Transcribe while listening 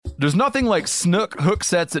There's nothing like snook hook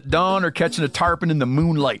sets at dawn or catching a tarpon in the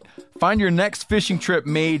moonlight. Find your next fishing trip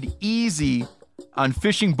made easy on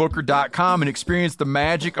fishingbooker.com and experience the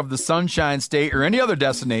magic of the Sunshine State or any other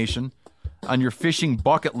destination on your fishing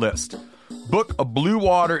bucket list. Book a blue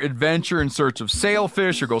water adventure in search of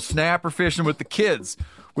sailfish or go snapper fishing with the kids.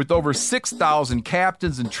 With over 6,000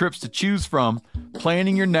 captains and trips to choose from,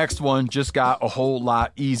 planning your next one just got a whole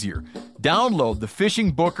lot easier. Download the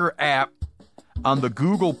Fishing Booker app on the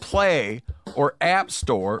Google Play or App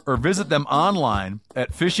Store or visit them online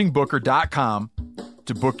at fishingbooker.com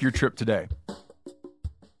to book your trip today.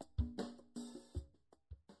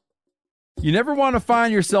 You never want to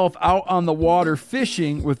find yourself out on the water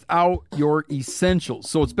fishing without your essentials.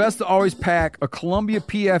 So it's best to always pack a Columbia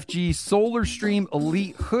PFG Solar Stream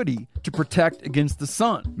Elite hoodie to protect against the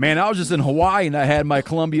sun. Man, I was just in Hawaii and I had my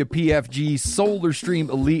Columbia PFG Solar Stream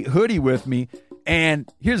Elite hoodie with me.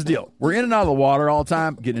 And here's the deal. We're in and out of the water all the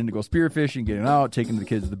time, getting in to go spearfishing, getting out, taking the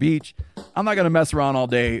kids to the beach. I'm not going to mess around all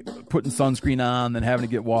day putting sunscreen on, then having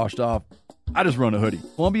to get washed off. I just run a hoodie.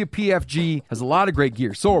 Columbia PFG has a lot of great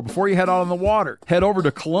gear. So before you head out on the water, head over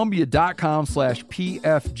to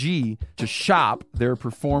Columbia.com/PFG to shop their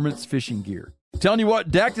performance fishing gear. Telling you what,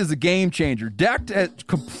 Decked is a game changer. Decked has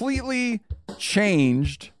completely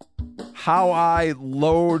changed how I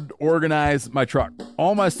load, organize my truck.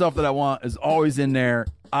 All my stuff that I want is always in there,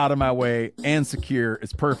 out of my way, and secure.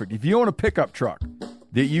 It's perfect. If you own a pickup truck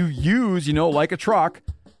that you use, like a truck,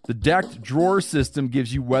 the Decked drawer system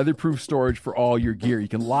gives you weatherproof storage for all your gear. You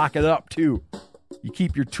can lock it up, too. You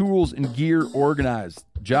keep your tools and gear organized,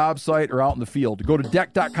 job site or out in the field. Go to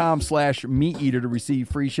deck.com/meateater to receive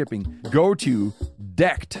free shipping. Go to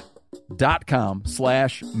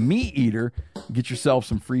decked.com/meateater and get yourself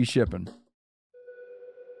some free shipping.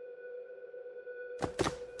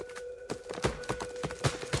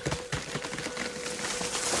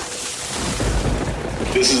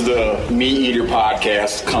 This is the Meat Eater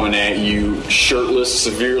podcast coming at you shirtless,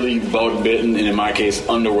 severely bug bitten, and in my case,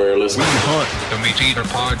 underwearless. We hunt the Meat Eater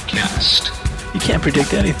podcast. You can't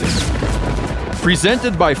predict anything.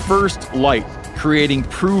 Presented by First Light, creating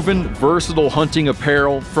proven, versatile hunting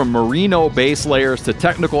apparel from merino base layers to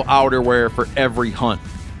technical outerwear for every hunt.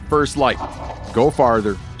 First Light. Go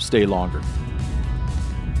farther, stay longer.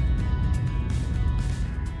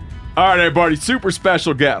 All right, everybody, super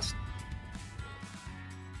special guest.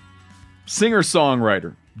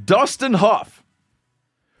 Singer-songwriter Dustin Huff,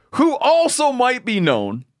 who also might be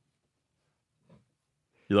known.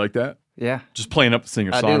 You like that? Yeah. Just playing up the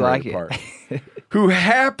singer-songwriter part. who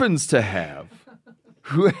happens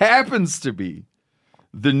to be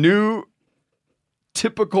the new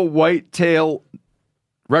typical whitetail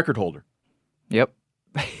record holder. Yep.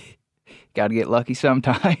 Got to get lucky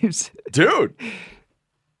sometimes. Dude,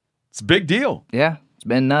 it's a big deal. Yeah, it's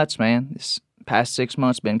been nuts, man. This past 6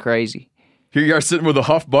 months been crazy. Here you are sitting with a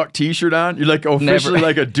Huff Buck t-shirt on. You're like officially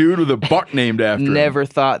like a dude with a buck named after him. Never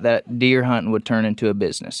thought that deer hunting would turn into a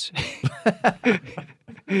business.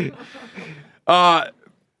 You're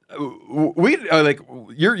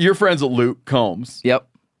friends with Luke Combs. Yep.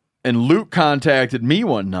 And Luke contacted me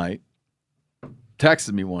one night,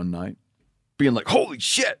 texted me one night, being like, holy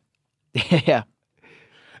shit. Yeah.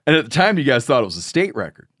 And at the time, you guys thought it was a state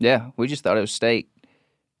record. Yeah, we just thought it was state.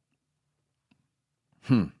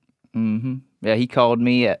 Mm-hmm. Yeah, he called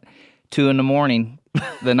me at 2 a.m.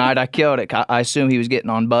 the night I killed it. I assume he was getting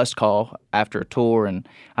on bus call after a tour, and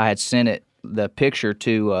I had sent the picture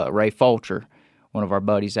to Ray Fulcher, one of our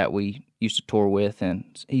buddies that we used to tour with,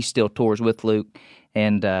 and he still tours with Luke.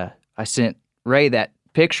 And I sent Ray that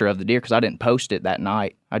picture of the deer because I didn't post it that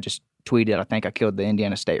night. I just tweeted, I think I killed the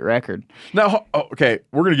Indiana State record. Now, okay,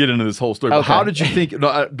 we're going to get into this whole story. Okay. But how did you think,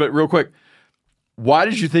 but real quick, why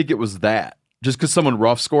did you think it was that? Just because someone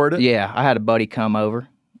rough scored it? Yeah, I had a buddy come over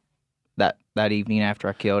that evening after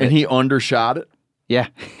I killed it. And he undershot it? Yeah.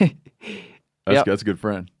 That's a good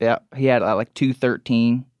friend. Yeah, he had like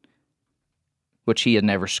 213, which he had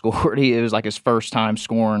never scored. It was like his first time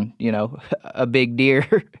scoring, a big deer.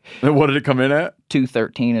 And what did it come in at?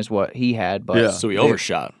 213 is what he had. But Yeah. So he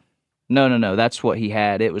overshot. No. That's what he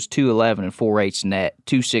had. It was 211 and 4/8 net,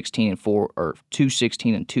 216 and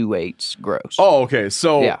 216 and 2/8 gross. Oh, okay.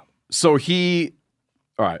 So yeah. So he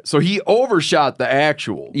overshot the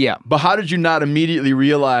actual. Yeah. But how did you not immediately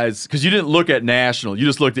realize, because you didn't look at national, you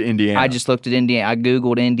just looked at Indiana. I just looked at Indiana. I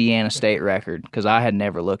Googled Indiana State record because I had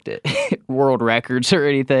never looked at world records or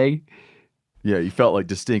anything. Yeah, you felt like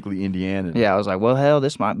distinctly Indiana. Yeah, I was like, well, hell,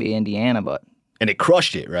 this might be Indiana, but. And it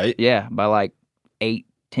crushed it, right? Yeah, by like 8-10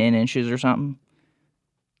 inches or something.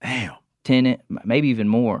 Damn. 10, maybe even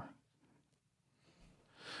more.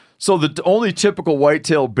 So the only typical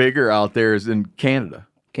whitetail bigger out there is in Canada.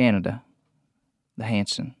 Canada. The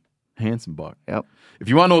Hanson. Hanson buck. Yep. If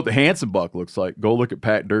you want to know what the Hanson buck looks like, go look at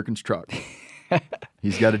Pat Durkin's truck.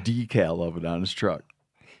 He's got a decal of it on his truck.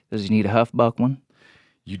 Does he need a Huff Buck one?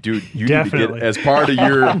 You do. You Definitely. need to get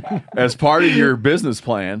as part of your business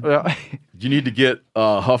plan. You need to get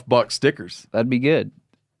Huff Buck stickers. That'd be good.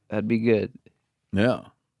 That'd be good. Yeah,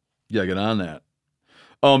 get on that.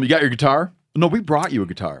 You got your guitar? No, we brought you a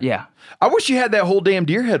guitar. Yeah. I wish you had that whole damn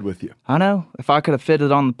deer head with you. I know. If I could have fit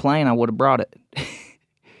it on the plane, I would have brought it.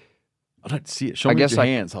 I'd like to see it. Show me with your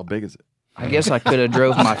hands. How big is it? I guess I could have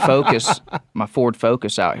drove my Ford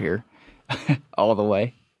Focus out here all the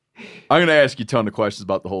way. I'm going to ask you a ton of questions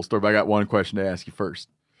about the whole story, but I got one question to ask you first.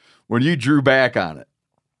 When you drew back on it,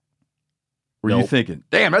 were you thinking,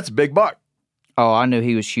 damn, that's a big buck? Oh, I knew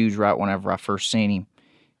he was huge right whenever I first seen him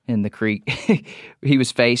in the creek. He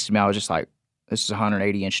was facing me. I was just like, this is a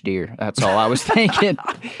 180-inch deer. That's all I was thinking,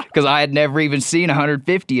 because I had never even seen a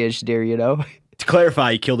 150-inch deer, you know? To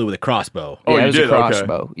clarify, you killed it with a crossbow. Oh, yeah, you it was did? a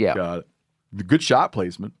crossbow. Okay. Yeah. Got it. Good shot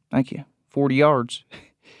placement. Thank you. 40 yards.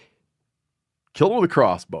 Killed it with a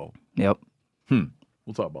crossbow. Yep.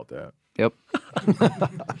 We'll talk about that. Yep.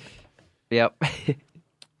 Yep.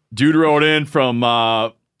 Dude wrote in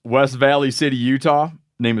from West Valley City, Utah.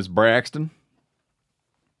 Name is Braxton.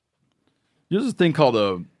 There's a thing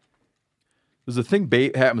called there's a thing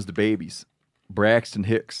happens to babies. Braxton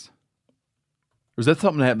Hicks. Or is that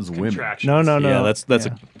something that happens to women? No. Yeah, that's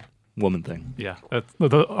a woman thing. Yeah,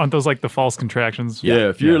 aren't those like the false contractions? Yeah,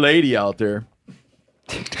 if you're a lady out there.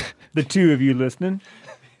 The two of you listening.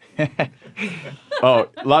 Oh,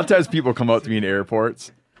 a lot of times people come up to me in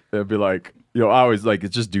airports. They'll be like, I always like,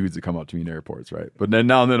 it's just dudes that come up to me in airports, right? But then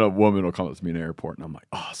now and then a woman will come up to me in an airport, and I'm like,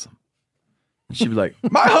 awesome. And she'd be like,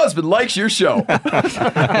 my husband likes your show.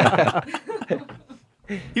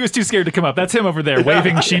 He was too scared to come up. That's him over there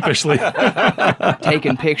waving sheepishly.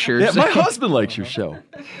 Taking pictures. Yeah, my husband likes your show.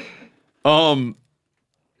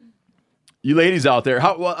 You ladies out there,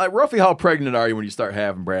 roughly how pregnant are you when you start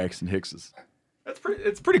having Braxton Hickses?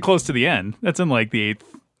 It's pretty close to the end. That's in like the 8th.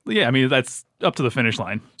 Yeah, I mean, that's up to the finish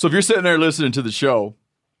line. So if you're sitting there listening to the show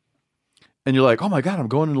and you're like, oh my God, I'm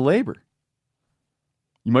going into labor,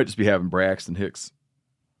 you might just be having Braxton Hicks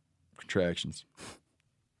contractions.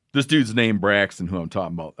 This dude's named Braxton, who I'm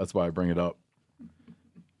talking about. That's why I bring it up.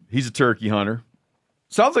 He's a turkey hunter.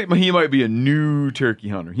 Sounds like he might be a new turkey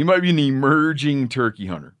hunter. He might be an emerging turkey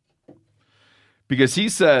hunter. Because he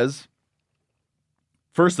says,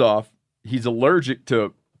 first off, he's allergic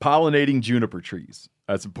to pollinating juniper trees.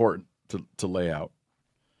 That's important to lay out.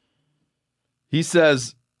 He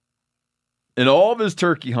says, in all of his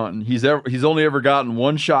turkey hunting, he's only ever gotten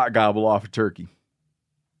one shot gobble off a turkey.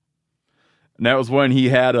 And that was when he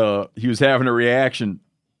was having a reaction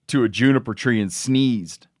to a juniper tree and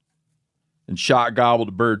sneezed and shot gobbled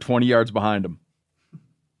a bird 20 yards behind him.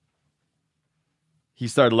 He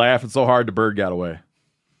started laughing so hard the bird got away.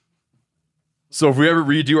 So if we ever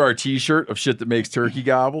redo our t-shirt of shit that makes turkey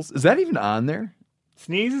gobbles, is that even on there?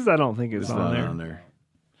 Sneezes? I don't think it's Not on there. on there.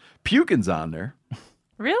 Puking's on there.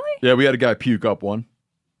 Really? Yeah, we had a guy puke up one.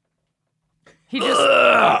 He just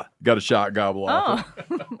Got a shot gobble off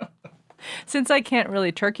it. Since I can't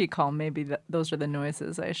really turkey call, maybe those are the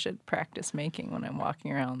noises I should practice making when I'm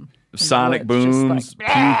walking around. Sonic booms,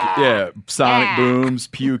 puke, sonic booms,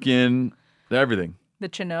 puking, everyththing. The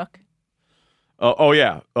Chinook. Oh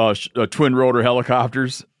yeah, twin rotor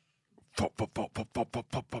helicopters.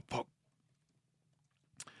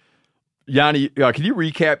 Yanni, can you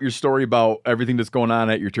recap your story about everything that's going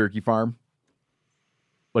on at your turkey farm?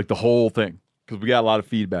 Like the whole thing, because we got a lot of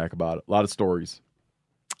feedback about it, a lot of stories.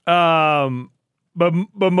 But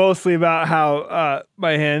mostly about how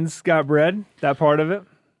my hens got bred. That part of it.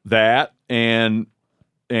 That and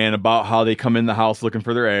about how they come in the house looking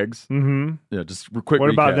for their eggs. Mm-hmm. Yeah, just a quick. What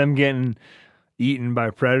recap. about them getting eaten by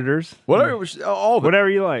predators? Whatever, all of it. Whatever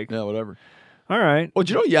you like. Yeah, whatever. All right. Well,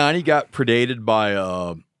 do you know Yanni got predated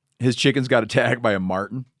by his chickens got attacked by a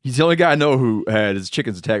marten? He's the only guy I know who had his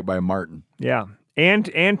chickens attacked by a marten. Yeah.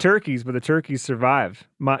 And turkeys, but the turkeys survived.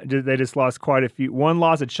 They just lost quite a few. One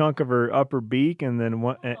lost a chunk of her upper beak, and then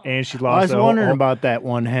she lost. I was wondering about that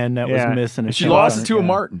one hen that was missing. She lost it to a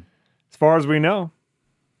marten. As far as we know,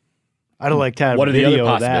 I'd like to have What are the video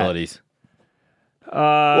other of that. possibilities?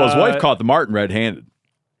 Well, his wife caught the marten red-handed.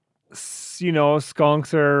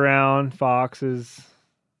 Skunks are around, foxes.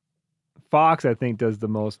 Fox, I think, does the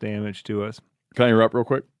most damage to us. Can I interrupt real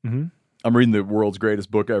quick? Mm-hmm. I'm reading the world's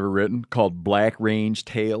greatest book ever written called Black Range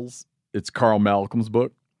Tales. It's Carl Malcolm's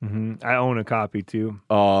book. Mm-hmm. I own a copy too.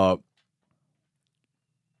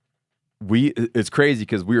 it's crazy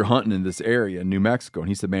because we were hunting in this area in New Mexico, and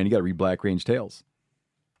he said, "Man, you got to read Black Range Tales."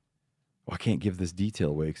 Well, I can't give this detail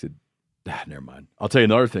away because never mind. I'll tell you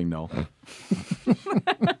another thing though.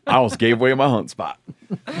 I almost gave away my hunt spot.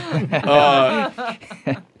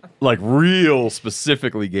 Like real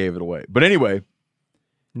specifically gave it away. But anyway.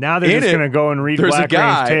 Now they're just going to go and read Black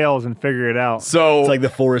Range Tales and figure it out. So it's like the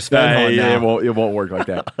Forrest Fenn hunt now. It won't work like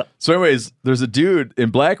that. So anyways, there's a dude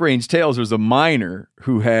in Black Range Tales. There's a miner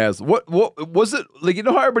who has, what was it? Like, you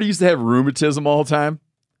know how everybody used to have rheumatism all the time?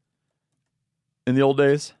 In the old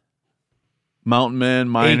days? Mountain men,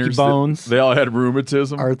 miners. Achy bones. They all had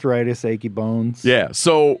rheumatism. Arthritis, achy bones. Yeah.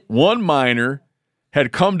 So one miner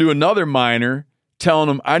had come to another miner telling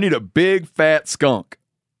him, I need a big fat skunk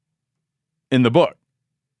in the book.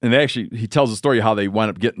 And he tells a story of how they wind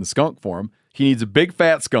up getting the skunk for him. He needs a big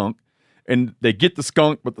fat skunk, and they get the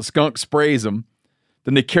skunk, but the skunk sprays him.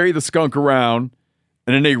 Then they carry the skunk around,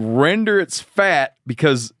 and then they render its fat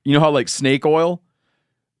because you know how like snake oil?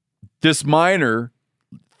 This miner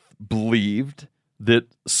believed that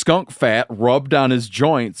skunk fat rubbed on his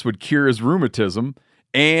joints would cure his rheumatism,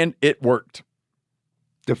 and it worked.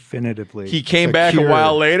 Definitively. He came back a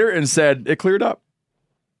while later and said it cleared up.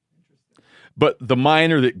 But the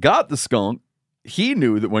miner that got the skunk, he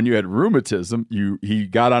knew that when you had rheumatism, he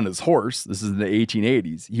got on his horse. This is in the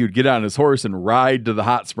 1880s. He would get on his horse and ride to the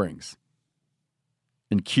hot springs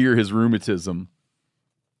and cure his rheumatism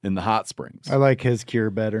in the hot springs. I like his cure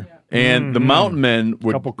better. And the mountain men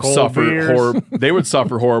would suffer they would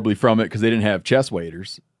suffer horribly from it because they didn't have chest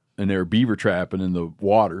waders and they were beaver trapping in the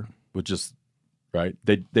water, which just right.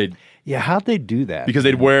 Yeah, how'd they do that? Because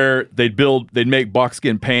they'd make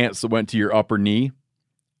buckskin pants that went to your upper knee,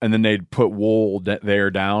 and then they'd put wool there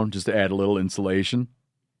down just to add a little insulation.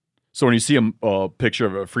 So when you see a picture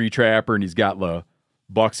of a free trapper and he's got the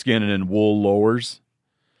buckskin and then wool lowers,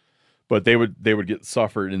 but they would get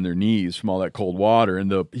suffered in their knees from all that cold water.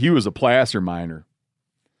 And he was a placer miner,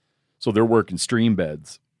 so they're working stream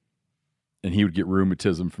beds, and he would get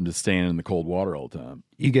rheumatism from just standing in the cold water all the time.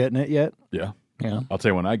 You getting it yet? Yeah. Yeah. I'll tell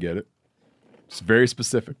you when I get it. It's very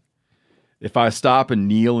specific. If I stop and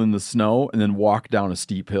kneel in the snow and then walk down a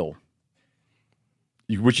steep hill,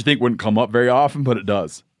 which you think wouldn't come up very often, but it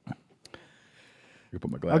does. Put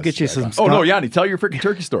my glasses I'll get you back some on. Oh, no, Yanni, tell your freaking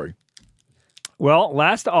turkey story. Well,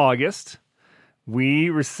 last August, we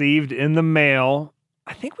received in the mail,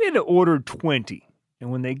 I think we had to order 20.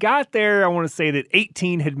 And when they got there, I want to say that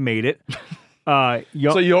 18 had made it. So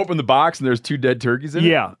you open the box and there's 2 dead turkeys in it?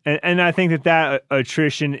 Yeah, and I think that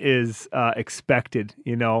attrition is expected.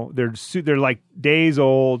 You know, they're like days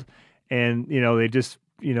old, and you know they just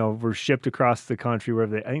were shipped across the country I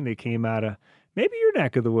think they came out of maybe your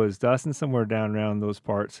neck of the woods, Dustin, somewhere down around those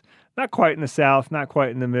parts. Not quite in the South, not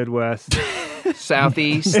quite in the Midwest.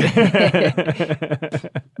 Southeast.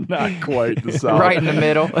 Not quite the South. Right in the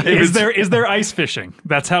middle. Is there ice fishing?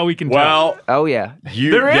 That's how we can tell. Well, oh yeah.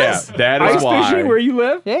 There is. Yeah, that is ice why. fishing where you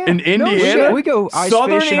live? Yeah. In Indiana? We go ice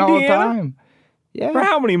Southern fishing all the Indiana? time. Yeah. For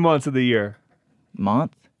how many months of the year?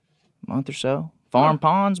 Month or so. Farm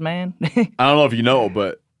ponds, man. I don't know if you know,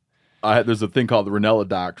 but there's a thing called the Ranella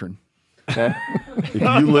Doctrine. Okay. If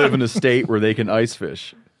you live in a state where they can ice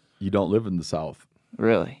fish, you don't live in the South.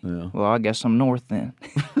 Really? Yeah. Well, I guess I'm north then.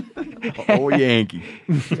 Oh, Yankee.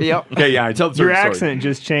 Yep. Okay, yeah, tell the Your story. accent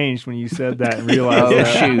just changed when you said that and realized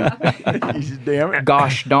that. Shoot. Damn it.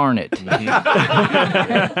 Gosh darn it.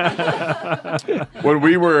 When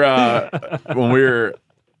we were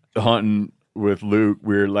hunting with Luke,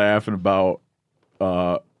 we were laughing about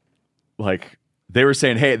like they were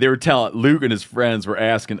saying, hey, they were telling Luke and his friends were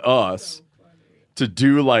asking us to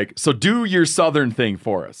do do your Southern thing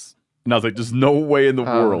for us. And I was like, there's no way in the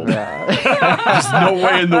world. There's no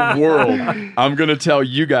way in the world I'm going to tell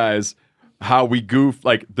you guys how we goof,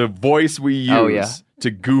 like the voice we use to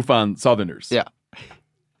goof on Southerners. Yeah.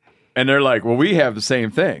 And they're like, well, we have the same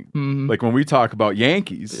thing. Mm-hmm. Like when we talk about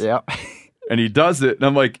Yankees. Yeah. And he does it. And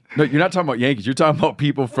I'm like, no, you're not talking about Yankees. You're talking about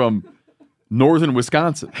people from northern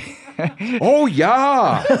Wisconsin. Oh,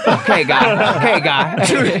 yeah. Okay, guy.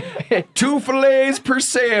 Two fillets per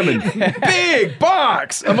salmon. Big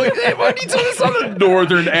box. I'm like, hey, why do you tell this on a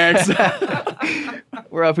northern accent?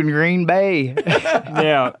 We're up in Green Bay.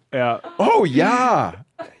 Yeah. Oh, yeah.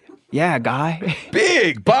 Yeah, guy.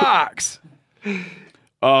 Big box.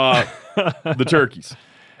 The turkeys.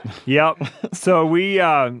 Yep. So we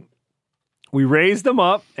raised them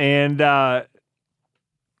up and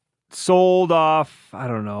sold off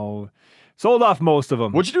most of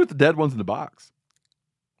them. What'd you do with the dead ones in the box?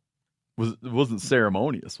 It wasn't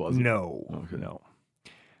ceremonious, was it? No. Okay. No.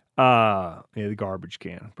 The garbage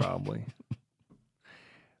can, probably.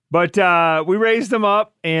 But we raised them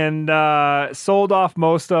up and sold off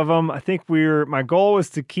most of them. I think my goal was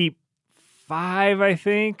to keep 5, I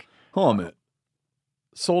think. Hold on a minute.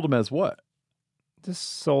 Sold them as what?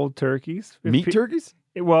 Just sold turkeys. Meat turkeys?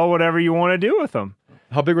 Well, whatever you want to do with them.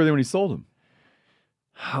 How big were they when you sold them?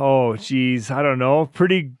 Oh, geez. I don't know.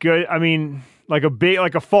 Pretty good. I mean, like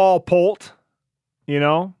a fall poult,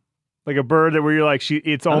 like a bird that where you're like,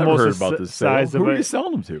 it's almost the size of it. Who are you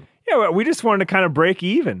selling them to? Yeah, well, we just wanted to kind of break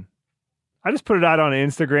even. I just put it out on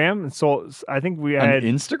Instagram and sold. I think we had on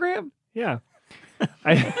Instagram. Yeah.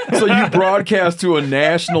 So you broadcast to a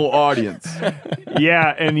national audience.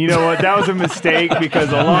 Yeah, and you know what? That was a mistake because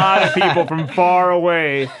a lot of people from far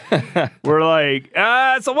away were like,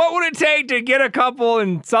 so what would it take to get a couple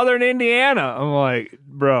in southern Indiana? I'm like,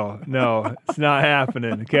 bro, no, it's not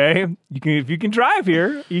happening, okay? If you can drive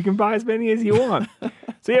here, you can buy as many as you want.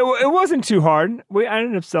 So yeah, it wasn't too hard. I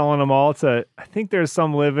ended up selling them all. I think there's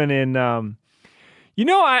some living in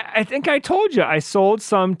I think I told you I sold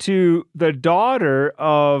some to the daughter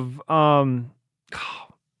of, gosh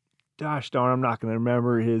darn, I'm not going to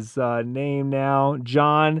remember his name now.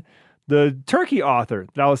 John, the turkey author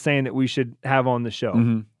that I was saying that we should have on the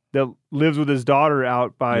show that lives with his daughter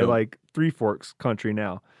out by like Three Forks country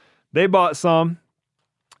now. They bought some,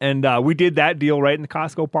 and we did that deal right in the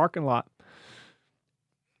Costco parking lot.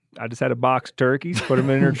 I just had a box of turkeys, put them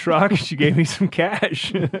in her truck. She gave me some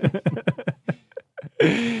cash.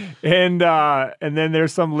 And then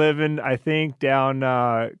there's some living, I think, down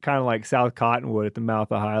kind of like South Cottonwood at the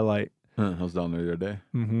mouth of Highlight. I was down there the other day.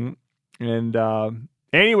 Mm-hmm. And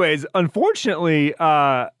anyways, unfortunately,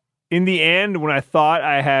 in the end, when I thought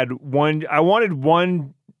I wanted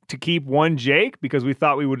one to keep one Jake because we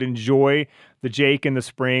thought we would enjoy the Jake in the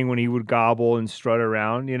spring when he would gobble and strut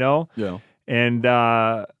around, Yeah. And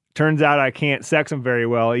turns out I can't sex them very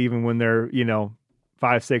well, even when they're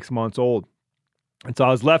 5-6 months old. And so I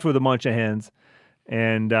was left with a bunch of hens,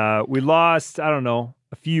 and we lost, I don't know,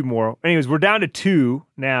 a few more. Anyways, we're down to 2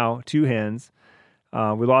 now, 2 hens.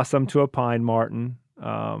 We lost some to a pine martin,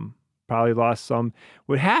 probably lost some.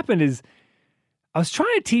 What happened is I was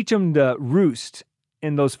trying to teach them to roost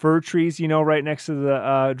in those fir trees, right next to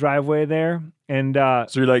the driveway there. And so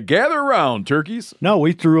you're like, gather around, turkeys. No,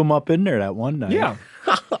 we threw them up in there that one night. Yeah.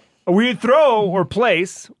 We'd throw or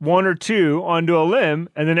place 1 or 2 onto a limb,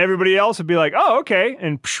 and then everybody else would be like, oh, okay,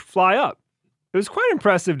 and fly up. It was quite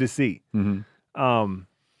impressive to see. Mm-hmm.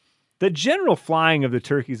 The general flying of the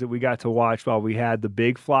turkeys that we got to watch while we had the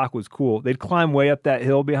big flock was cool. They'd climb way up that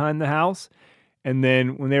hill behind the house, and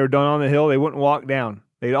then when they were done on the hill, they wouldn't walk down.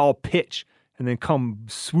 They'd all pitch and then come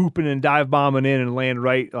swooping and dive bombing in and land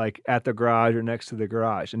right like at the garage or next to the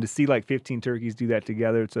garage. And to see like 15 turkeys do that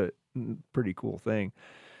together, it's a pretty cool thing.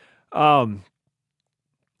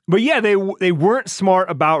 But yeah, they weren't smart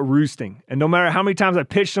about roosting. And no matter how many times I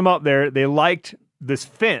pitched them up there, they liked this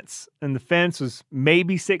fence. And the fence was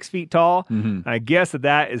maybe 6 feet tall. Mm-hmm. I guess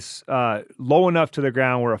that is low enough to the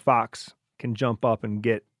ground where a fox can jump up and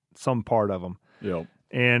get some part of them. Yep.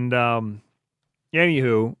 And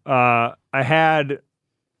anywho, I had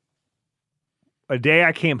a day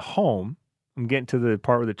I came home. I'm getting to the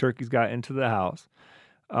part where the turkeys got into the house.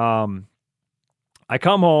 I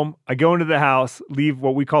come home, I go into the house, leave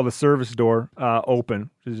what we call the service door open,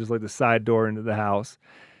 which is just like the side door into the house,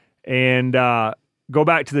 and go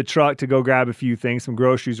back to the truck to go grab a few things, some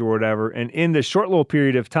groceries or whatever. And in this short little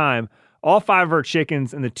period of time, all 5 of our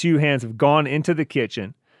chickens and the 2 hens have gone into the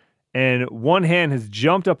kitchen, and 1 hen has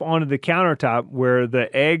jumped up onto the countertop where the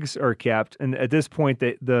eggs are kept. And at this point,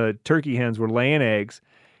 the turkey hens were laying eggs,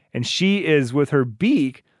 and she is with her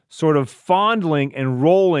beak sort of fondling and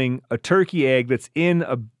rolling a turkey egg that's in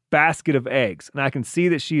a basket of eggs. And I can see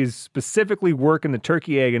that she is specifically working the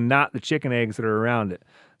turkey egg and not the chicken eggs that are around it.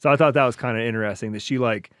 So I thought that was kind of interesting that she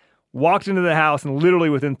like walked into the house and literally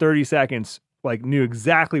within 30 seconds, like knew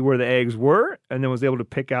exactly where the eggs were and then was able to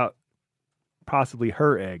pick out possibly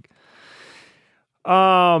her egg.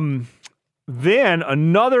 Then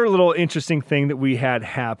another little interesting thing that we had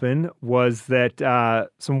happen was that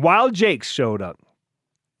some wild jakes showed up.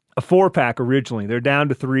 A 4-pack originally. They're down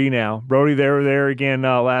to 3 now. Brody, they were there again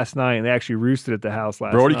last night, and they actually roosted at the house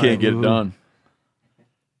last night. Brody can't get it done.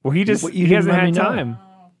 Well, he hasn't had time.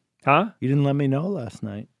 Huh? You didn't let me know last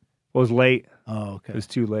night. It was late. Oh, okay. It was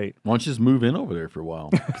too late. Why don't you just move in over there for a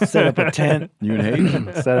while? Set up a tent. You and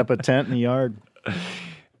Hayden. Set up a tent in the yard.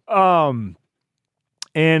 And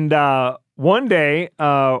one day,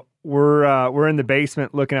 we're in the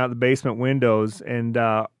basement looking out the basement windows, and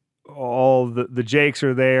all the jakes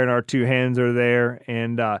are there and our 2 hens are there.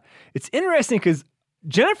 And it's interesting because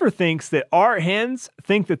Jennifer thinks that our hens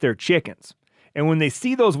think that they're chickens. And when they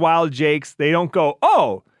see those wild jakes, they don't go,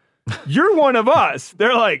 "Oh, you're one of us."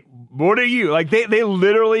 They're like, "What are you?" Like they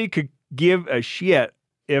literally could give a shit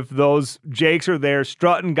if those jakes are there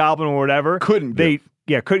strutting, gobbling, or whatever. Couldn't give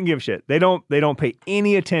a shit. They don't pay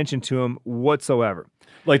any attention to them whatsoever.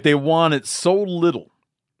 Like they want it so little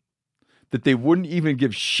that they wouldn't even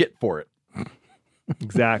give shit for it.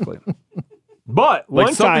 Exactly. But like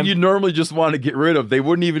one something time you normally just want to get rid of, they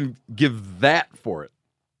wouldn't even give that for it.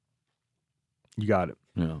 You got it.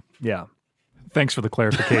 Yeah. Thanks for the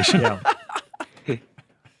clarification. Yeah.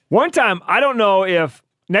 One time, I don't know if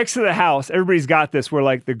next to the house, everybody's got this where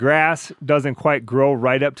like the grass doesn't quite grow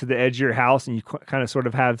right up to the edge of your house, and you kind of sort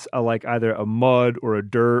of have like either a mud or a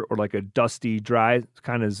dirt or like a dusty, dry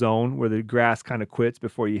kind of zone where the grass kind of quits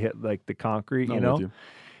before you hit like the concrete, you know?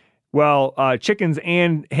 Well, chickens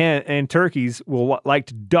and turkeys will like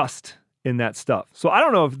to dust in that stuff. So I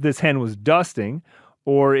don't know if this hen was dusting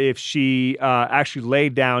or if she actually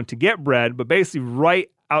laid down to get bread, but basically right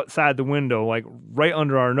outside the window, like right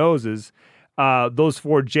under our noses, those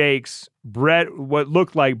 4 jakes what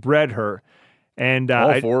looked like bred her. And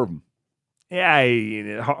all 4 of them.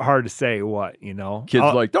 Yeah, hard to say what, you know. Kids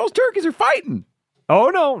are like, those turkeys are fighting.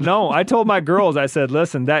 Oh, no. I told my girls, I said,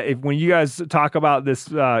 listen, when you guys talk about this,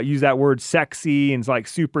 use that word sexy and it's like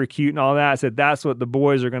super cute and all that, I said, that's what the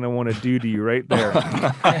boys are going to want to do to you right there.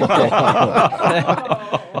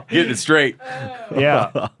 Getting it straight.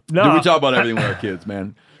 Yeah. No, Dude, we talk about everything with our kids,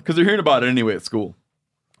 man. Because they're hearing about it anyway at school.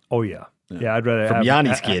 Oh, yeah. Yeah, I'd rather From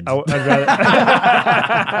Yanni's kids. I'd rather...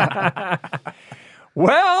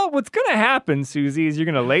 Well, what's going to happen, Susie, is you're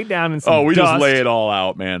going to lay down in some we dust. just lay it all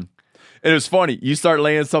out, man. And it's funny. You start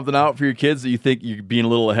laying something out for your kids that you think you're being a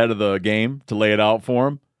little ahead of the game to lay it out for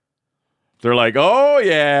them. They're like, oh,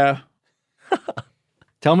 yeah.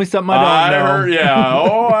 Tell me something I don't know. Heard, yeah.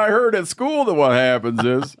 I heard at school that what happens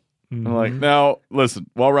is. I'm like, now, listen,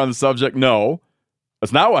 while we're on the subject, no.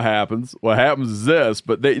 That's not what happens. What happens is this,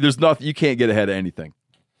 but there's nothing. You can't get ahead of anything.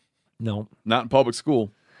 No. Not in public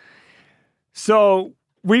school. So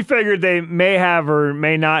we figured they may have or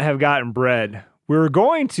may not have gotten bred. We were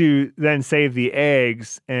going to then save the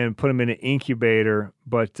eggs and put them in an incubator,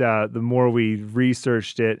 but the more we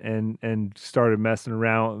researched it and started messing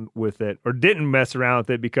around with it, or didn't mess around with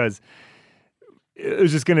it because it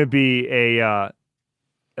was just going to be a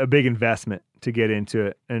big investment to get into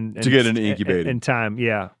it and to get an incubator in time.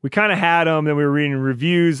 Yeah, we kind of had them, then we were reading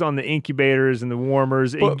reviews on the incubators and the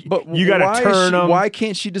warmers. But you got to turn them. Why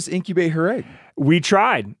can't she just incubate her egg? We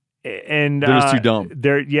tried. And they're just too dumb.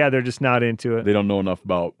 They're just not into it. They don't know enough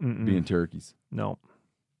about being turkeys. No.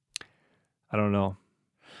 I don't know.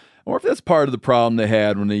 I wonder if that's part of the problem they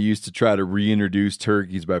had when they used to try to reintroduce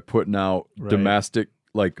turkeys by putting out domestic,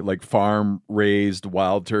 like farm-raised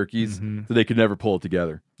wild turkeys that they could never pull it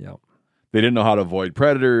together. Yeah. They didn't know how to avoid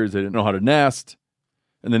predators. They didn't know how to nest.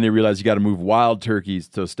 And then they realized you got to move wild turkeys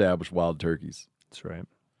to establish wild turkeys. That's right.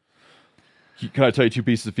 Can I tell you 2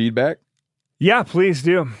 pieces of feedback? Yeah, please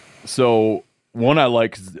do. So one I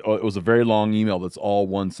like, it was a very long email that's all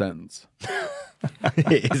one sentence.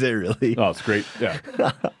 Is it really? Oh, it's great. Yeah.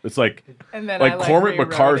 It's like, and then like Cormac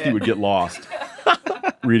McCarthy would get lost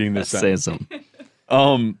reading this sentence. Say something.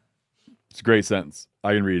 It's a great sentence.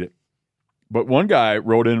 I can read it. But one guy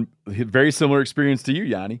wrote in a very similar experience to you,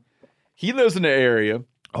 Yanni. He lives in the area.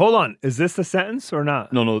 Hold on. Is this the sentence or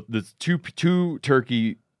not? No. There's two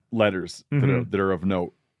turkey letters that are of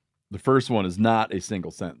note. The first one is not a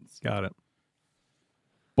single sentence. Got it.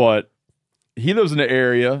 But he lives in the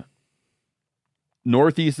area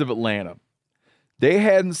northeast of Atlanta. They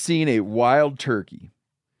hadn't seen a wild turkey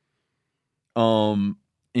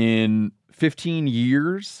in 15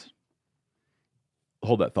 years.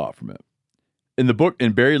 Hold that thought for a minute.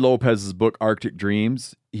 In Barry Lopez's book Arctic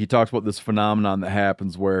Dreams, he talks about this phenomenon that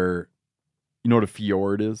happens where, you know what a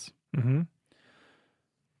fjord is? Mm-hmm.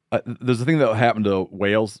 There's a thing that will happen to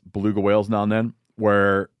whales, beluga whales now and then,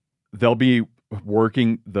 where they'll be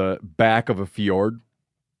working the back of a fjord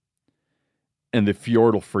and the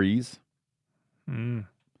fjord will freeze. Mm.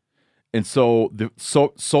 And so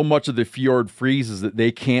so much of the fjord freezes that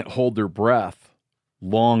they can't hold their breath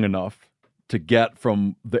long enough to get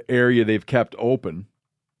from the area they've kept open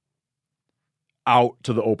out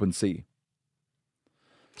to the open sea.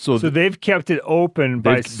 So they've kept it open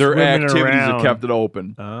by their swimming activities around. have kept it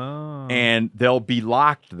open. Oh. And they'll be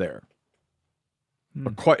locked there.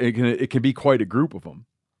 It can be quite a group of them.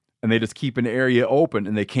 And they just keep an area open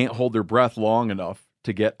and they can't hold their breath long enough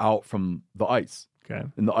to get out from the ice. Okay.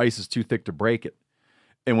 And the ice is too thick to break it.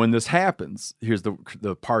 And when this happens, here's the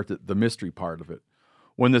part the mystery part of it.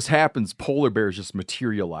 When this happens, polar bears just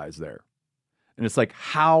materialize there. And it's like,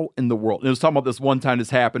 how in the world? And it was talking about this one time this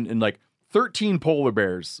happened, and like 13 polar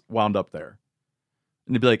bears wound up there.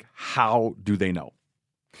 And they'd be like, how do they know?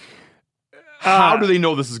 How do they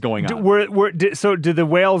know this is going on? So did the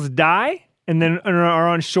whales die and then are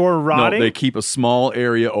on shore rotting? No, they keep a small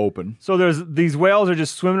area open. So these whales are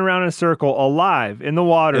just swimming around in a circle alive in the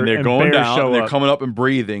water. And they're going bears down, show and they're up. coming up and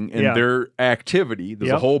breathing, and their activity, there's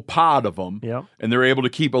a whole pod of them, and they're able to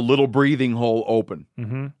keep a little breathing hole open.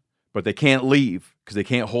 Mm-hmm. But they can't leave because they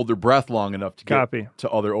can't hold their breath long enough to Copy. get to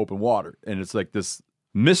other open water. And it's like this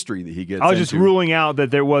mystery that he gets I was just into. ruling out that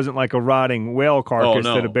there wasn't like a rotting whale carcass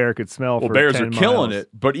no. that a bear could smell Well, for bears 10 are killing miles. it.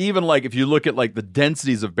 But even like if you look at like the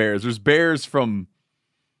densities of bears, there's bears from...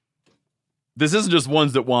 This isn't just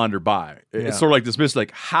ones that wander by. It's sort of like this mystery,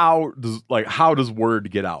 like how does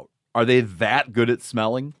word get out? Are they that good at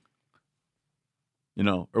smelling? You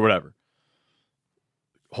know, or whatever.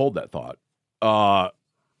 Hold that thought.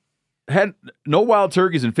 Had no wild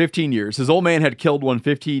turkeys in 15 years. His old man had killed one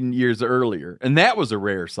 15 years earlier, and that was a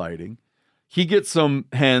rare sighting. He gets some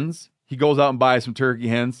hens. He goes out and buys some turkey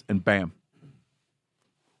hens, and bam.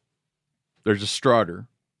 There's a strutter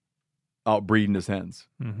out breeding his hens.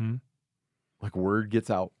 Mm-hmm. Like word gets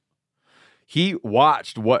out. He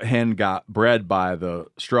watched what hen got bred by the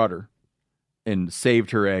strutter and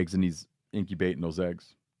saved her eggs, and he's incubating those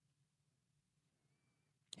eggs.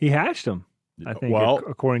 He hatched them, I think,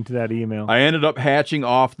 according to that email. I ended up hatching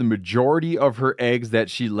off the majority of her eggs that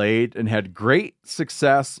she laid and had great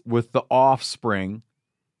success with the offspring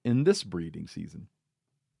in this breeding season.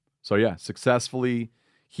 So yeah, successfully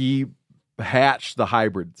he hatched the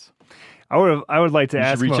hybrids. I would like to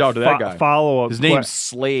ask reach him out to that guy. Follow-up. His name's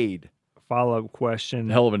Slade. Follow-up question.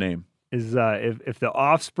 Hell of a name. Is if the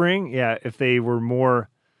offspring, if they were more,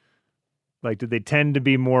 like, did they tend to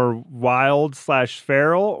be more wild /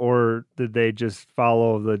 feral, or did they just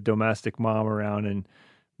follow the domestic mom around and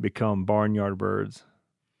become barnyard birds?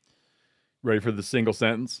 Ready for the single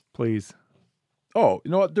sentence? Please. Oh,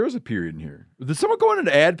 you know what? There's a period in here. Did someone go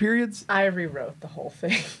into ad periods? I rewrote the whole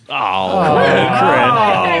thing. Corinne.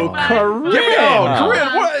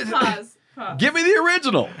 Corinne, what? Pause. Give me the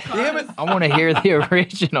original. Damn it. I want to hear the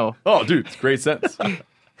original. Oh, dude, it's a great sentence.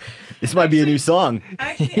 This might be a new song.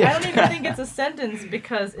 Actually, I don't even think it's a sentence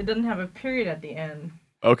because it doesn't have a period at the end.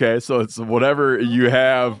 Okay, so it's whatever you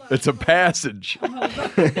have. It's a passage.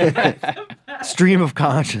 Stream of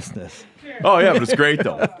consciousness. Oh, yeah, but it's great,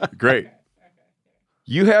 though. Great.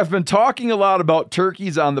 You have been talking a lot about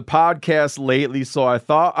turkeys on the podcast lately, so I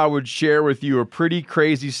thought I would share with you a pretty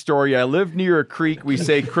crazy story. I live near a creek. We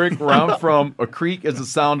say creek where I'm from. A creak is the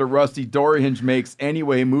sound a rusty door hinge makes.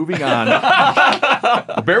 Anyway, moving on.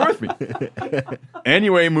 Bear with me.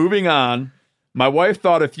 Anyway, moving on. My wife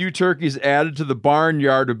thought a few turkeys added to the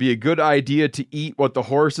barnyard would be a good idea to eat what the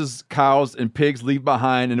horses, cows, and pigs leave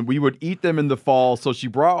behind, and we would eat them in the fall. So she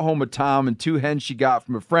brought home a tom and 2 hens she got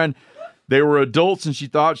from a friend. They were adults, and she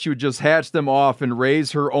thought she would just hatch them off and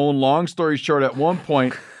raise her own. Long story short, at one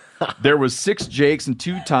point, there was 6 jakes and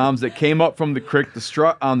 2 toms that came up from the creek to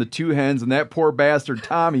strut on the 2 hens, and that poor bastard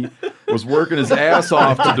Tommy was working his ass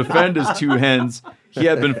off to defend his 2 hens. He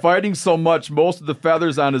had been fighting so much, most of the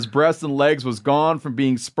feathers on his breast and legs was gone from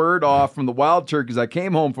being spurred off from the wild turkeys. I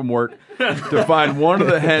came home from work to find one of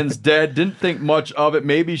the hens dead. Didn't think much of it.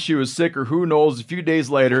 Maybe she was sick or who knows. A few days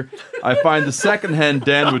later, I find the second hen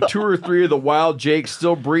dead with 2 or 3 of the wild jakes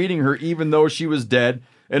still breeding her even though she was dead.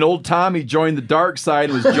 And old Tommy joined the dark side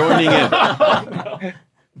and was joining in.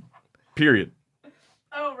 Period.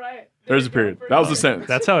 Oh, right. There's a period. That was the sentence.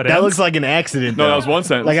 That's how it ends. That looks like an accident. No, though. that was one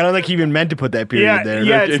sentence. Like, I don't think he even meant to put that period there.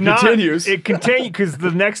 Yeah, It it's not. continues. It continues because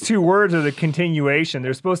the next 2 words are the continuation.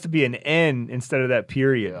 There's supposed to be an N instead of that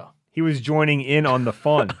period. He was joining in on the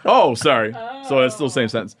fun. Oh, sorry. So it's still the same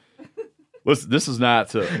sentence. Listen, this is not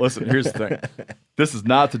to listen. Here's the thing. This is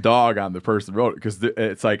not to dog on the person who wrote it because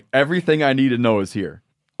it's like everything I need to know is here.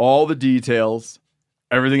 All the details,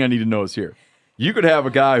 everything I need to know is here. You could have a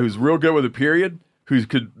guy who's real good with a period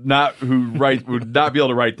would not be able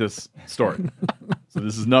to write this story. So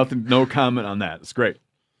this is nothing. No comment on that. It's great.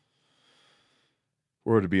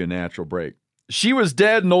 Or to be a natural break. She was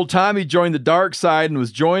dead, and old Tommy joined the dark side and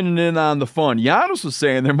was joining in on the fun. Janos was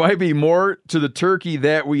saying there might be more to the turkey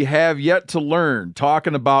that we have yet to learn,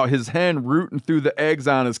 talking about his hen rooting through the eggs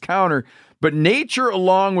on his counter. But nature,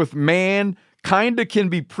 along with man, kind of can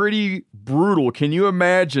be pretty brutal. Can you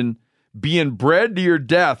imagine being bred to your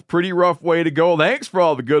death? Pretty rough way to go. Thanks for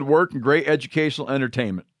all the good work and great educational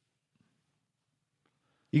entertainment.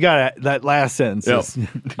 You got that last sentence. Yep.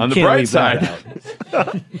 On the bright side.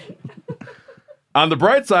 On the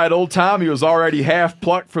bright side, old Tommy was already half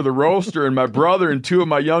plucked for the roaster, and my brother and 2 of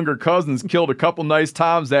my younger cousins killed a couple nice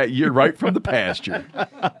toms that year right from the pasture.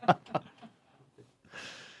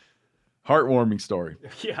 Heartwarming story.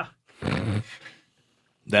 Yeah.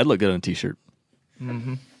 That'd look good on a t-shirt.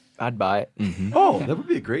 Mm-hmm. I'd buy it. Mm-hmm. Oh, that would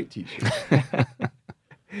be a great t-shirt.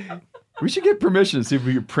 We should get permission to see if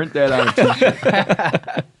we can print that on a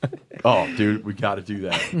t-shirt. Oh, dude, we got to do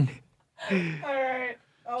that. All right.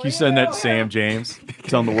 Can you send that to Sam James?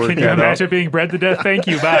 Tell him to work Can you that imagine out. being bred to death? Thank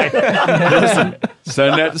you. Bye. Listen,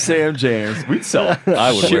 send that to Sam James. We'd sell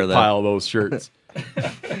I would shit wear that. pile of those shirts.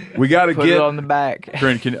 We got to Put get it on the back.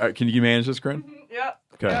 Corinne, can you manage this, Corinne? Yeah.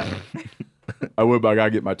 Okay. I would, but I got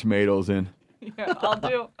to get my tomatoes in. Yeah, I'll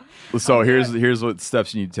do. So here's what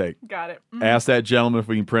steps you need to take. Got it. Ask that gentleman if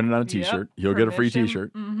we can print it on a t-shirt. He'll get a free Permission.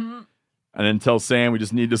 t-shirt. And then tell Sam we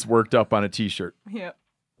just need this worked up on a t-shirt. Yep.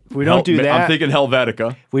 If we don't do that, I'm thinking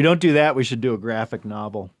Helvetica. if we don't do that, we should do a graphic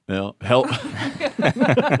novel. So it's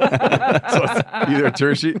either a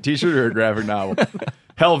t-shirt or a graphic novel.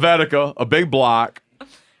 Helvetica, a big block.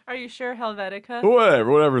 Are you sure Helvetica?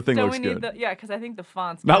 Whatever thing Don't looks we need good. because I think the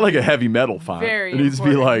font's Not like a heavy metal font. Very it needs to be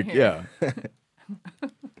important like, here. yeah.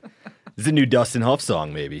 It's a new Dustin Huff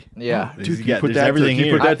song, maybe. Yeah. Dude, can you put there's that to- everything can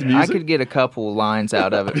you here. put that to I music? could get a couple lines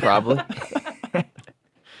out of it, probably.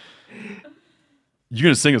 You're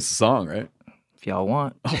going to sing us a song, right? If y'all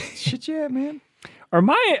want. Shit, yeah, man. Are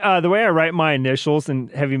my the way I write my initials in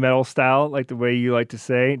heavy metal style, like the way you like to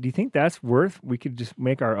say, do you think that's worth? We could just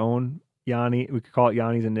make our own Yanni. We could call it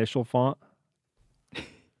Yanni's initial font.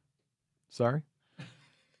 Sorry?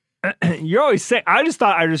 You're always saying. I just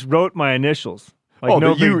thought I just wrote my initials. Like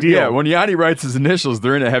no but you, big deal. yeah, when Yanni writes his initials,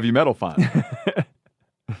 they're in a heavy metal font.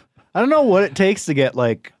 I don't know what it takes to get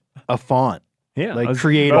like a font. Yeah, Like I was-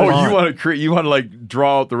 create a Oh, font. you want to create? You want to like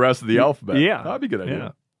draw out the rest of the alphabet? Yeah. That'd be a good idea.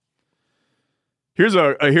 Yeah. Here's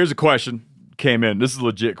a question came in. This is a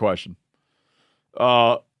legit question.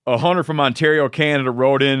 A hunter from Ontario, Canada,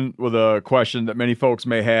 wrote in with a question that many folks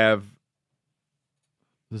may have.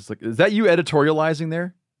 This is like, is that you editorializing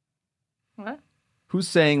there? What? Who's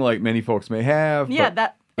saying like many folks may have? Yeah,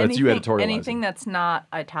 but that's you editorializing. Anything that's not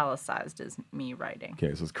italicized is me writing.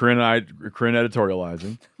 Okay, so it's Corinne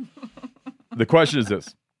editorializing. The question is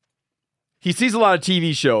this. He sees a lot of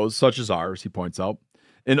TV shows, such as ours, he points out,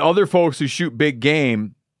 and other folks who shoot big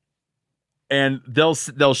game, and they'll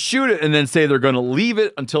shoot it and then say they're going to leave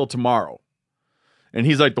it until tomorrow. And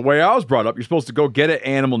he's like, the way I was brought up, you're supposed to go get an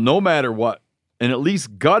animal no matter what, and at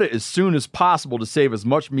least gut it as soon as possible to save as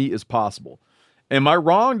much meat as possible. Am I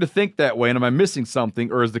wrong to think that way, and am I missing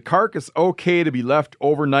something, or is the carcass okay to be left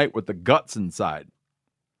overnight with the guts inside?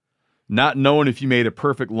 Not knowing if you made a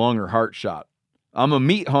perfect lung or heart shot. I'm a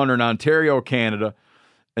meat hunter in Ontario, Canada,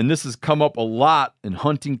 and this has come up a lot in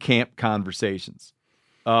hunting camp conversations.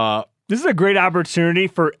 This is a great opportunity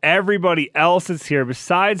for everybody else that's here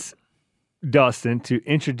besides Dustin to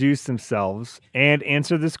introduce themselves and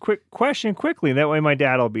answer this quick question quickly. That way my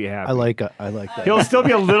dad will be happy. I like that. He'll still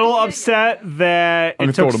be a little upset that I'm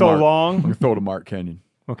it gonna took throw so to Mark. I'm long. going to throw to Mark Kenyon.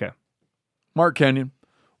 Okay. Mark Kenyon,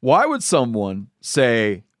 why would someone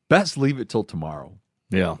say, best leave it till tomorrow?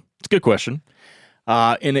 Yeah, it's a good question.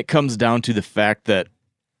 And it comes down to the fact that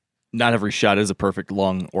not every shot is a perfect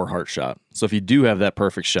lung or heart shot. So if you do have that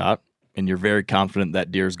perfect shot and you're very confident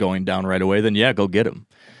that deer is going down right away, then yeah, go get him.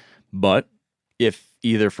 But if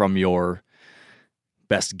either from your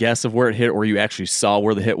best guess of where it hit or you actually saw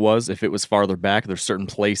where the hit was, if it was farther back, there's certain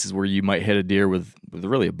places where you might hit a deer with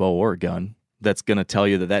really a bow or a gun that's going to tell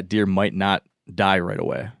you that that deer might not die right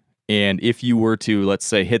away. And if you were to, let's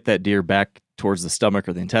say, hit that deer back towards the stomach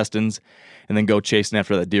or the intestines and then go chasing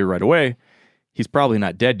after that deer right away, he's probably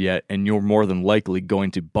not dead yet, and you're more than likely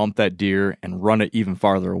going to bump that deer and run it even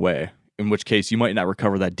farther away, in which case you might not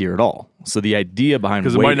recover that deer at all. So the idea behind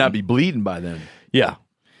Because it might not be bleeding by then. Yeah.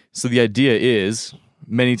 So the idea is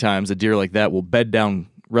many times a deer like that will bed down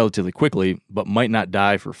relatively quickly, but might not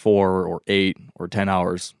die for 4 or 8 or 10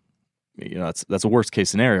 hours. You know, that's a worst case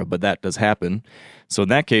scenario, but that does happen. So in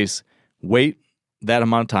that case, wait that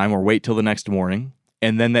amount of time or wait till the next morning,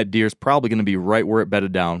 and then that deer is probably going to be right where it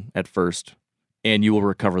bedded down at first, and you will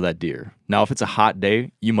recover that deer. Now, if it's a hot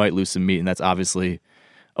day, you might lose some meat, and that's obviously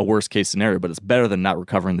a worst case scenario, but it's better than not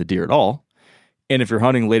recovering the deer at all. And if you're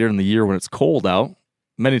hunting later in the year when it's cold out,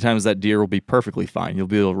 many times that deer will be perfectly fine. You'll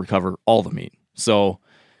be able to recover all the meat. So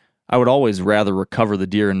I would always rather recover the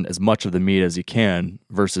deer in as much of the meat as you can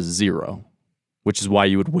versus zero, which is why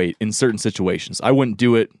you would wait in certain situations. I wouldn't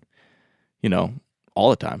do it, all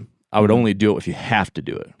the time. I would only do it if you have to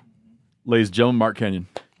do it. Ladies and gentlemen, Mark Kenyon.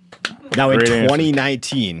 Now, in Great answer.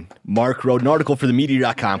 2019, Mark wrote an article for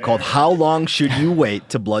themeateater.com called How Long Should You Wait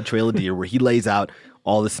to Blood Trail a Deer, where he lays out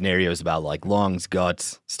all the scenarios about like lungs,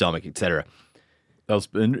 guts, stomach, etc.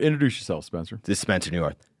 Introduce yourself, Spencer. This is Spencer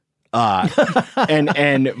Neworth.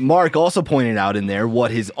 And Mark also pointed out in there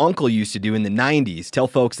what his uncle used to do in the 90s. Tell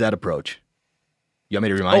folks that approach. You want me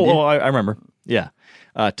to remind you? Oh, I remember. Yeah.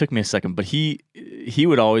 It took me a second, but he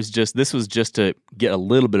would always this was just to get a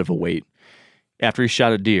little bit of a weight. After he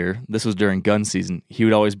shot a deer, this was during gun season, he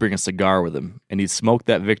would always bring a cigar with him, and he'd smoke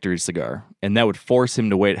that victory cigar, and that would force him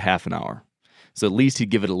to wait half an hour. So at least he'd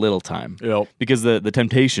give it a little time. Yep. Because the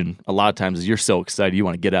temptation, a lot of times, is you're so excited, you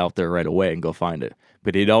want to get out there right away and go find it.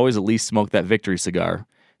 But he'd always at least smoke that victory cigar,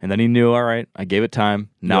 and then he knew, all right, I gave it time,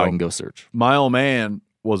 now I can go search. My old man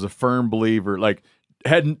was a firm believer,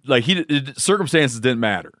 circumstances didn't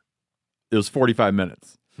matter. It was 45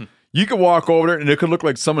 minutes. You could walk over there and it could look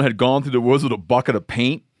like someone had gone through the woods with a bucket of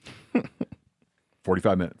paint.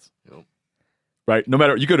 45 minutes. Yep. Right? No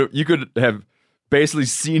matter, you could have basically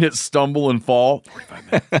seen it stumble and fall. 45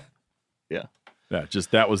 minutes. Yeah. Yeah,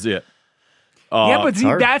 just that was it. Yeah, but see,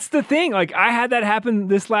 that's the thing. Like, I had that happen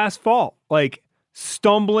this last fall. Like,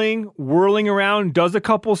 stumbling, whirling around, does a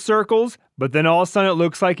couple circles, but then all of a sudden it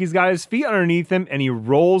looks like he's got his feet underneath him and he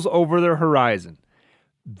rolls over the horizon.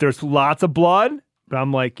 There's lots of blood, but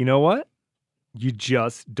I'm like, you know what? You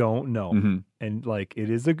just don't know. Mm-hmm. And, like, it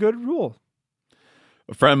is a good rule.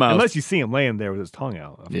 A friend of mine Unless you see him laying there with his tongue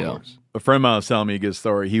out, of course. A friend of mine was telling me a good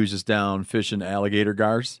story. He was just down fishing alligator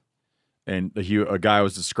gars, and a guy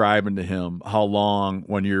was describing to him how long,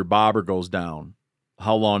 when your bobber goes down,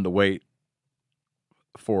 how long to wait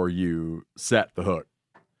for you set the hook.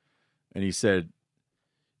 And he said,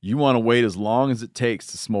 you want to wait as long as it takes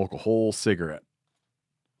to smoke a whole cigarette.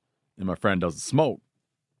 And my friend doesn't smoke.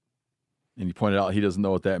 And he pointed out he doesn't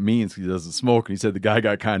know what that means because he doesn't smoke. And he said the guy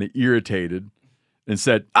got kind of irritated and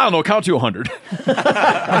said, I don't know, count to 100.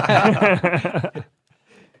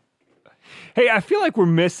 Hey, I feel like we're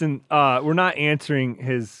missing, we're not answering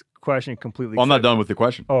his question completely. Well, I'm not done with the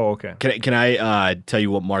question. Oh, okay. Can I tell you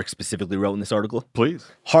what Mark specifically wrote in this article? Please.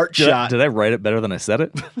 Heart shot. Did I write it better than I said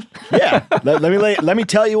it? Yeah. Let me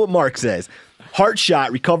tell you what Mark says. Heart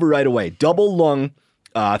shot, recover right away. Double lung,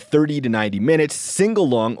 30 to 90 minutes. Single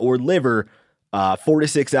lung or liver, 4 to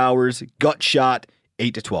 6 hours. Gut shot,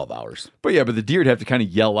 8 to 12 hours. But yeah, but the deer would have to kind of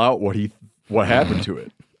yell out what happened to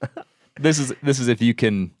it. This is if you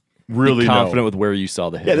can really be confident know. with where you saw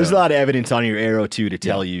the hit. Yeah, there's a lot of evidence on your arrow too to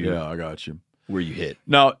tell you. Yeah, I got you. Where you hit.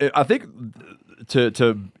 Now, I think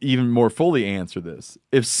to even more fully answer this,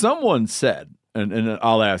 if someone said, and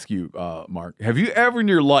I'll ask you, Mark, have you ever in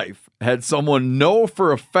your life had someone know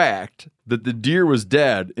for a fact that the deer was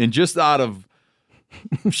dead and just out of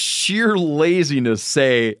sheer laziness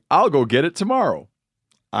say, I'll go get it tomorrow?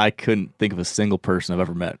 I couldn't think of a single person I've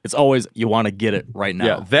ever met. It's always, you want to get it right now.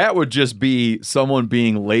 Yeah, that would just be someone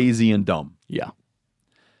being lazy and dumb. Yeah.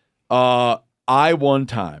 I one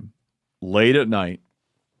time, late at night,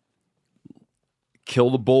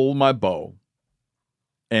 killed a bull with my bow,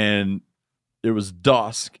 and it was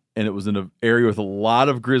dusk, and it was in an area with a lot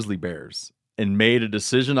of grizzly bears, and made a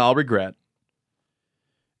decision I'll regret.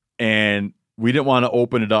 And we didn't want to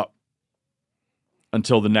open it up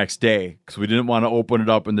until the next day because we didn't want to open it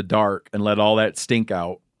up in the dark and let all that stink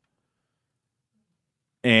out.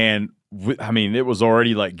 And it was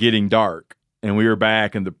already like getting dark, and we were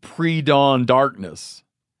back in the pre-dawn darkness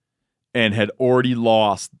and had already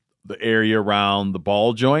lost the area around the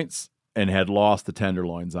ball joints and had lost the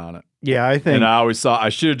tenderloins on it. Yeah, I think. And I always thought I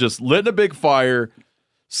should have just lit a big fire,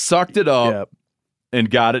 sucked it up, and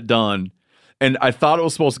got it done. And I thought it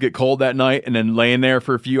was supposed to get cold that night, and then laying there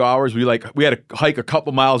for a few hours, we had to hike a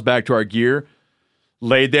couple miles back to our gear,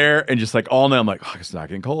 laid there, and just like all night, I'm like, oh, it's not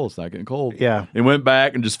getting cold. It's not getting cold. Yeah. And went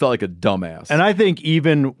back and just felt like a dumbass. And I think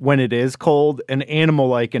even when it is cold, an animal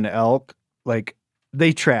like an elk, like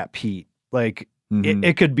they trap heat. Like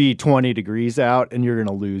it could be 20 degrees out, and you're going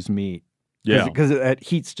to lose meat. Yeah. Because that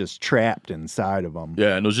heat's just trapped inside of them.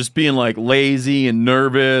 Yeah, and it was just being like lazy and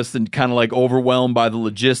nervous and kind of like overwhelmed by the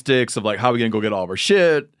logistics of like how are we gonna go get all of our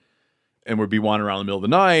shit, and we'd be wandering around in the middle of the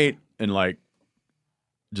night and like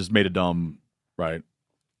just made a dumb right.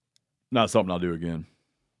 Not something I'll do again.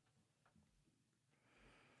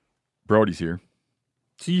 Brody's here.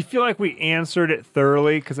 So you feel like we answered it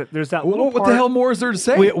thoroughly because there's that little what the hell more is there to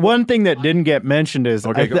say? One thing that didn't get mentioned is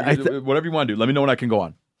okay, whatever you want to do. Let me know when I can go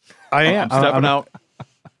on. I'm stepping out.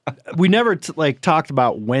 We never talked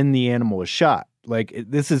about when the animal was shot. Like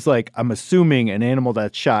this is like I'm assuming an animal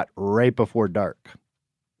that's shot right before dark.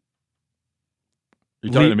 You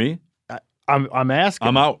talking to me? I'm asking.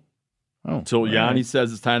 I'm out. Until Yanni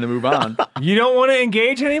says it's time to move on. You don't want to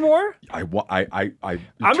engage anymore? I'm maybe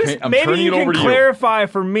turning you it over can to clarify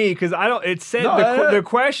for me because I don't. It said the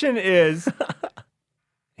question is.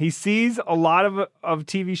 He sees a lot of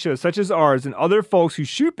TV shows such as ours and other folks who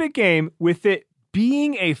shoot big game with it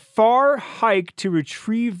being a far hike to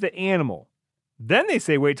retrieve the animal. Then they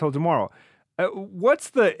say, wait till tomorrow.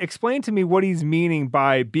 Explain to me what he's meaning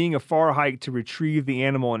by being a far hike to retrieve the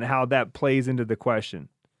animal and how that plays into the question.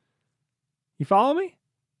 You follow me?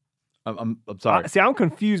 I'm sorry. See, I'm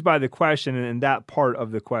confused by the question and that part of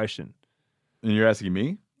the question. And you're asking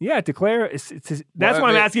me? Yeah, declare. That's why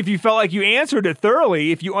I'm asking if you felt like you answered it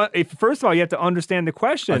thoroughly. If first of all you have to understand the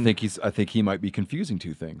question. I think he might be confusing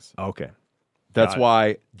two things. Okay, that's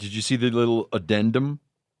why. Did you see the little addendum?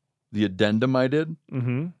 The addendum I did,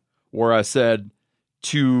 where I said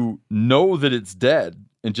to know that it's dead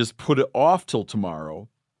and just put it off till tomorrow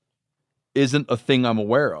isn't a thing I'm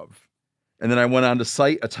aware of. And then I went on to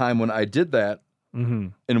cite a time when I did that.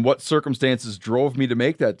 And what circumstances drove me to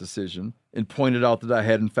make that decision, and pointed out that I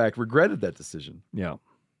had in fact regretted that decision. Yeah.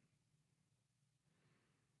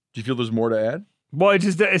 Do you feel there's more to add? Well,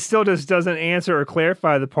 it still just doesn't answer or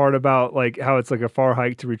clarify the part about like how it's like a far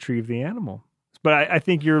hike to retrieve the animal. But I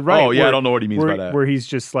think you're right. Oh yeah, I don't know what he means by that. Where he's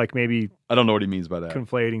just like maybe I don't know what he means by that.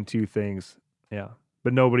 Conflating two things. Yeah,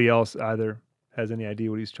 but nobody else either has any idea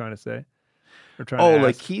what he's trying to say. Or trying to ask.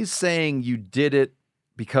 Like he's saying you did it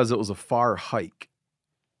because it was a far hike.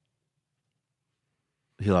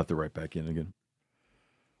 He'll have to write back in again.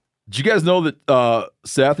 Did you guys know that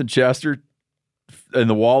Seth and Chester in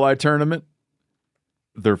the walleye tournament,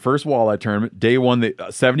 their first walleye tournament, day one, they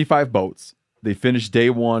 75 boats. They finished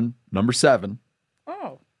day one, number 7.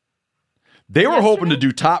 Oh. They were hoping to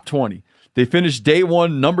do top 20. They finished day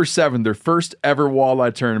one, number 7, their first ever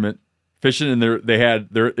walleye tournament, fishing in their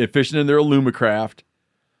Alumacraft.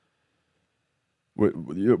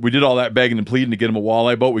 We did all that begging and pleading to get them a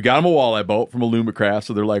walleye boat. We got them a walleye boat from Alumacraft,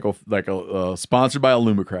 so they're like a sponsored by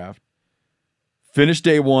Alumacraft. Finished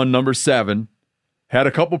day one, number 7. Had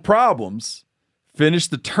a couple problems.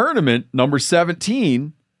 Finished the tournament, number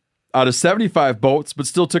 17, out of 75 boats, but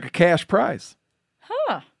still took a cash prize.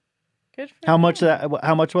 Huh. Good for How much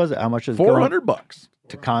was it? How much is $400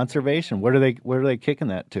 to conservation? Where are they kicking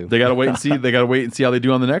that to? They got to wait and see. They got to wait and see how they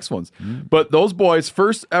do on the next ones. But those boys,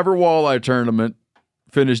 first ever walleye tournament,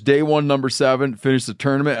 finished day one, number 7, finished the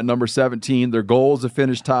tournament at number 17. Their goal is to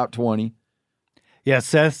finish top 20. Yeah,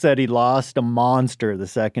 Seth said he lost a monster the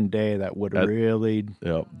second day that would have really...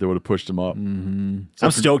 Yeah, they would have pushed him up. I'm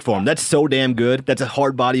stoked for him. That's so damn good. That's a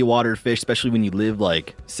hard body of water fish, especially when you live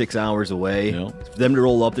like 6 hours away. Yeah. For them to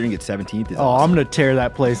roll up there and get 17th is awesome. I'm going to tear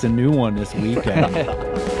that place a new one this weekend.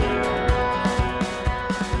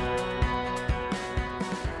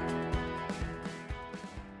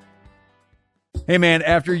 Hey man,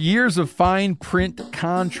 after years of fine print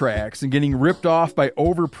contracts and getting ripped off by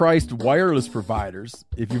overpriced wireless providers,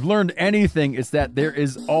 if you've learned anything, it's that there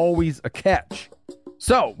is always a catch.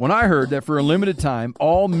 So, when I heard that for a limited time,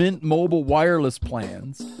 all Mint Mobile wireless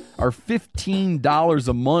plans are $15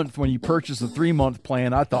 a month when you purchase a 3-month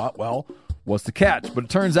plan, I thought, well, what's the catch? But it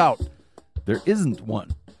turns out there isn't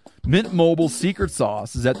one. Mint Mobile's secret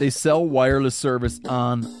sauce is that they sell wireless service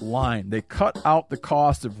online. They cut out the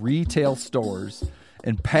cost of retail stores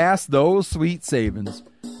and pass those sweet savings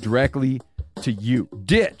directly to you.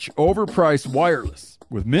 Ditch overpriced wireless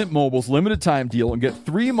with Mint Mobile's limited time deal and get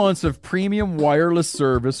 3 months of premium wireless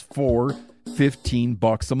service for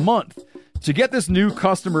 $15 a month. To get this new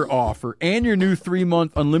customer offer and your new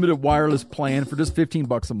 3-month unlimited wireless plan for just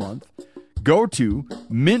 $15 a month, go to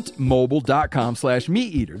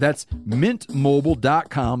mintmobile.com/meateater. That's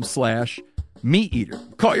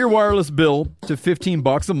mintmobile.com/meateater. Cut your wireless bill to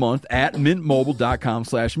 $15 a month at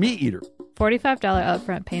mintmobile.com/meateater. $45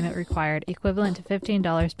 upfront payment required, equivalent to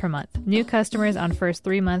 $15 per month. New customers on first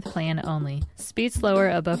 3-month plan only. Speed slower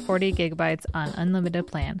above 40 gigabytes on unlimited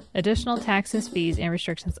plan. Additional taxes, fees, and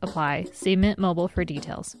restrictions apply. See Mint Mobile for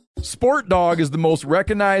details. Sport Dog is the most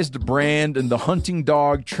recognized brand in the hunting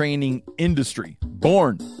dog training industry.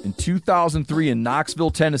 Born in 2003 in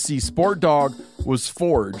Knoxville, Tennessee, Sport Dog was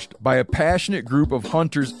forged by a passionate group of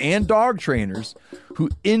hunters and dog trainers who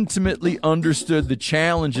intimately understood the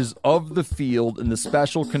challenges of the field and the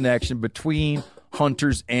special connection between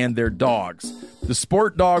hunters and their dogs. The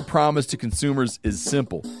Sport Dog promise to consumers is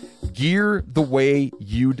simple. Gear the way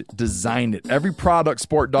you'd design it. Every product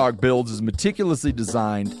Sport Dog builds is meticulously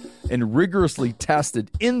designed and rigorously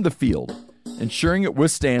tested in the field, ensuring it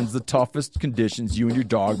withstands the toughest conditions you and your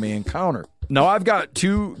dog may encounter. Now, I've got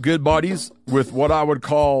 2 good buddies with what I would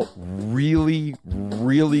call really,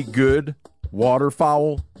 really good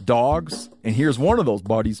waterfowl dogs, and here's one of those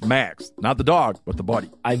buddies, Max. Not the dog, but the buddy.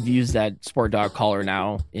 I've used that Sport Dog collar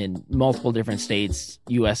now in multiple different states,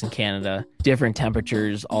 U.S. and Canada, different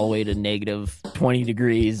temperatures, all the way to negative 20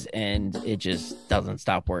 degrees, and it just doesn't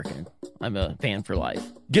stop working. I'm a fan for life.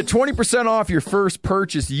 Get 20% off your first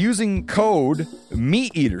purchase using code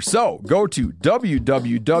MeatEater. So go to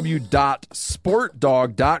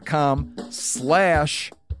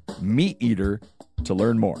www.sportdog.com/MeatEater to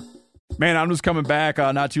learn more. Man, I'm just coming back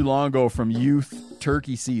not too long ago from youth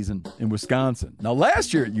turkey season in Wisconsin. Now,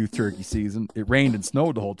 last year at youth turkey season, it rained and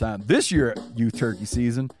snowed the whole time. This year at youth turkey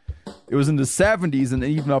season, it was in the 70s and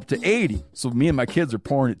even up to 80. So me and my kids are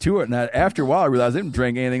pouring it to it. And after a while, I realized they didn't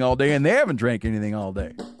drink anything all day, and they haven't drank anything all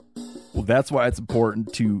day. Well, that's why it's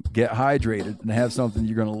important to get hydrated and have something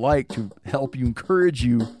you're going to like to help you, encourage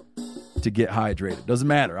you to get hydrated. Doesn't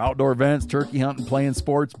matter. Outdoor events, turkey hunting, playing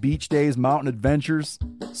sports, beach days, mountain adventures.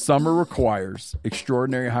 Summer requires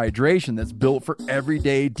extraordinary hydration that's built for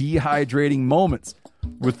everyday dehydrating moments.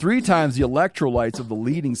 With 3 times the electrolytes of the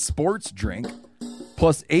leading sports drink,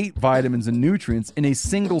 plus 8 vitamins and nutrients in a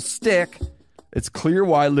single stick, it's clear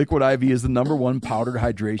why Liquid IV is the #1 powdered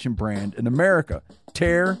hydration brand in America.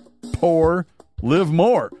 Tear, pour, live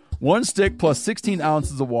more. 1 stick plus 16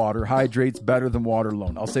 ounces of water hydrates better than water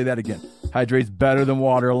alone. I'll say that again. Hydrates better than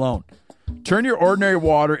water alone. Turn your ordinary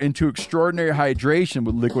water into extraordinary hydration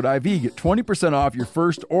with Liquid IV. Get 20% off your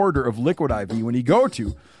first order of Liquid IV when you go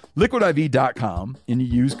to liquidiv.com and you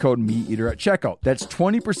use code MeatEater at checkout. That's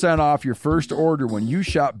 20% off your first order when you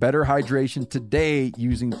shop Better Hydration today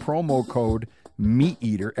using promo code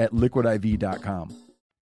MeatEater at liquidiv.com.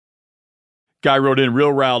 Guy wrote in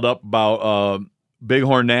real riled up about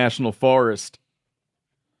Bighorn National Forest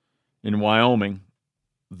in Wyoming.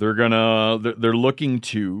 They're looking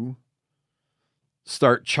to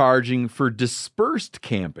start charging for dispersed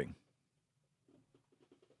camping.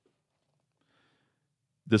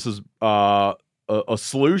 This is a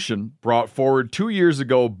solution brought forward 2 years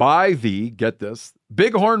ago by the, get this,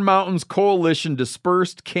 Bighorn Mountains Coalition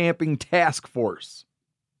Dispersed Camping Task Force.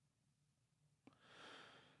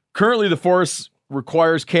 Currently, the force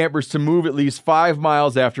requires campers to move at least 5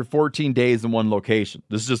 miles after 14 days in one location.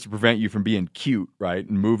 This is just to prevent you from being cute, right?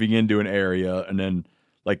 And moving into an area and then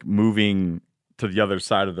like moving to the other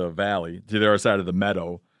side of the valley, to the other side of the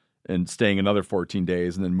meadow and staying another 14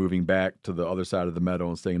 days and then moving back to the other side of the meadow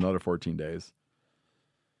and staying another 14 days.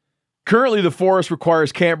 Currently, the forest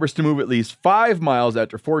requires campers to move at least 5 miles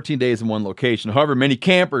after 14 days in one location. However, many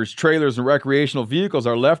campers, trailers, and recreational vehicles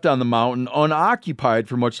are left on the mountain unoccupied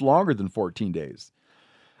for much longer than 14 days.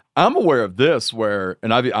 I'm aware of this where,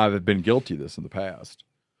 and I've been guilty of this in the past,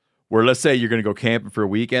 where let's say you're going to go camping for a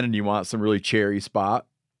weekend and you want some really cherry spot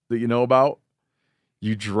that you know about.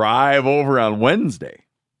 You drive over on Wednesday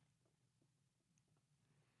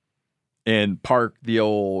and park the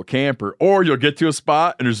old camper, or you'll get to a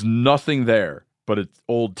spot and there's nothing there but it's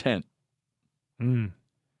old tent.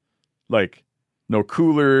 Like no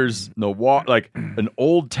coolers, no water, like an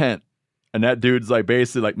old tent. And that dude's like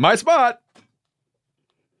basically like, my spot.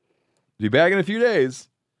 Be back in a few days.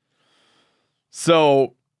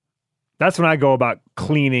 So that's when I go about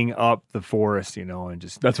cleaning up the forest, and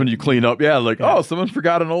just that's when you clean up. Yeah, like, oh, someone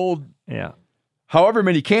forgot an old. Yeah. However,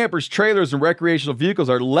 many campers, trailers, and recreational vehicles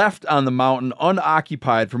are left on the mountain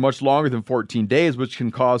unoccupied for much longer than 14 days, which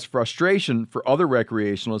can cause frustration for other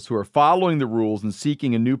recreationalists who are following the rules and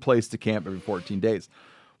seeking a new place to camp every 14 days.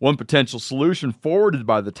 One potential solution forwarded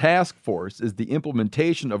by the task force is the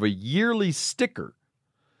implementation of a yearly sticker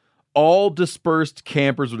all dispersed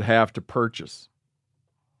campers would have to purchase.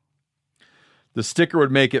 The sticker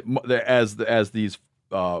would make it, as these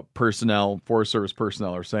Forest Service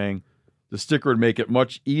personnel are saying, the sticker would make it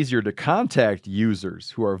much easier to contact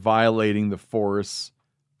users who are violating the forest's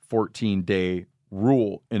 14-day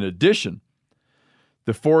rule. In addition,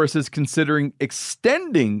 the forest is considering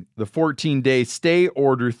extending the 14-day stay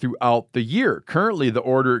order throughout the year. Currently, the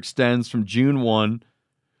order extends from June 1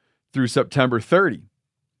 through September 30.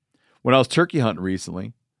 When I was turkey hunting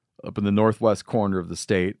recently, up in the northwest corner of the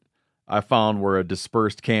state, I found where a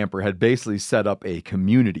dispersed camper had basically set up a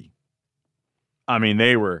community. I mean,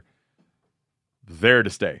 they were there to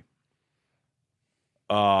stay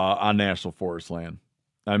on national forest land.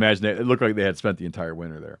 I imagine it looked like they had spent the entire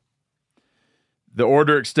winter there. The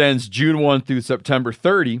order extends June 1 through September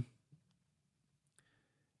 30,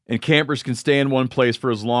 and campers can stay in one place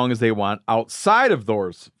for as long as they want outside of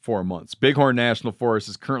those 4 months. Bighorn National Forest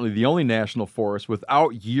is currently the only national forest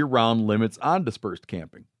without year-round limits on dispersed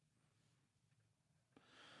camping.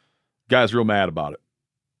 Guy's real mad about it.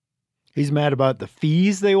 He's mad about the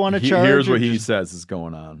fees they want to charge. Here's what he says is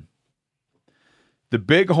going on. The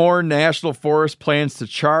Bighorn National Forest plans to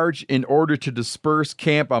charge in order to disperse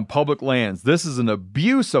camp on public lands. This is an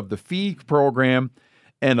abuse of the fee program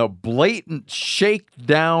and a blatant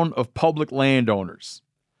shakedown of public landowners.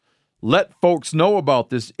 Let folks know about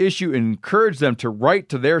this issue and encourage them to write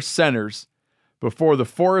to their centers before the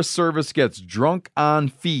Forest Service gets drunk on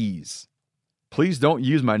fees. Please don't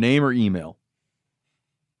use my name or email.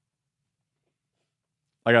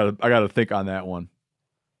 I gotta think on that one.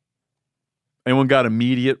 Anyone got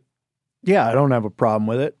immediate? Yeah, I don't have a problem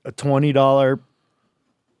with it. A $20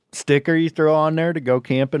 sticker you throw on there to go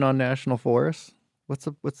camping on national forests. What's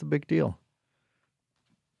the big deal?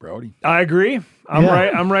 Brody. I agree.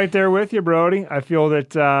 I'm right there with you, Brody. I feel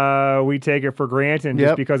that we take it for granted, and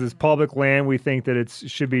just because it's public land, we think that it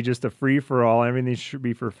should be just a free for all. Everything should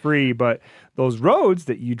be for free. But those roads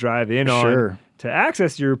that you drive in on to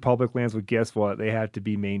access your public lands, well, guess what? They have to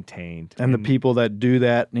be maintained. And the people that do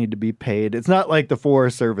that need to be paid. It's not like the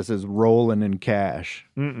Forest Service is rolling in cash.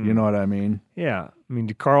 Mm-mm. You know what I mean? Yeah. I mean,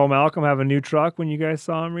 did Carl Malcolm have a new truck when you guys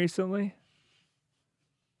saw him recently?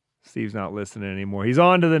 Steve's not listening anymore. He's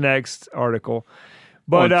on to the next article.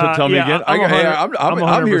 But tell me again.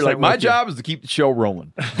 I'm here. Like, my job is to keep the show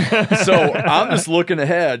rolling. So I'm just looking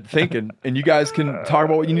ahead, thinking, and you guys can talk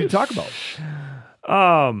about what you need to talk about.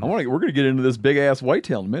 We're going to get into this big ass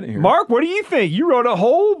whitetail in a minute here. Mark, what do you think? You wrote a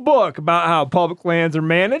whole book about how public lands are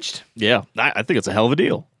managed. Yeah, I think it's a hell of a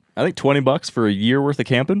deal. I think $20 for a year worth of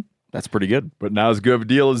camping, that's pretty good. But not as good of a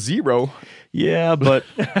deal as zero. Yeah, but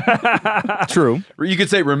true. You could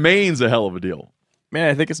say remains a hell of a deal. Man,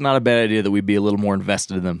 I think it's not a bad idea that we be a little more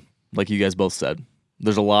invested in them, like you guys both said.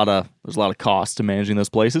 There's a lot of cost to managing those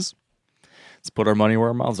places. Let's put our money where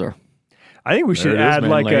our mouths are. I think we should add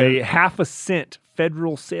like a 0.5 cent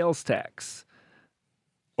federal sales tax.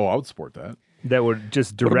 Oh, I would support that. That would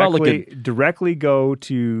just directly go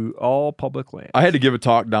to all public land. I had to give a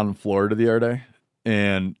talk down in Florida the other day,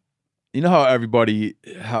 and you know how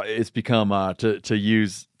it's become, to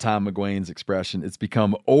use Tom McGuane's expression, it's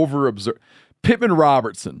become over-observed. Pittman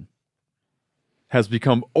Robertson has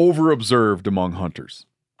become over-observed among hunters,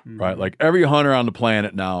 right? Like every hunter on the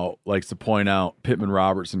planet now likes to point out Pittman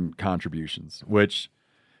Robertson contributions, which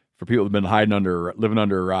for people who've been living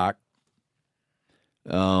under a rock,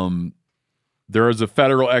 there is a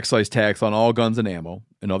federal excise tax on all guns and ammo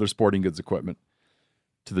and other sporting goods equipment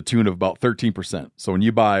to the tune of about 13%. So when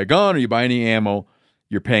you buy a gun or you buy any ammo,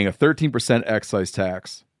 you're paying a 13% excise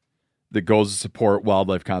tax that goes to support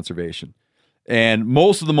wildlife conservation. And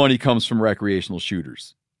most of the money comes from recreational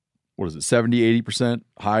shooters. What is it, 70, 80%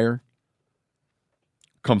 higher?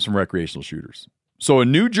 Comes from recreational shooters. So a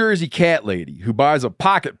New Jersey cat lady who buys a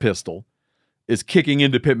pocket pistol is kicking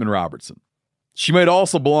into Pittman Robertson. She might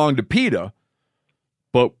also belong to PETA,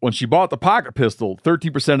 but when she bought the pocket pistol,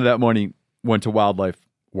 13% of that money went to wildlife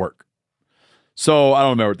work. So I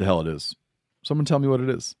don't remember what the hell it is. Someone tell me what it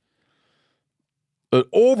is. An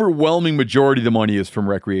overwhelming majority of the money is from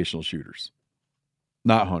recreational shooters,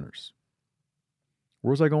 not hunters.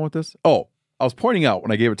 Where was I going with this? Oh, I was pointing out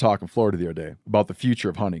when I gave a talk in Florida the other day about the future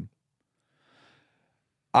of hunting.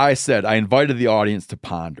 I said, I invited the audience to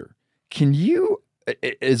ponder. Can you,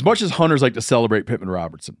 as much as hunters like to celebrate Pittman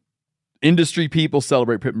Robertson, industry people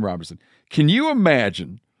celebrate Pittman Robertson, can you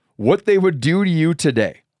imagine what they would do to you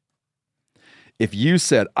today if you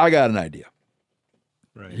said, I got an idea.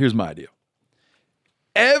 Right. Here's my idea.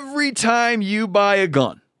 Every time you buy a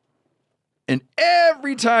gun and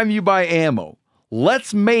every time you buy ammo,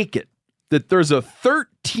 let's make it that there's a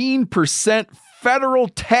 13% federal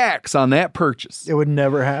tax on that purchase. It would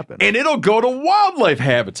never happen. And it'll go to wildlife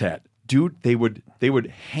habitat. Dude, they would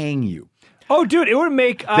hang you. Oh, dude, it would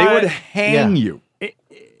make... they would hang you.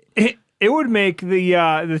 It would make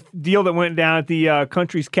the deal that went down at the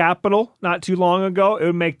country's capital not too long ago, it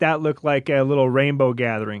would make that look like a little rainbow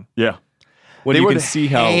gathering. Yeah. Well, you can see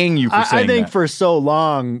how... hang you for saying I think that. for so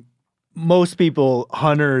long, most people,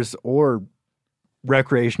 hunters or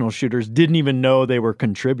recreational shooters, didn't even know they were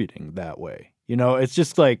contributing that way. You know, it's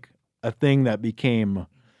just like a thing that became...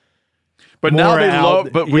 But now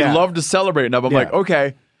they we love to celebrate it now. But I'm like,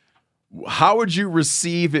 okay, how would you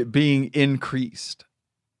receive it being increased?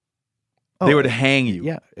 They would hang you.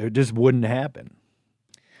 Yeah, it just wouldn't happen.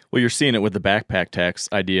 Well, you're seeing it with the backpack tax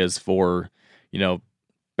ideas for,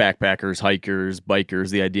 backpackers, hikers, bikers,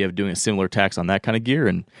 the idea of doing a similar tax on that kind of gear,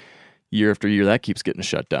 and year after year, that keeps getting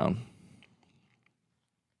shut down.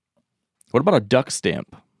 What about a duck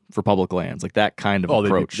stamp for public lands? Like that kind of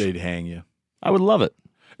approach. They'd hang you. I would love it.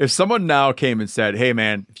 If someone now came and said, hey,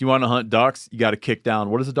 man, if you want to hunt ducks, you got to kick down.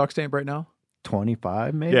 What is a duck stamp right now?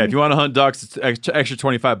 25 maybe? Yeah, if you want to hunt ducks, it's extra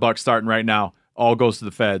 $25 starting right now. All goes to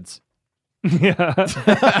the feds.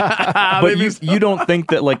 But you don't think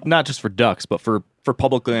that, like, not just for ducks, but for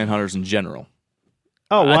public land hunters in general.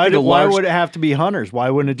 Oh, I think why would it have to be hunters? Why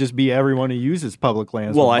wouldn't it just be everyone who uses public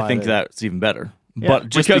lands? Well, I think that's even better. Yeah. But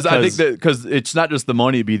just because I think that because it's not just the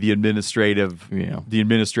money, it'd be the administrative,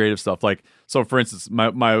 stuff. Like, so for instance,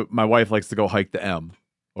 my wife likes to go hike the M.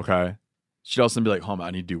 Okay, she'd also be like, "Home,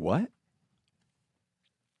 I need to do what?"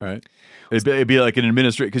 Right? It'd be like an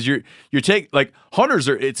administrative because you're taking like hunters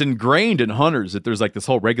are. It's ingrained in hunters that there's like this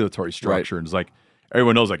whole regulatory structure, and it's like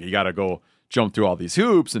everyone knows like you got to go jump through all these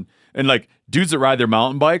hoops, and like dudes that ride their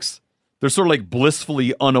mountain bikes, they're sort of like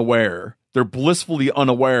blissfully unaware. They're blissfully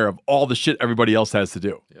unaware of all the shit everybody else has to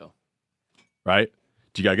do. Yeah. Right?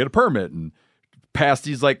 You got to get a permit and pass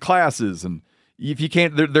these like classes. And if you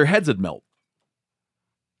can't, their heads would melt.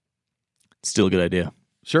 Still a good idea.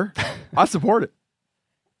 Sure. I support it.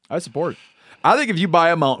 I think if you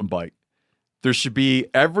buy a mountain bike, there should be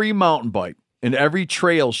every mountain bike and every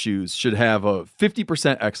trail shoes should have a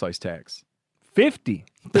 50% excise tax. 50.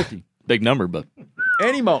 Big number, but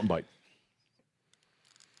any mountain bike.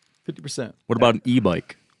 50%. What about an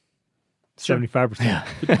e-bike? 75%.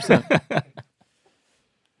 50%.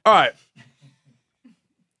 All right.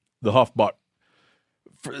 The Huff Buck.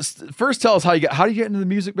 First, tell us how do you get into the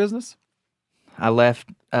music business? I left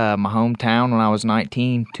my hometown when I was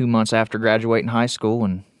 19, 2 months after graduating high school,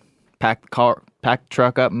 and packed the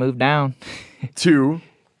truck up and moved down. To?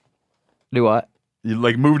 Do what? You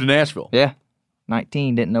like moved to Nashville? Yeah.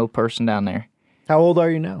 19, didn't know a person down there. How old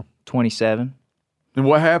are you now? 27. And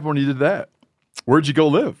what happened when you did that? Where'd you go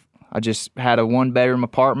live? I just had a 1-bedroom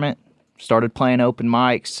apartment, started playing open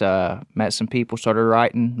mics, met some people, started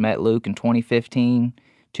writing, met Luke in 2015,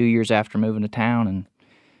 2 years after moving to town, and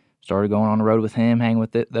started going on the road with him, hanging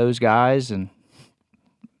with those guys, and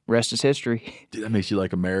rest is history. Dude, that makes you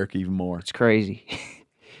like America even more. It's crazy.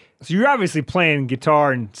 So you're obviously playing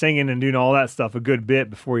guitar and singing and doing all that stuff a good bit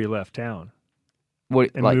before you left town.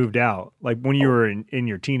 And moved out, like when you were in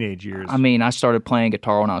your teenage years. I mean, I started playing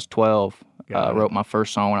guitar when I was 12. Wrote my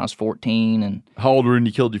first song when I was 14. And how old were you when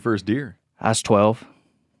you killed your first deer? I was 12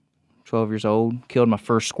 years old. Killed my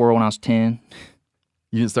first squirrel when I was 10.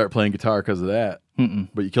 You didn't start playing guitar because of that. Mm-mm.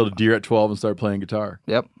 But you killed a deer at 12 and started playing guitar.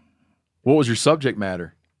 Yep. What was your subject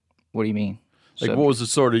matter? What do you mean? Like, what was the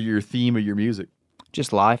sort of your theme of your music?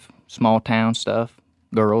 Just life, small town stuff,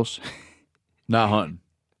 girls. Not hunting.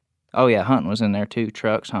 Oh, yeah, hunting was in there too.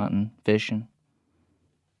 Trucks, hunting, fishing.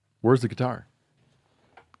 Where's the guitar?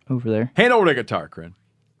 Over there. Hand over the guitar, Corinne.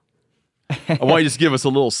 I want you to just give us a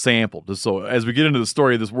little sample, just so as we get into the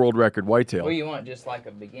story of this world record whitetail. What do you want, just like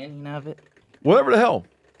a beginning of it? Whatever the hell.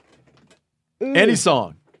 Ooh. Any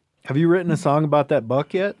song. Have you written a song about that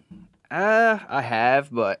buck yet? I have,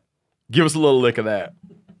 but... Give us a little lick of that.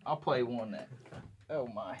 I'll play one that... Oh,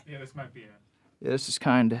 my. Yeah, this might be it. Yeah, this is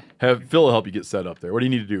kind of... Have Phil help you get set up there. What do you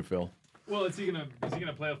need to do, Phil? Well, is he gonna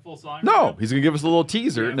play a full song? No, he's going to give us a little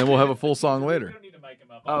teaser, and then we'll have a full song later. We don't need to mic him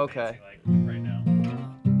up. Oh, okay. Right now.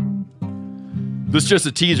 This is just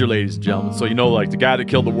a teaser, ladies and gentlemen. So you know, like the guy that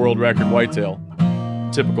killed the world record whitetail,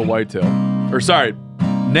 typical whitetail, or sorry,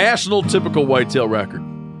 national typical whitetail record.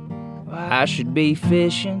 I should be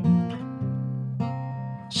fishing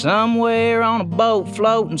somewhere on a boat,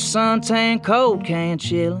 floating, suntan, cold can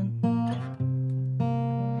chilling,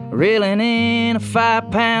 reeling in a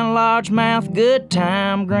 5-pound largemouth, good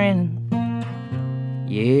time grinning.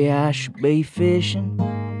 Yeah, I should be fishing.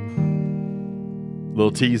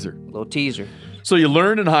 Little teaser. Little teaser. So you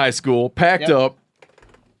learned in high school, packed up,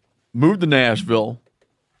 moved to Nashville.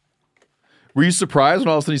 Were you surprised when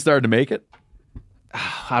all of a sudden you started to make it?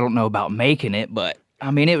 I don't know about making it, but I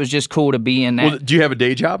mean, it was just cool to be in that. Well, do you have a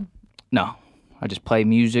day job? No, I just play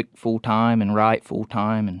music full time and write full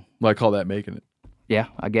time, and well, I call that making it. Yeah,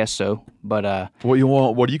 I guess so. But what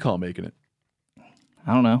do you call making it?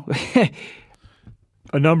 I don't know.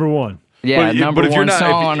 A number one. Yeah, number one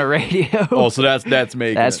song on the radio. Oh, so that's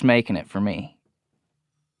making that's it. making it for me.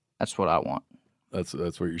 That's what I want. That's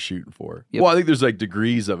what you're shooting for. Yep. Well, I think there's like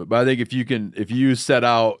degrees of it, but I think if you set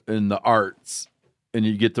out in the arts and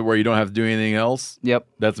you get to where you don't have to do anything else, yep,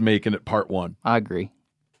 that's making it part one. I agree.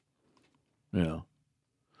 Yeah,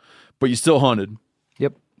 but you still hunted.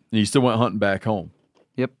 Yep. And you still went hunting back home.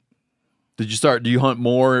 Yep. Do you hunt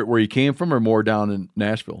more where you came from or more down in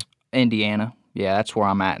Nashville? Indiana. Yeah, that's where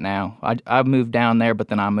I'm at now. I moved down there, but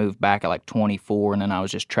then I moved back at like 24, and then I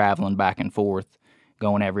was just traveling back and forth,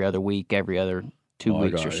 going every other week, every other 2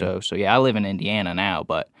 weeks or so. So, yeah, I live in Indiana now,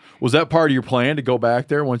 but... Was that part of your plan to go back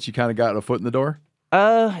there once you kind of got a foot in the door?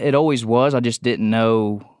 It always was. I just didn't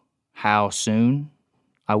know how soon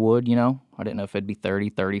I would, I didn't know if it'd be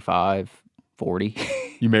 30, 35, 40.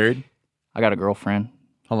 You married? I got a girlfriend.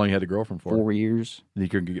 How long you had a girlfriend for? 4 years. You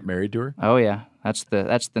couldn't get married to her? Oh yeah, that's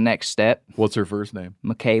the next step. What's her first name?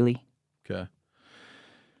 McKaylee. Okay.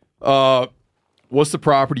 What's the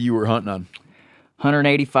property you were hunting on?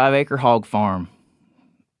 185-acre hog farm.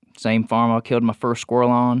 Same farm I killed my first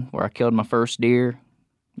squirrel on, where I killed my first deer.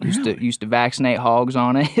 Used to vaccinate hogs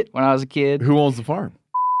on it when I was a kid. Who owns the farm?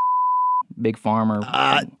 Big farmer.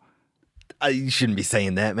 You shouldn't be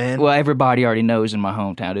saying that, man. Well, everybody already knows in my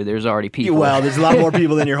hometown, dude. There's already people. Well, there's a lot more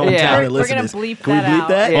people than your hometown Yeah. that listen We're to gonna this. bleep Can we that bleep out.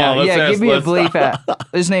 that? Yeah, give me a bleep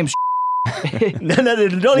out. His name's No,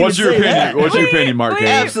 don't What's even your say opinion? that. What's your opinion, Mark?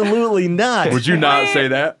 Absolutely not. Would you not say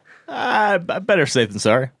that? Better safe than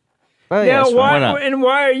sorry. Oh, Yeah, that's why? fine. not? And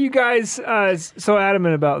why are you guys so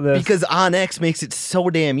adamant about this? Because OnX makes it so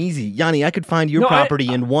damn easy. Yanni, I could find your No,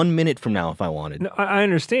 property in 1 minute from now if I wanted. No, I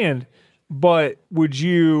understand, but would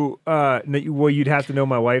you? Well, you'd have to know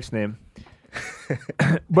my wife's name.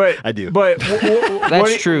 But I do. But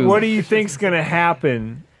That's true. What do you think's going to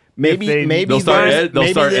happen? Maybe They'll start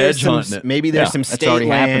there's edge some, hunting it. maybe there's some that's state already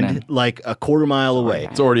land happening. like a quarter mile away.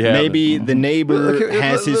 It's already happening. Maybe the neighbor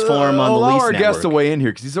has his farm on the Allow lease our network. guest to weigh in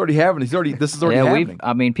here because this is already happening.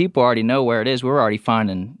 I mean, people already know where it is. We're already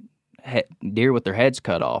finding deer with their heads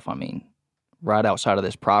cut off. I mean, right outside of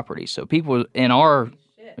this property. So people in our,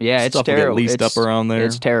 it's Stuff will get terrible. leased up around there.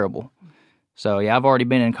 It's terrible. So yeah, I've already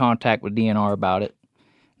been in contact with DNR about it.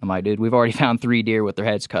 I'm like, dude, we've already found 3 deer with their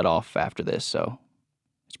heads cut off after this. So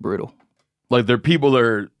it's brutal. Like there are people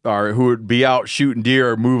that are who would be out shooting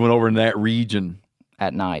deer or moving over in that region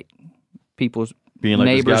At night, people's being like,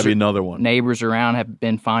 there's got to be another one. Neighbors around have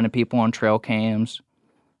been finding people on trail cams,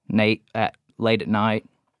 late at night.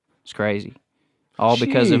 It's crazy, all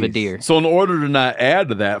because of a deer. So in order to not add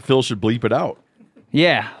to that, Phil should bleep it out.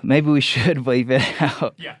 Yeah, maybe we should bleep it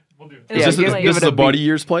out. Yeah, we'll do it. Yeah, Is give this it a beat. buddy of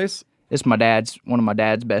yours place? It's one of my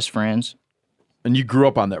dad's best friends. And you grew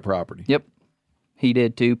up on that property. Yep, he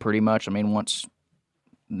did too, pretty much. I mean, once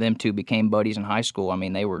them two became buddies in high school, I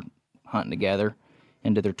mean, they were hunting together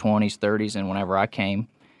into their 20s, 30s, and whenever I came.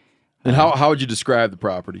 And how would you describe the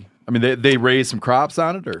property? I mean, they raised some crops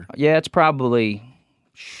on it, or Yeah, it's probably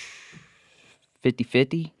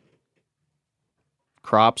 50-50.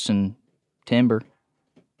 Crops and timber.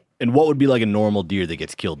 And what would be like a normal deer that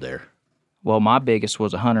gets killed there? Well, my biggest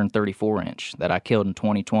was a 134-inch that I killed in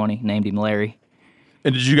 2020, named him Larry.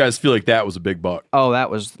 And did you guys feel like that was a big buck? Oh, that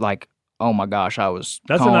was like, oh my gosh, I was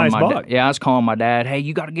That's a calling nice my buck. Yeah, I was calling my dad, hey,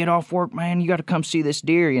 you got to get off work, man. You got to come see this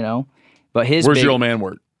deer, you know. But his Where's your old man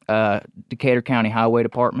work? Decatur County Highway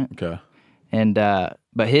Department. Okay. And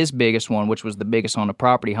but his biggest one, which was the biggest on the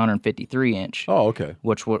property, 153-inch. Oh, okay.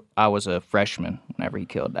 Which I was a freshman whenever he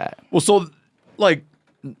killed that. Well, so like,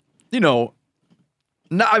 you know,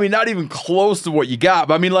 not even close to what you got,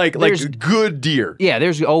 but I mean like good deer. Yeah,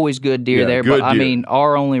 there's always good deer Yeah, there, good but I deer. mean,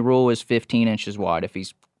 our only rule is 15 inches wide. If he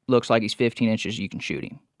looks like he's 15 inches, you can shoot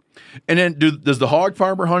him. And then does the hog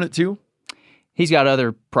farmer hunt it too? He's got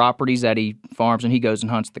other properties that he farms, and he goes and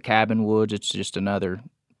hunts the cabin woods. It's just another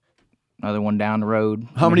one down the road.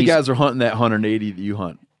 How many guys are hunting that 180 that you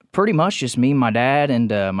hunt? Pretty much just me, my dad, and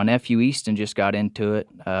my nephew Easton just got into it.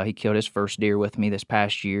 He killed his first deer with me this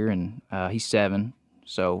past year, and he's 7.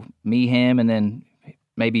 So me, him, and then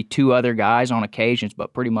maybe 2 other guys on occasions,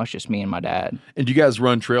 but pretty much just me and my dad. And do you guys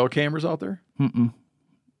run trail cameras out there?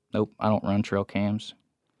 Nope, I don't run trail cams.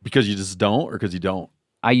 Because you just don't, or because you don't?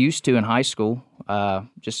 I used to in high school,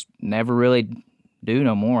 just never really do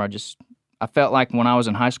no more. I felt like when I was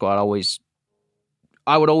in high school,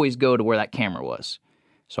 I would always go to where that camera was.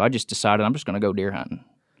 So I just decided I'm just going to go deer hunting.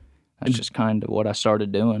 That's just kind of what I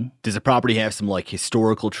started doing. Does the property have some like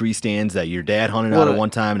historical tree stands that your dad hunted out of one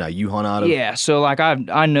time, now you hunt out of? Yeah, so like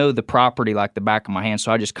I know the property like the back of my hand,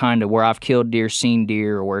 so I just kind of where I've killed deer, seen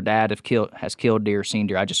deer, or where Dad has killed deer, seen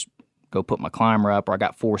deer, I just go put my climber up, or I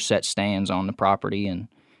got 4 set stands on the property and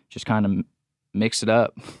just kind of mix it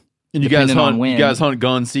up. And you guys hunt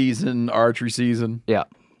gun season, archery season? Yeah.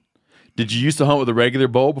 Did you used to hunt with a regular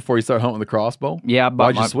bow before you started hunting with a crossbow? Yeah, I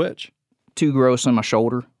bought Why'd you switch? 2 gross on my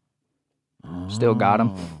shoulder. Still got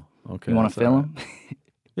them. Okay. You want to fill them?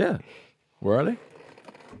 Yeah. Where are they?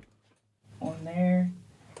 One there,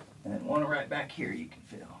 and then one right back here you can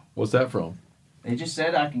fill. What's that from? They just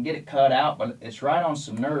said I can get it cut out, but it's right on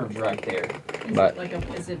some nerves right there.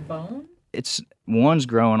 Is it bone? It's one's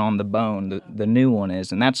growing on the bone. The new one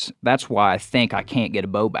is, and that's why I think I can't get a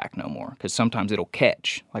bow back no more. Because sometimes it'll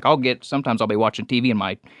catch. Like sometimes I'll be watching TV and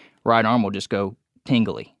my right arm will just go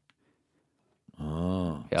tingly.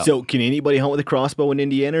 Oh. Yeah. So can anybody hunt with a crossbow in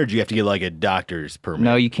Indiana, or do you have to get like a doctor's permit?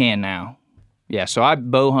 No, you can now. Yeah, so I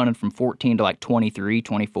bow hunted from 14 to like 23,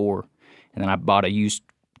 24, and then I bought a used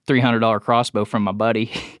 $300 crossbow from my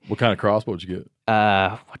buddy. What kind of crossbow did you get?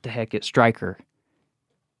 What the heck? It's Striker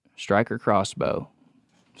crossbow.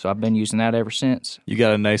 So I've been using that ever since. You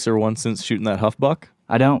got a nicer one since shooting that Huff Buck?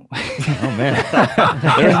 I don't. Oh, man.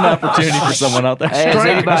 There's an opportunity for someone out there.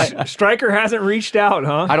 Hey, Striker hasn't reached out,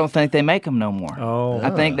 huh? I don't think they make them no more. Oh. I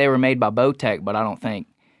think they were made by Bowtech, but I don't think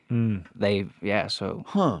they, so.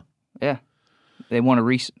 Huh. Yeah. They want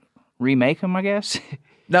to remake them, I guess.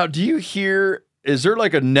 Now, do you hear, is there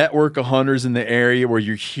like a network of hunters in the area where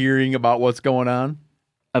you're hearing about what's going on?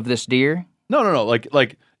 Of this deer? No.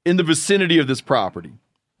 Like in the vicinity of this property.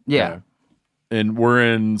 Yeah. Okay. And we're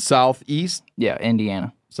in southeast? Yeah,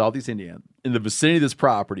 Indiana. Southeast Indiana. In the vicinity of this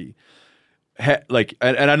property. And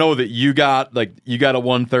I know that you got a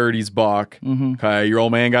 130s buck. Mm-hmm. Okay. Your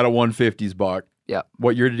old man got a 150s buck. Yeah.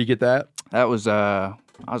 What year did he get that? That was, I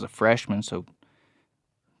was a freshman, so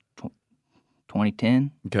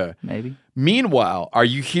 2010. Okay. Maybe. Meanwhile, are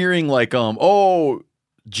you hearing like,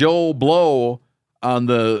 Joe Blow on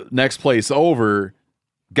the next place over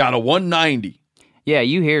got a 190? Yeah,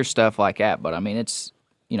 you hear stuff like that, but I mean, it's,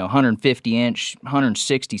 150 inch,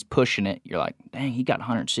 160's pushing it. You're like, dang, he got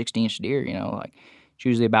 160 inch deer, like it's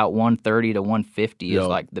usually about 130 to 150 is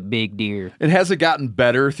like the big deer. And has it gotten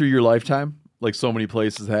better through your lifetime? Like so many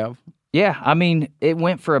places have? Yeah, I mean, it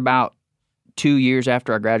went for about 2 years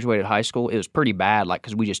after I graduated high school. It was pretty bad, like,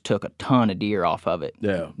 because we just took a ton of deer off of it.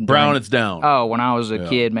 Yeah. Brown, it's down. Oh, when I was a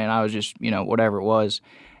kid, man, I was just, whatever it was.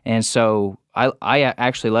 And so I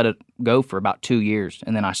actually let it go for about 2 years,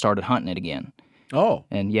 and then I started hunting it again. Oh.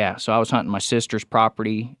 And yeah, so I was hunting my sister's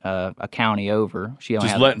property, a county over. She only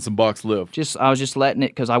just letting some bucks live. I was just letting it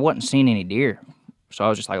because I wasn't seeing any deer. So I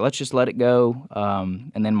was just like, let's just let it go.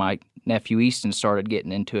 And then my nephew Easton started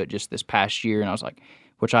getting into it just this past year, and I was like,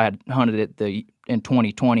 which I had hunted it in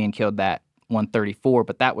 2020 and killed that 134,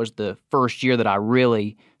 but that was the first year that I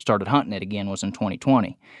really started hunting it again was in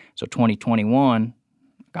 2020. So 2021,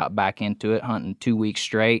 got back into it, hunting 2 weeks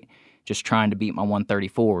straight, just trying to beat my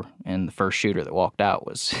 134, and the first shooter that walked out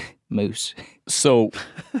was Moose. So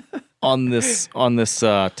on this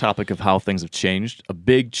topic of how things have changed, a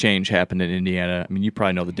big change happened in Indiana. I mean, you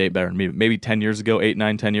probably know the date better than me, but maybe 10 years ago, 8,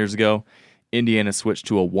 9, 10 years ago, Indiana switched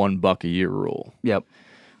to a 1 buck a year rule. Yep.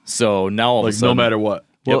 So now all of a sudden, no matter what.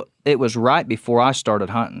 Well, it was right before I started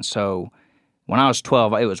hunting. So when I was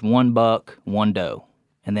 12, it was 1 buck, 1 doe.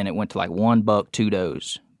 And then it went to like 1 buck, 2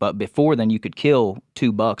 does. But before then, you could kill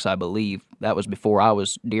 2 bucks, I believe. That was before I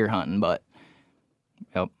was deer hunting, but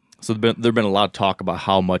yep. So there've been a lot of talk about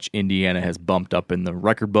how much Indiana has bumped up in the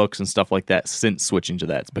record books and stuff like that since switching to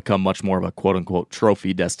that. It's become much more of a quote-unquote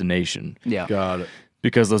trophy destination. Yeah. Got it.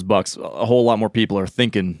 Because those bucks, a whole lot more people are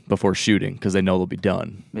thinking before shooting because they know they'll be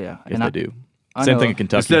done. Yeah. If they do. Same thing in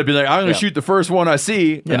Kentucky. Instead of being like, I'm going to shoot the first one I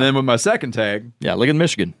see, and then with my second tag. Yeah, like in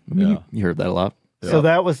Michigan. I mean, you heard that a lot. So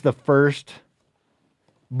that was the first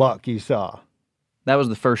buck you saw? That was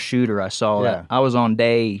the first shooter I saw. Yeah. I was on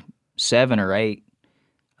day 7 or 8,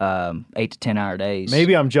 8 to 10 hour days.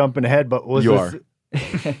 Maybe I'm jumping ahead, but was You this...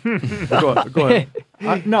 are. Go ahead.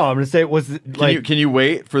 No, I'm going to say, was it like... Can you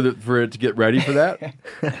wait for it to get ready for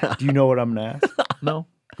that? Do you know what I'm going to ask? No.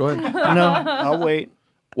 Go ahead. No, I'll wait.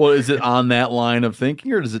 Well, is it on that line of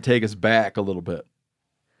thinking, or does it take us back a little bit?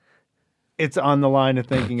 It's on the line of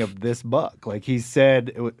thinking of this buck. Like he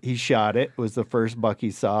said, he shot it. It was the first buck he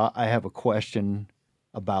saw. I have a question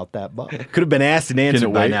about that buck. Could have been asked and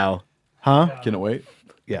answered by now. Huh? Can it wait?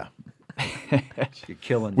 Yeah. You're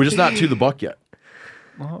killing me. We're just not to the buck yet.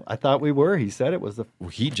 Well, I thought we were. He said it was the... Well,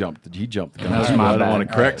 he jumped the gun. That was my I don't bad. want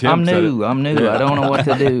to correct him. I'm new. I don't know what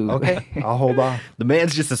to do. Okay, I'll hold off. The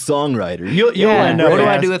man's just a songwriter. You'll end up what do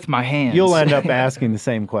I do with my hands? You'll end up asking the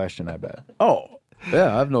same question, I bet. Oh,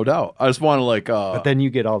 yeah, I have no doubt. I just want to But then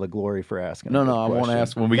you get all the glory for asking. No, I won't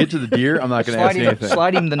ask. When we get to the deer, I'm not going to ask anything.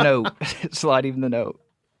 Slide him the note. Slide him the note.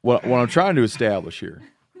 What I'm trying to establish here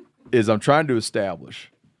is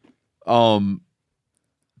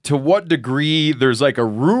to what degree there's like a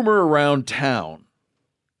rumor around town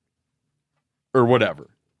or whatever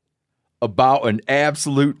about an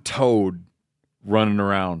absolute toad running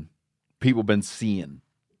around. People been seeing.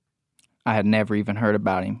 I had never even heard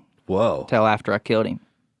about him. Whoa. Till after I killed him.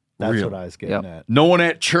 That's Real. what I was getting at. No one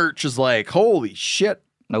at church is like, holy shit.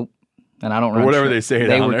 Nope. And I don't Or run whatever church. they say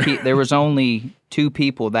down there. There was only 2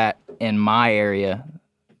 people that in my area,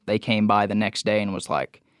 they came by the next day and was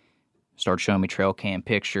like, started showing me trail cam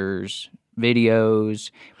pictures,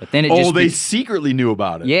 videos. But then it just they secretly knew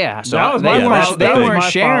about it. Yeah, so That was they my weren't, follow- they that was weren't my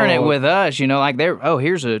sharing it follow-up. with us. You know, like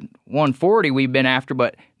here's a 140 we've been after,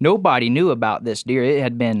 but nobody knew about this deer. It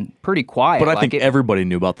had been pretty quiet. But I like think everybody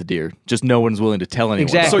knew about the deer. Just no one's willing to tell anyone.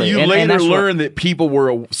 Exactly. So you And later that's what- learned that people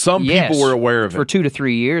were Yes, people were aware of it. for 2 to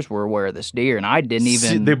 3 years. Were aware of this deer, and I didn't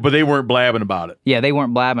even. But they weren't blabbing about it. Yeah, they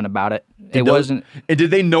weren't blabbing about it. It Those- wasn't. And did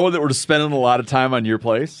they know that we're spending a lot of time on your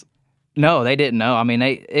place? No, they didn't know. I mean,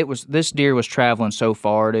 this deer was traveling so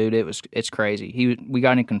far, dude. It's crazy. We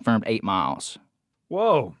got him confirmed 8 miles.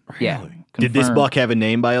 Whoa. Yeah. Did this confirmed. buck have a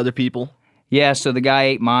name by other people? Yeah, so the guy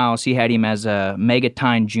 8 miles, he had him as a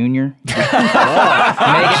Megatine Junior. Junior,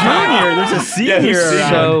 there's a senior.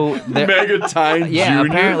 So there- Megatine yeah,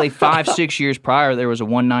 Junior. apparently 5-6 years prior, there was a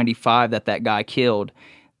 195 that guy killed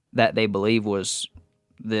that they believe was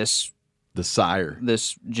this the sire.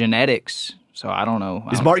 This genetics. So I don't know.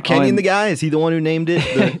 Is Mark Kenyon the guy? Is he the one who named it?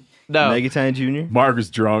 The No. Megatine Junior? Mark was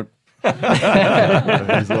drunk. He's like,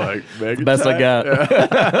 Megatine. Best I got.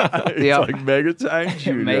 He's Yep. like Megatine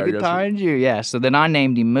Junior. I guess. Megatine Junior. Yeah. So then I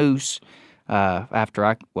named him Moose.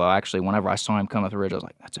 After whenever I saw him come up the ridge, I was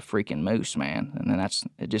like, "That's a freaking moose, man!" And then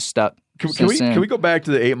it just stuck. Can we go back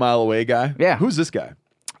to the 8 Mile Away guy? Yeah. Who's this guy?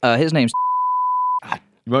 His name's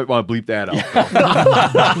You might want to bleep that out.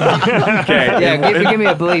 Okay. yeah. Give me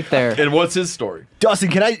a bleep there. And what's his story? Dustin,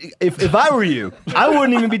 can I? If I were you, I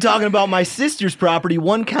wouldn't even be talking about my sister's property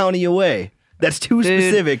 1 county away. That's too Dude,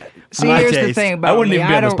 specific. See, my here's taste. the thing about I wouldn't me. even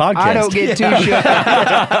be on this I podcast. don't get too shook.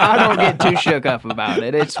 I don't get too shook up about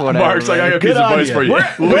it. It's whatever. Mark's like, I got a piece Good of on advice you. for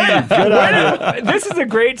you. Leave. This is a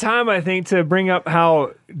great time, I think, to bring up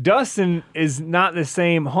how Dustin is not the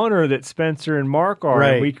same hunter that Spencer and Mark are.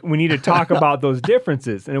 Right. We need to talk about those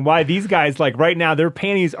differences and why these guys, like right now, their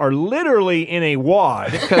panties are literally in a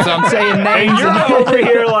wad. Because I'm saying And names. you're over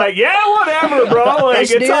here like, yeah, whatever, bro. Like,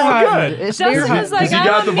 it's deer all hunting. good. It's deer Justin hunting. was like, he I'm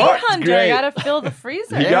got a the meat buck. hunter. Great. I gotta fill the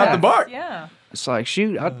freezer. He got the buck. Yeah. It's like,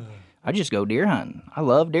 shoot, I just go deer hunting. I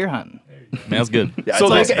love deer hunting. Man, that's good. So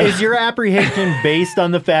Like, this, is your apprehension based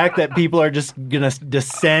on the fact that people are just gonna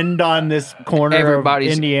descend on this corner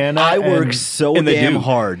Everybody's- of Indiana? I and- work so and they damn do.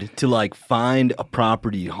 hard to like find a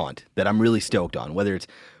property hunt that I'm really stoked on, whether it's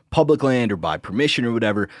public land or by permission or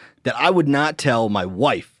whatever, that I would not tell my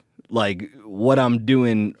wife like what I'm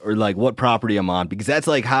doing or like what property I'm on, because that's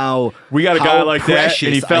like how we got a how guy like that, precious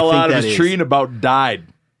and he I fell think out of that his is. tree and about died.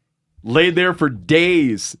 Laid there for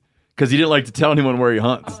days because he didn't like to tell anyone where he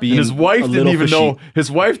hunts. And Being his wife a didn't little even fishy. know. His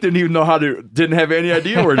wife didn't even know didn't have any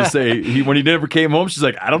idea where to say. When he never came home, she's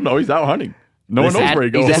like, I don't know. He's out hunting. No one knows where he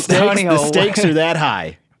goes. He's at the honey The hole. stakes are that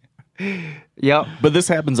high. Yep. But this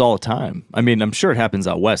happens all the time. I mean, I'm sure it happens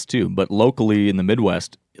out west too, but locally in the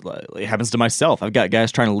Midwest, it happens to myself. I've got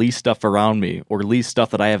guys trying to lease stuff around me or lease stuff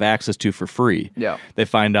that I have access to for free. Yeah. They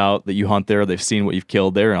find out that you hunt there, they've seen what you've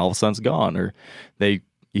killed there, and all of a sudden it's gone. Or you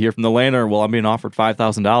hear from the landowner, well, I'm being offered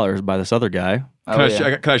 $5,000 by this other guy. Can, Oh, I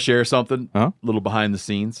yeah. can I share something? Huh? A little behind the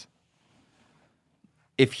scenes.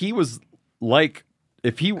 If he was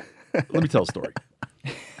let me tell a story.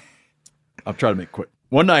 I'll try to make it quick.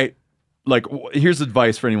 One night, here's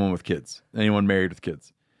advice for anyone with kids, anyone married with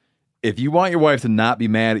kids. If you want your wife to not be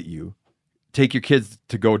mad at you, take your kids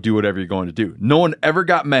to go do whatever you're going to do. No one ever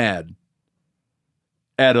got mad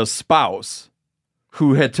at a spouse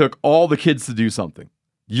who had took all the kids to do something.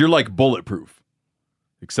 You're like bulletproof,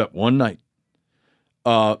 except one night.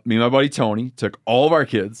 Me and my buddy Tony took all of our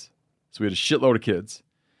kids, so we had a shitload of kids,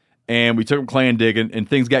 and we took them clan digging, and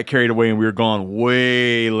things got carried away, and we were gone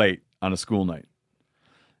way late on a school night.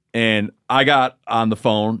 And I got on the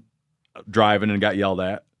phone driving and got yelled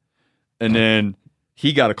at, and then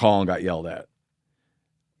he got a call and got yelled at.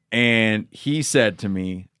 And he said to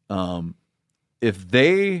me, if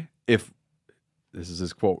this is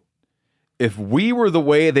his quote, if we were the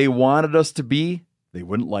way they wanted us to be, they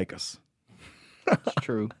wouldn't like us. It's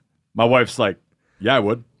true. My wife's like, yeah, I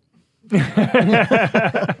would.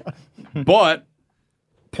 But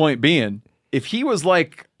point being, if he was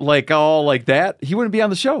like all like that, he wouldn't be on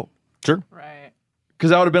the show. Sure. Right.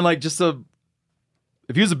 Because I would have been like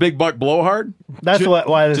if he was a big buck blowhard, That's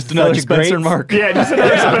why this Just is another such a Spencer great and Mark. Yeah, just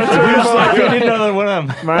another Spencer. We need another one of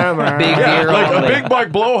them. Big yeah, deer like a only. big buck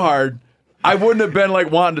blowhard, I wouldn't have been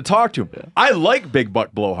like wanting to talk to him. I like big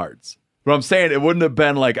buck blowhards, but I'm saying it wouldn't have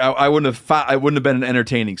been like I wouldn't have been an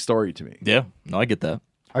entertaining story to me. Yeah. No, I get that.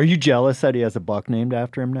 Are you jealous that he has a buck named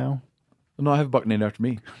after him now? No, I have a buck named after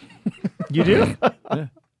me. You do? You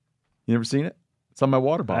never seen it? It's on my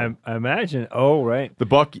water bottle. I imagine. Oh, right. The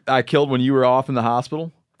buck I killed when you were off in the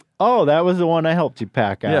hospital. Oh, that was the one I helped you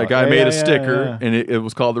pack out. Yeah, a guy made a yeah, sticker, yeah. and it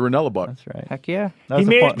was called the Ranella buck. That's right. Heck yeah. That was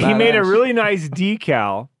He a made fun- a badass. really nice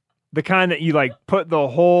decal the kind that you like put the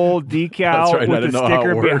whole decal That's right, I with didn't the know how it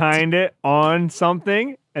sticker worked. behind it on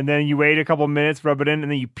something, and then you wait a couple minutes, rub it in,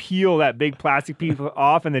 and then you peel that big plastic piece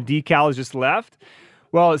off, and the decal is just left.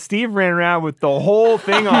 Well, Steve ran around with the whole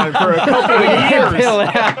thing on for a couple of years.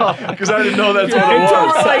 Because I didn't know that's what it Until we're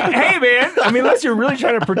was. like, hey man, I mean, unless you're really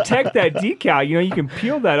trying to protect that decal, you know, you can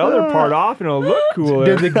peel that other part off and it'll look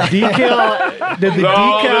cooler. Did the decal? Did the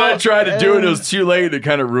No, then I decal? tried to do it. It was too late. It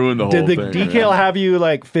kind of ruined the whole Did the thing. decal man. have you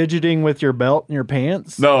like fidgeting with your belt and your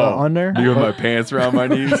pants? No. On there. Do you have my pants around my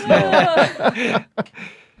knees?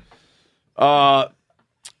 No.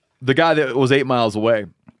 The guy that was 8 miles away,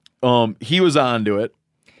 he was onto it.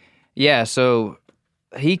 Yeah, so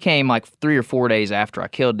he came like 3 or 4 days after I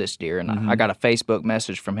killed this deer, and I got a Facebook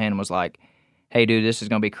message from him and was like, hey, dude, this is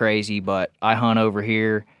going to be crazy, but I hunt over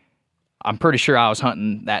here. I'm pretty sure I was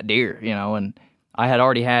hunting that deer, you know, and I had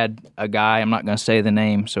already had a guy, I'm not going to say the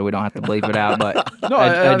name so we don't have to bleep it out, but... No,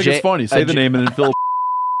 I think it's funny. Say the name and then Phil.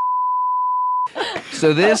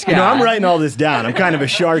 So this guy... You know, I'm writing all this down. I'm kind of a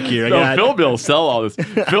shark here. No, Phil will sell all this.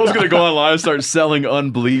 Phil's going to go online and start selling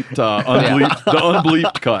unbleeped, the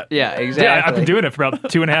unbleeped cut. Yeah, exactly. Yeah, I've been doing it for about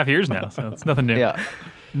 2.5 years now, so it's nothing new. Yeah.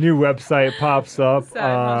 New website pops up.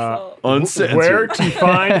 Uncensored. Where to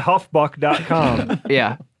find huffbuck.com.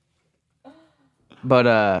 Yeah.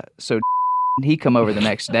 But so he come over the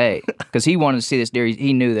next day because he wanted to see this deer.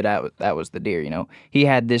 He knew that was the deer, you know. He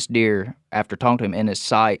had this deer, after talking to him, in his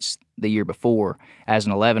sights the year before as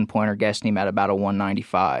an 11-pointer, guessing him at about a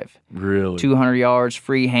 195. Really? 200 yards,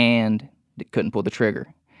 free hand, couldn't pull the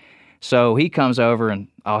trigger. So he comes over and,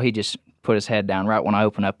 he just put his head down right when I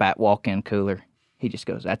open up that walk-in cooler. He just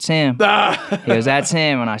goes, that's him. He goes, that's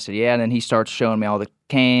him. And I said, yeah. And then he starts showing me all the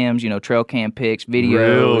cams, you know, trail cam pics, videos.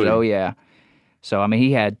 Really? Oh, yeah. So, I mean,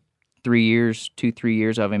 he had 3 years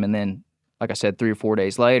of him. And then, like I said, 3 or 4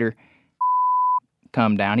 days later,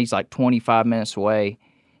 come down. He's like 25 minutes away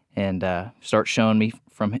and starts showing me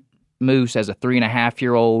from moose as a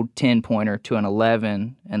 3.5-year-old 10-pointer to an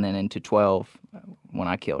 11 and then into 12 when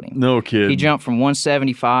I killed him. No kid. He jumped from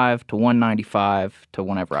 175 to 195 to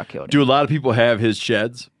whenever I killed him. Do a lot of people have his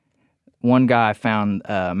sheds? One guy found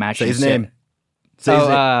matching. Say his set. name. Say his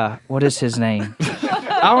name. What is his name?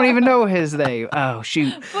 I don't even know his name. Oh,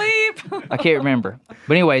 shoot. Bleep. I can't remember.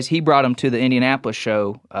 But anyways, he brought him to the Indianapolis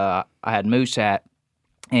show I had moose at,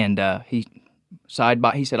 and he said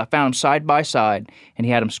I found him side by side, and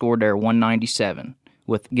he had him scored there 197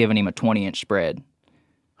 with giving him a 20-inch spread.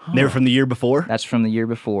 They were from the year before? That's from the year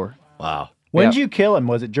before. Wow. When Yep. did you kill him?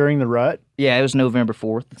 Was it during the rut? Yeah, it was November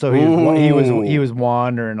 4th. So he was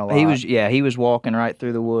wandering a lot. He was walking right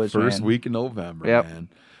through the woods. First man. week in November, Yep. man.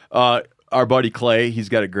 Our buddy Clay, he's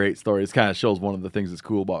got a great story. It kind of shows one of the things that's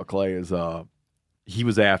cool about Clay is he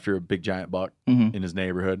was after a big giant buck in his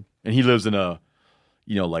neighborhood. And he lives in a,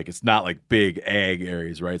 you know, like it's not like big ag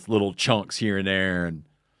areas, right? It's little chunks here and there. And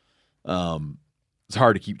it's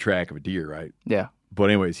hard to keep track of a deer, right? Yeah. But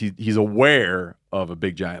anyways, he's aware of a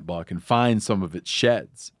big giant buck and finds some of its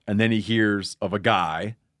sheds. And then he hears of a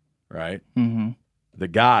guy, right,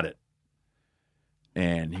 that got it.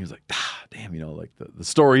 And he was like, damn, you know, like the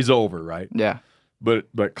story's over, right? Yeah.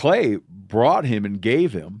 But Clay brought him and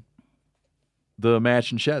gave him the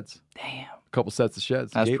matching sheds. Damn. A couple sets of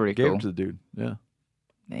sheds. That's pretty Gave cool. it to the dude. Yeah.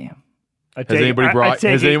 Damn. I Has anybody brought?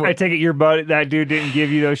 I take it your buddy, that dude didn't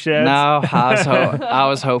give you those sheds? No, I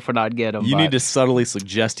was hoping I'd get him. You need to subtly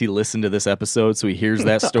suggest he listen to this episode so he hears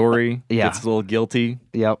that story. Yeah. Gets a little guilty.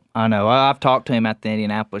 Yep, I know. I've talked to him at the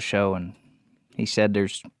Indianapolis show, and he said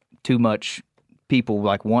there's too much people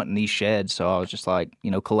like wanting these sheds. So I was just like,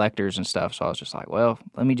 you know, collectors and stuff. So I was just like, well,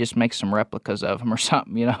 let me just make some replicas of them or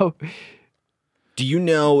something, you know. Do you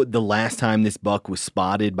know the last time this buck was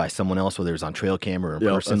spotted by someone else, whether it was on trail cam or in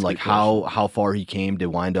person? that's a Like good how far he came to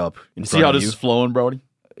wind up in See front how of this you? is flowing, Brody?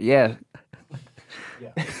 Yeah.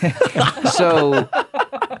 So,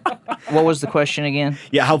 what was the question again?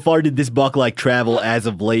 Yeah, how far did this buck like travel as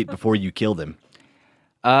of late before you killed him?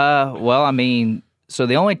 Well, I mean, so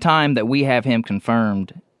the only time that we have him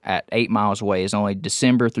confirmed at 8 miles away is only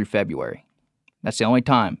December through February. That's the only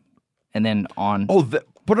time. And then on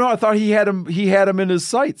But no, I thought he had him in his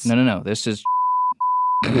sights. No. This is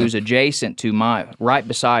who's adjacent to right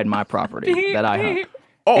beside my property that I hunt.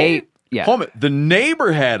 Oh, yeah. Hold on. The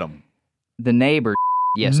neighbor had him. The neighbor,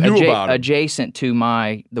 yes, Knew about him. adjacent to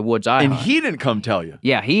the woods I And hunt. he didn't come tell you.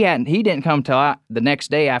 Yeah, he didn't come till the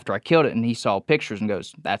next day after I killed it, and he saw pictures and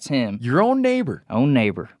goes, "That's him." Your own neighbor. Own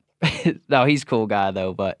neighbor. No, he's a cool guy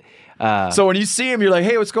though. But so when you see him, you're like,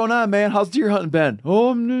 "Hey, what's going on, man? How's deer hunting been?"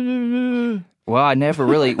 Oh, Well, I never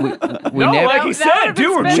really. We No, never. like you said,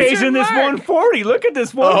 dude, we're chasing this 140. Look at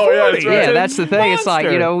this 140. Oh, yeah, that's right. Yeah, that's the thing. It's like,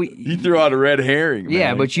 He threw out a red herring. Man.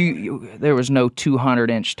 Yeah, but there was no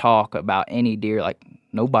 200-inch talk about any deer. Like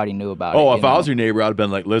nobody knew about it. Oh, if I was your neighbor, I'd have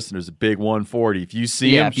been like, listen, there's a big 140. If you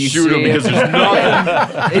see him, if you shoot see him him. because there's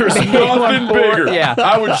nothing. There's Big nothing 140, bigger. yeah.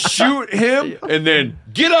 I would shoot him and then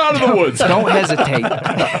get out of the woods. Don't hesitate.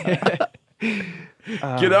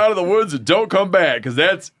 Get out of the woods and don't come back because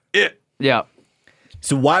that's it. Yeah.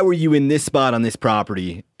 So why were you in this spot on this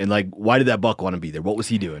property, and like why did that buck want to be there? What was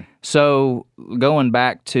he doing? So going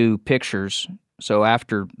back to pictures, so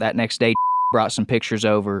after that next day, brought some pictures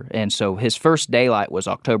over, and so his first daylight was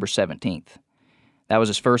October 17th. That was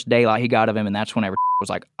his first daylight he got of him, and that's whenever was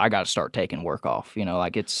like, I got to start taking work off. You know,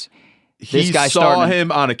 like it's this He guy saw starting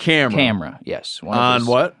him on a camera. Camera, yes. One of On his-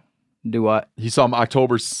 what? Do what? He saw him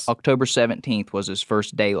October 17th was his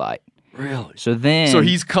first daylight. Really? So then, So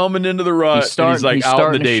he's coming into the rut. he's and he's like out in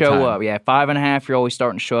starting the to daytime. show up. Yeah, 5.5-year-old, he's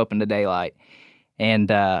starting to show up in the daylight. And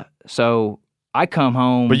so I come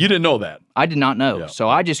home. But you didn't know that. I did not know. Yeah. So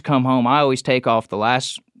I just come home. I always take off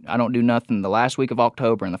I don't do nothing the last week of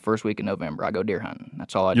October and the first week of November. I go deer hunting.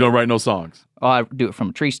 That's all I do. You don't write no songs. Well, I do it from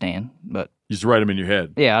a tree stand, but You just write them in your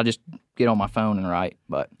head. yeah, I just get on my phone and write.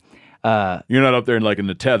 But You're not up there in like in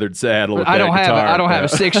the tethered saddle with I don't that have guitar. I don't have a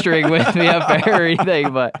 6-string with me up there or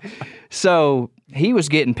anything. But so he was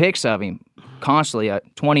getting pics of him constantly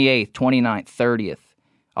at 28th, 29th, 30th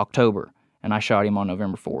October, and I shot him on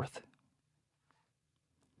November 4th.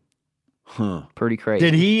 Huh. Pretty crazy.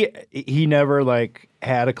 Did he never like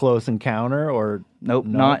had a close encounter or Nope,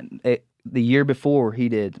 no? not the year before he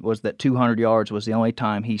did was that 200 yards was the only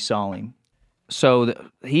time he saw him. So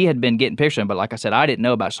he had been getting pictures of him, but like I said, I didn't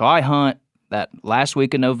know about it. So I hunt that last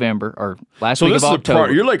week of November or last So week this of is a October.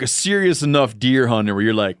 part. You're like a serious enough deer hunter where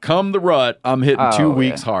you're like, come the rut, I'm hitting 2 Oh,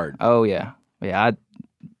 weeks yeah. hard. Oh yeah, yeah.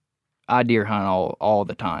 I deer hunt all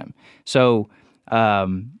the time. So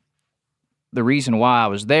the reason why I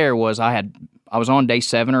was there was I was on day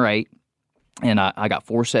 7 or 8, and I got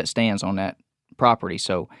 4 set stands on that property.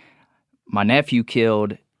 So my nephew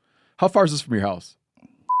killed. How far is this from your house?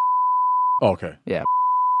 Oh, okay. Yeah.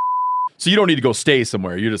 So you don't need to go stay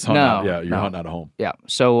somewhere. You're just hunting. No, out, yeah, you're no. hunting out of home. Yeah.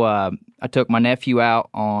 So I took my nephew out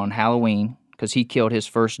on Halloween because he killed his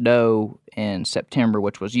first doe in September,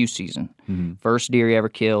 which was youth season. Mm-hmm. First deer he ever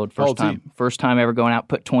killed. How old's he? First time ever going out.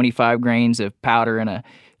 Put 25 grains of powder in a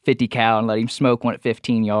 50 cal and let him smoke one at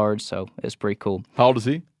 15 yards. So it's pretty cool. How old is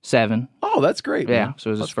he? 7. Oh, that's great. Yeah. man. So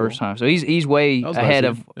it was his That's first cool. time. So he's way That was ahead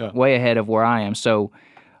nice of of him. Yeah. way ahead of where I am. So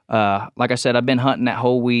like I said, I've been hunting that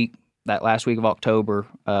whole week. That last week of October,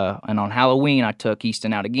 and on Halloween, I took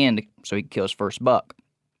Easton out again so he could kill his first buck.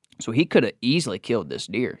 So he could have easily killed this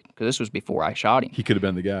deer because this was before I shot him. He could have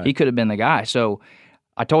been the guy. He could have been the guy. So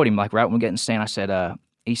I told him, like, right when we get in the stand, I said,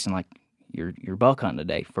 Easton, like, you're buck hunting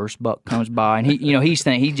today. First buck comes by, and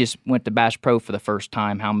he just went to Bass Pro for the first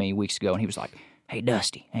time how many weeks ago, and he was like, hey,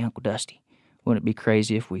 Uncle Dusty, wouldn't it be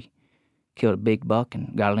crazy if we killed a big buck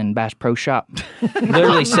and got it in Bass Pro Shop?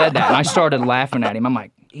 Literally said that, and I started laughing at him. I'm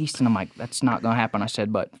like, Easton, that's not going to happen. I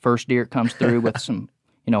said, but first deer comes through with some,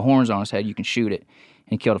 horns on his head, you can shoot it.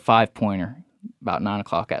 And he killed a 5-pointer about 9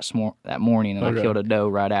 o'clock that morning, and Okay. I killed a doe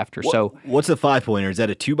right after. So What's a 5-pointer? Is that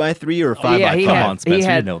a 2x3 or a 5x5? Yeah, he Come had- on, Spencer, he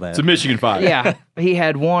had- you know that. It's a Michigan 5. yeah, he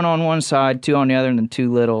had 1 on one side, 2 on the other, and then 2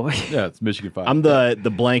 little. Yeah, it's Michigan 5. I'm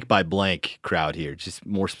the blank by blank crowd here. Just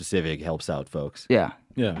more specific helps out, folks. Yeah,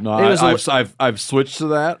 yeah, no, It was I've switched to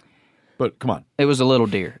that, but come on. it was a little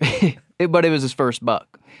deer, but it was his first buck.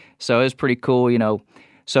 So it was pretty cool,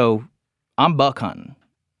 So I'm buck hunting.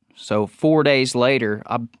 So 4 days later,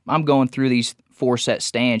 I'm going through these 4 set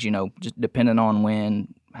stands, just depending on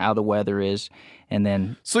when, how the weather is, and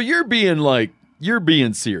then So you're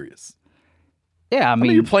being serious. yeah, I I mean,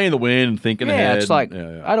 mean, you're playing the wind and thinking yeah, ahead. it's like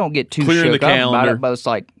Yeah, yeah. I don't get too Clearing shook the up about calendar. it, but it's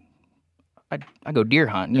like I go deer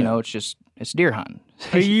hunting. It's deer hunting.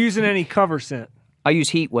 Are you using any cover scent? I use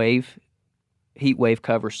Heat Wave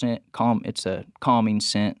cover scent. It's a calming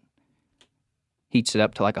scent. Heats it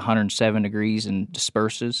up to like 107 degrees and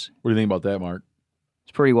disperses. What do you think about that, Mark?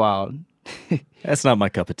 It's pretty wild. That's not my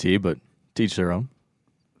cup of tea, but teach their own.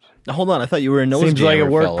 Now, hold on, I thought you were a nose Seems like it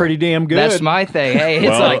jammer worked fella. pretty damn good. That's my thing. Hey, it's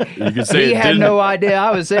Well, like you can say he it had didn't. no idea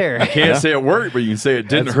I was there. Can't say it worked, but you can say it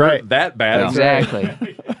didn't That's hurt right. that bad.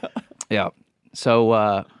 Exactly. Yeah.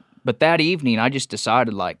 So, but that evening, I just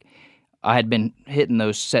decided, like, I had been hitting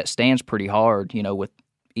those set stands pretty hard, with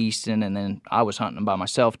Easton, and then I was hunting by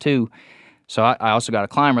myself too. So I also got a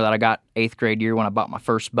climber that I got 8th grade year when I bought my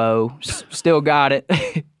first bow. Still got it.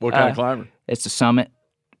 What kind of climber? It's a Summit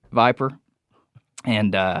Viper.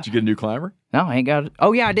 And did you get a new climber? No, I ain't got it.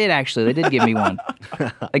 Oh, yeah, I did, actually. They did give me one.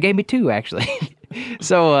 They gave me two, actually.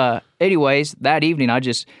 So, anyways, that evening,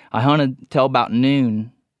 I hunted till about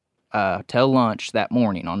noon, till lunch that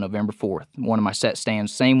morning on November 4th. One of my set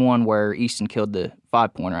stands, same one where Easton killed the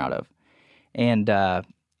 5-pointer out of. And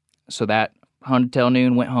so that hunted till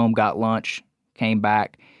noon, went home, got lunch, came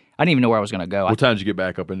back. I didn't even know where I was going to go. What time did you get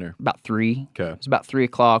back up in there? About 3. Okay. It was about 3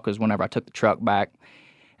 o'clock was whenever I took the truck back.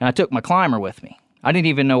 And I took my climber with me. I didn't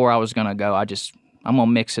even know where I was going to go. I'm going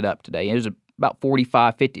to mix it up today. It was about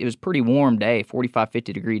 45, 50. It was a pretty warm day, 45,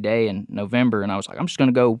 50 degree day in November. And I was like, I'm just going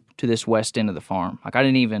to go to this west end of the farm. Like I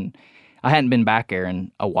hadn't been back there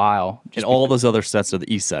in a while. And all those other sets are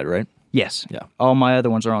the east side, right? Yes. Yeah. All my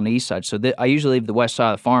other ones are on the east side. So I usually leave the west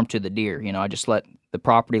side of the farm to the deer. I just let the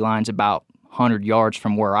property lines about 100 yards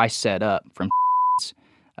from where I set up from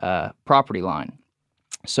property line.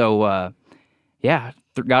 So,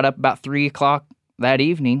 got up about 3 o'clock that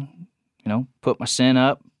evening, put my scent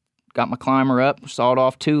up, got my climber up, sawed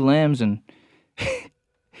off 2 limbs, and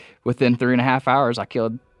within 3.5 hours, I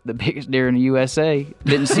killed the biggest deer in the USA.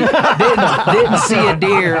 Didn't see a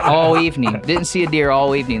deer all evening. And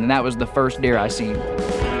that was the first deer I seen.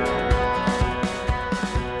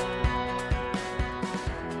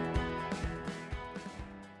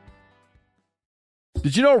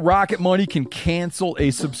 Did you know Rocket Money can cancel a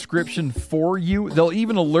subscription for you? They'll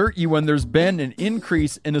even alert you when there's been an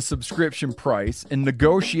increase in a subscription price and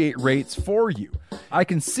negotiate rates for you. I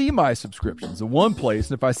can see my subscriptions in one place,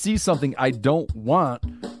 and if I see something I don't want,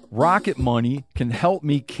 Rocket Money can help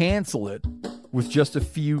me cancel it with just a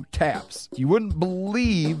few taps. You wouldn't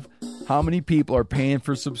believe how many people are paying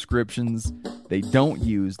for subscriptions they don't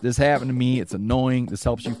use. This happened to me. It's annoying. This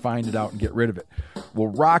helps you find it out and get rid of it. Well,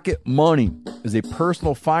 Rocket Money is a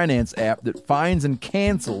personal finance app that finds and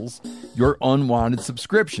cancels your unwanted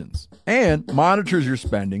subscriptions and monitors your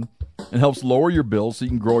spending and helps lower your bills so you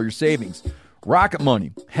can grow your savings. Rocket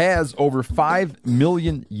Money has over 5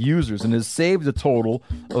 million users and has saved a total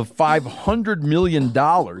of $500 million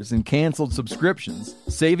in canceled subscriptions,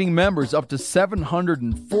 saving members up to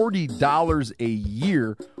 $740 a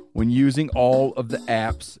year when using all of the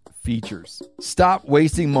app's features. Stop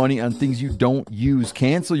wasting money on things you don't use.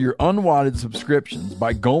 Cancel your unwanted subscriptions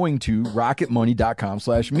by going to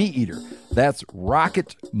rocketmoney.com/meateater. That's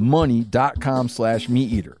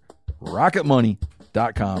rocketmoney.com/meateater.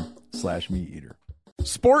 rocketmoney.com/meateater.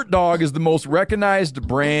 Sport Dog is the most recognized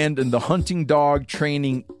brand in the hunting dog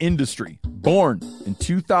training industry. Born in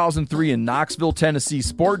 2003 in Knoxville, Tennessee,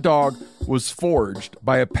 Sport Dog was forged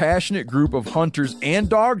by a passionate group of hunters and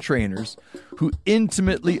dog trainers who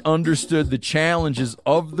intimately understood the challenges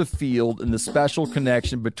of the field and the special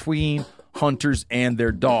connection between hunters and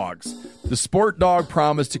their dogs. The Sport Dog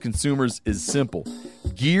promise to consumers is simple.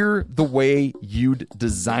 Gear the way you'd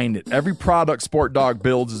design it. Every product Sport Dog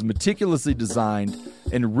builds is meticulously designed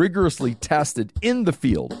and rigorously tested in the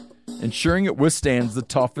field, ensuring it withstands the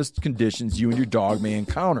toughest conditions you and your dog may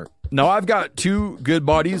encounter. Now, I've got 2 good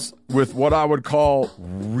buddies with what I would call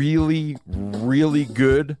really, really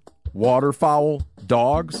good waterfowl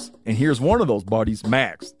dogs, and here's one of those buddies,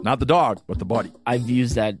 Max. Not the dog, but the buddy. I've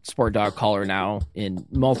used that Sport Dog collar now in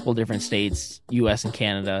multiple different states, US and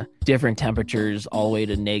Canada, different temperatures, all the way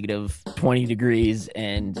to negative 20 degrees,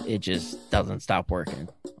 and it just doesn't stop working.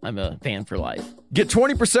 I'm a fan for life. Get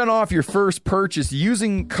 20% off your first purchase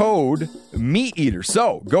using code MeatEater.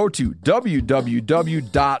 So go to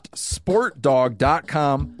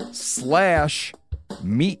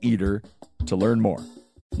www.sportdog.com/meateater to learn more.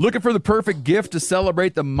 Looking for the perfect gift to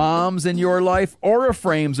celebrate the moms in your life? Aura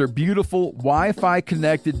Frames are beautiful Wi-Fi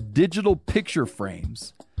connected digital picture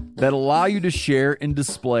frames that allow you to share and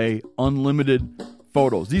display unlimited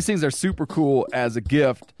photos. These things are super cool as a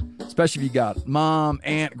gift, especially if you got mom,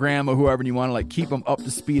 aunt, grandma, whoever, and you want to keep them up to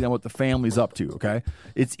speed on what the family's up to, okay?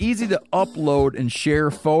 It's easy to upload and share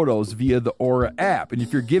photos via the Aura app. And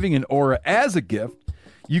if you're giving an Aura as a gift,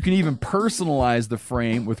 you can even personalize the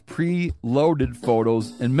frame with pre-loaded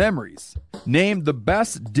photos and memories. Named the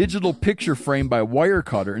best digital picture frame by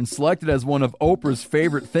Wirecutter and selected as one of Oprah's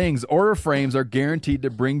favorite things, Aura frames are guaranteed to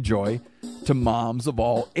bring joy to moms of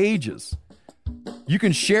all ages. You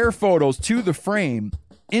can share photos to the frame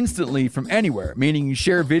instantly from anywhere, meaning you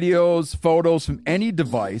share videos, photos from any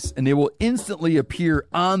device, and they will instantly appear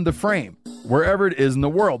on the frame, wherever it is in the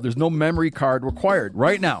world. There's no memory card required.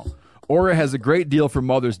 Right now, Aura has a great deal for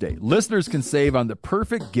Mother's Day. Listeners can save on the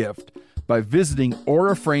perfect gift by visiting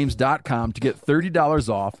auraframes.com to get $30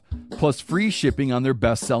 off, plus free shipping on their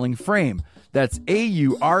best-selling frame. That's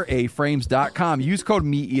AURAFrames.com. Use code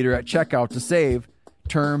MeatEater at checkout to save.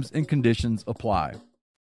 Terms and conditions apply.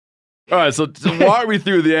 All right, so walk me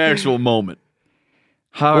through the actual moment.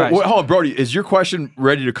 All right. Hold on, Brody. Is your question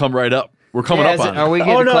ready to come right up? We're coming up on it. Are we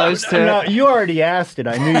getting close to no, you already asked it.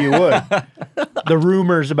 I knew you would. The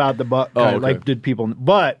rumors about the buck cut, okay. like, did people...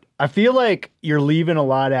 But I feel like you're leaving a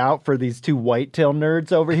lot out for these two whitetail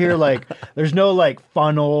nerds over here. Like, there's no, like,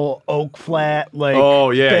 funnel, oak flat, like...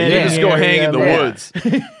 Oh, yeah. You bedding just go hang in the area. woods.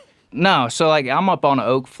 No, so like I'm up on an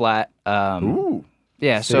oak flat. Ooh.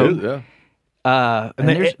 Yeah, so Yeah. And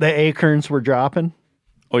the acorns were dropping?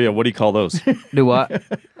 Oh yeah, what do you call those? do what?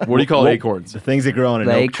 What do you call acorns? The things that grow on an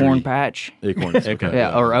The oak acorn tree. patch. Acorns. Okay.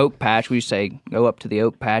 Yeah, or oak patch. We say go up to the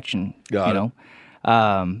oak patch and Got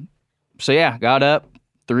it. So yeah, got up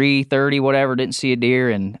 3:30, whatever. Didn't see a deer,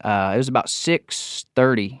 and it was about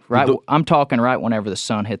 6:30. Right, I'm talking right whenever the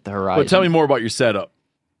sun hit the horizon. But tell me more about your setup.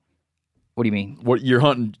 What do you mean? What you're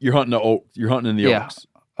hunting? You're hunting the oak. You're hunting in the oaks.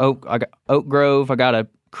 Oak. I got Oak Grove. I got a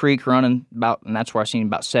creek running about, and that's where I seen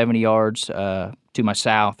about 70 yards to my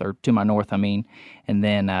south or to my north. I mean, and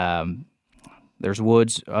then there's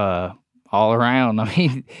woods all around. I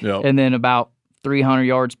mean, Yep. and then about 300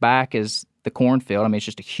 yards back is the cornfield. I mean, it's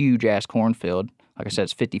just a huge ass cornfield. Like I said,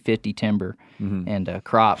 it's 50-50 timber and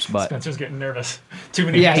crops. But Spencer's getting nervous. Too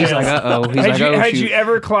many yeah, he's details. like, uh oh. He's Had, like, you, oh, had shoot. you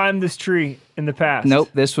ever climbed this tree in the past? Nope,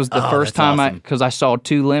 this was the first that's time awesome. because I saw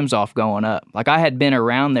 2 limbs off going up. Like I had been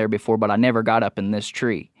around there before, but I never got up in this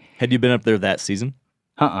tree. Had you been up there that season?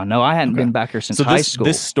 No, I hadn't been back here since So high this school.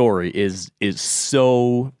 this story is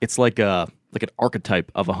so it's like an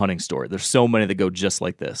archetype of a hunting story. There's so many that go just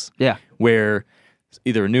like this. Yeah. Where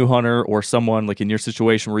either a new hunter or someone like in your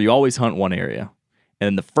situation where you always hunt one area, and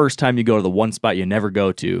then the first time you go to the one spot you never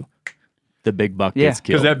go to, the big buck gets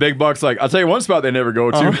Because killed. that big buck's like, I'll tell you one spot they never go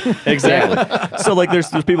to. Exactly. So like there's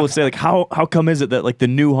people that say like how come is it that like the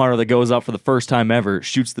new hunter that goes out for the first time ever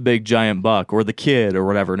shoots the big giant buck or the kid or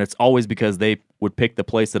whatever, and it's always because they would pick the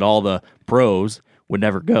place that all the pros would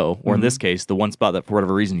never go, or in this case the one spot that for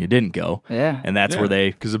whatever reason you didn't go. Yeah. And that's where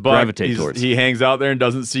they Because the buck, gravitate towards. he hangs out there and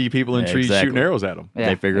doesn't see people in Yeah, trees exactly. shooting arrows at him. Yeah,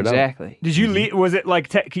 they figured it out. exactly. Did you leave? Was it like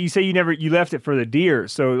you say you left it for the deer?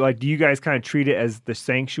 So like, do you guys kind of treat it as the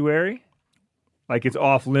sanctuary? Like it's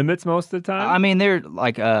off limits most of the time? I mean, they're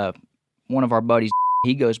like one of our buddies.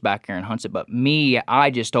 He goes back there and hunts it, but me, I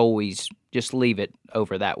just always just leave it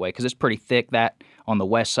over that way because it's pretty thick that on the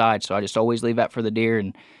west side. So I just always leave that for the deer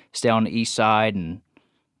and stay on the east side, and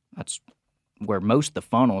that's where most of the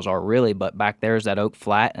funnels are really. But back there's that oak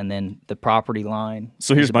flat, and then the property line.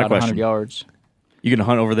 So here's is my about question. 100 yards. You gonna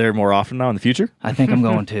hunt over there more often now in the future? I think I'm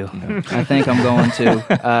going to. I think I'm going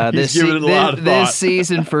to. He's giving it a lot of thought. This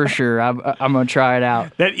season for sure. I'm going to try it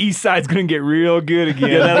out. that east side's gonna get real good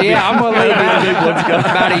again. Yeah, I'm going to leave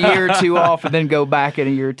about a year or 2 off and then go back in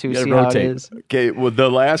a year or 2, see how it is. Okay, well,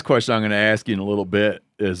 the last question I'm going to ask you in a little bit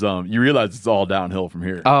is you realize it's all downhill from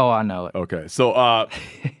here. Oh, I know it. Okay, so I'll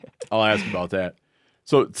ask you about that.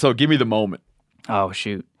 So give me the moment. Oh,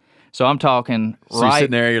 shoot. So I'm talking So you're right.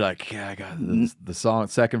 sitting there, you're like, yeah, I got the song,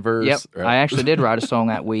 second verse. Yep. right? I actually did write a song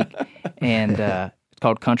that week, and it's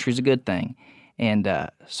called Country's a Good Thing. And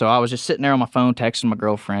so I was just sitting there on my phone, texting my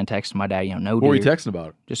girlfriend, texting my dad, no What deer. were you texting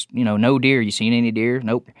about? Just, no deer. You seen any deer?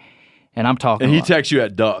 Nope. And I'm talking. And he texts you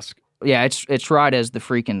at dusk. Yeah, it's right as the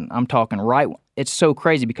freaking. I'm talking right. It's so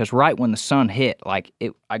crazy because right when the sun hit,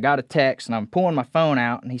 I got a text and I'm pulling my phone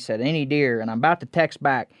out and he said any deer, and I'm about to text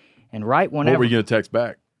back, and right whenever What were you going to text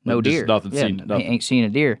back? no Like, just deer, Nothing. yeah, Seen nothing. ain't seen a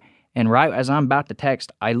deer, and right as I'm about to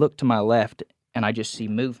text, I look to my left and I just see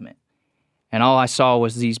movement, and all I saw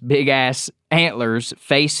was these big ass antlers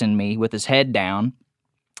facing me with his head down,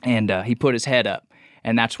 and he put his head up,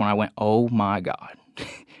 and that's when I went, oh my god,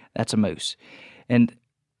 that's a moose, and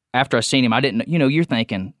after I seen him, I didn't, you're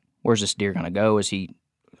thinking, where's this deer gonna go? Is he?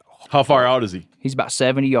 How far out is he? He's about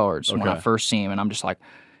 70 yards when I Okay. first see him, and I'm just like,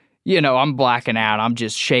 I'm blacking out. I'm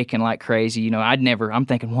just shaking like crazy. I'm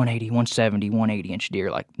thinking 180, 170, 180 inch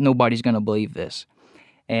deer. Like, nobody's going to believe this.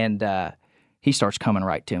 And he starts coming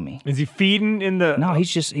right to me. Is he feeding in the? No,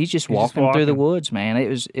 he's just walking through the woods, man.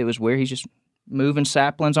 It was weird. He's just moving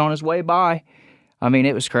saplings on his way by. I mean,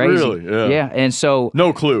 it was crazy. Really? Yeah. Yeah. And so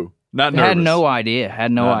No clue. Not nervous. had no idea.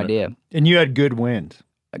 idea. And you had good wind.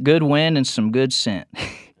 A good wind and some good scent.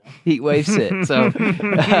 Heat wave scent.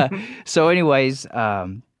 So, anyways,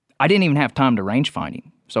 I didn't even have time to rangefind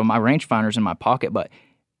him. So my rangefinder's in my pocket, but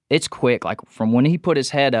it's quick. Like from when he put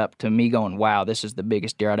his head up to me going, wow, this is the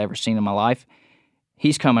biggest deer I'd ever seen in my life.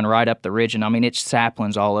 He's coming right up the ridge, and I mean, it's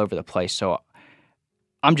saplings all over the place. So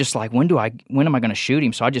I'm just like, when am I going to shoot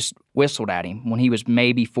him? So I just whistled at him when he was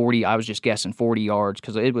maybe 40. I was just guessing 40 yards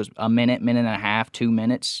because it was a minute and a half, 2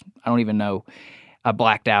 minutes. I don't even know. I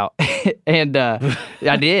blacked out, and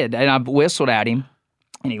I did, and I whistled at him.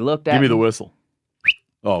 And he looked at Give me. me the whistle.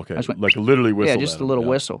 Oh, okay. just went, Like literally whistle. Yeah, just a little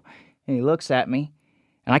whistle. And he looks at me,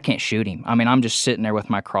 and I can't shoot him. I mean, I'm just sitting there with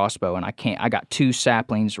my crossbow, and I got 2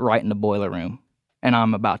 saplings right in the boiler room, and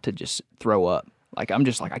I'm about to just throw up. Like, I'm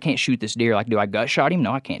just like, I can't shoot this deer. Like, do I gut shot him?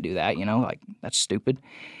 No, I can't do that, Like, that's stupid.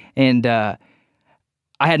 And I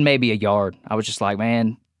had maybe a yard. I was just like,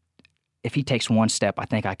 man, if he takes one step, I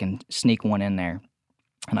think I can sneak one in there.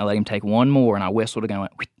 And I let him take one more, and I whistled again. I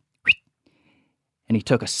went, and he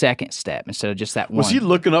took a second step instead of just that one. Was he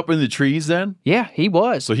looking up in the trees then? Yeah, he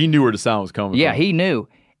was. So he knew where the sound was coming from. Yeah, he knew.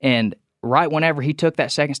 And right whenever he took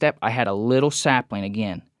that second step, I had a little sapling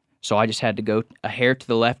again. So I just had to go a hair to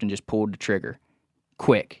the left and just pulled the trigger.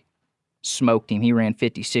 Quick. Smoked him. He ran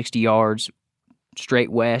 50, 60 yards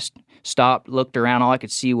straight west. Stopped, looked around. All I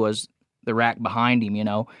could see was the rack behind him,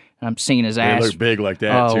 And I'm seeing his ass. They look big like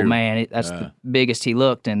that, too. Oh, man. That's the biggest he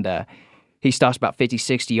looked. And he stops about 50,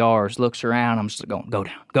 60 yards, looks around. I'm just going,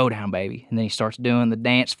 go down, baby. And then he starts doing the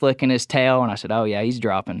dance, flicking his tail. And I said, oh, yeah, he's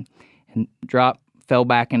dropping. And fell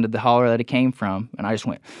back into the holler that he came from. And I just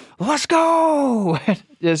went, let's go.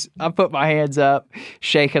 I put my hands up,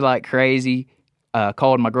 shaking like crazy.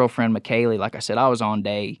 Called my girlfriend, McKaylee. Like I said, I was on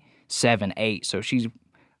day 7, 8. So she's,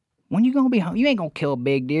 when you going to be home? You ain't going to kill a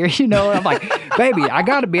big deer, And I'm like, baby, I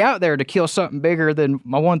got to be out there to kill something bigger than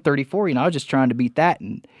my 134. I was just trying to beat that.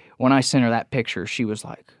 And when I sent her that picture, she was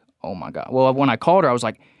like, oh, my God. Well, when I called her, I was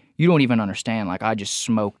like, you don't even understand. Like, I just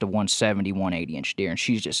smoked a 170, 180-inch deer, and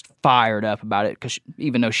she's just fired up about it because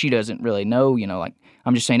even though she doesn't really know, like,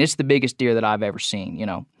 I'm just saying it's the biggest deer that I've ever seen,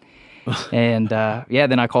 And,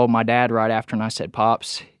 then I called my dad right after, and I said,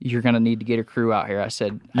 Pops, you're going to need to get a crew out here. I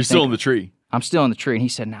said, You're still in the tree? I'm still in the tree. And he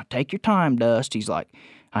said, now take your time, Dust. He's like,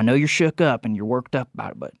 I know you're shook up and you're worked up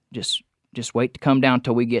about it, but just wait to come down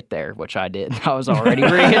till we get there, which I did. I was already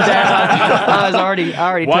bringing down. I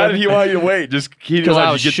already. Why did he want you to wait? Just because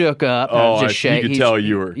I was shook up. Oh, I was just he could tell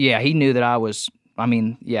you were. Yeah, he knew that I was. I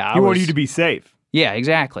mean, yeah, He wanted you to be safe. Yeah,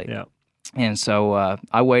 exactly. Yeah. And so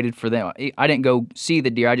I waited for them. I didn't go see the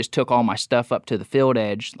deer. I just took all my stuff up to the field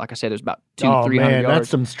edge. Like I said, it was about 200-300 yards. That's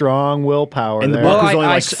some strong willpower. And the there. buck was only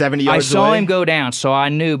like 70 yards away. I saw away? him go down, so I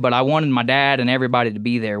knew. But I wanted my dad and everybody to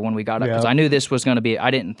be there when we got up because I knew this was going to be.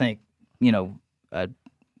 I didn't think, a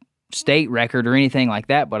state record or anything like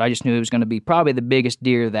that, but I just knew it was going to be probably the biggest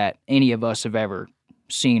deer that any of us have ever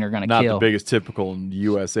seen or going to kill. Not the biggest typical in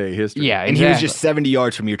USA history. Yeah, and he was just 70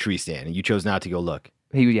 yards from your tree stand, and you chose not to go look.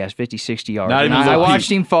 He was 50, 60 yards. Not And even I low watched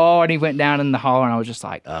peak. him fall, and he went down in the holler, and I was just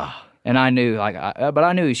like, ugh. And I knew, but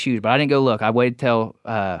I knew he was huge, but I didn't go look. I waited till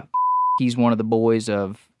he's one of the boys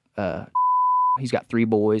of. He's got 3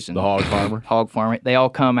 boys. And The hog farmer. Hog farmer. They all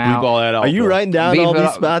come out. Bleep all that out. Are you writing down all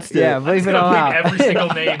these spots? Yeah, bleep it all out. Every single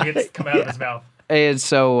name gets come out of his mouth. And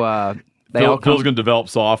so they all Phil's come. going to develop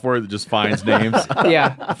software that just finds names.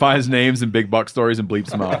 Yeah. Finds names and big buck stories and bleeps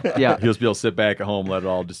them out. Yeah. He'll just be able to sit back at home, let it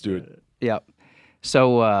all just do it. Yep.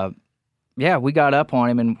 So, we got up on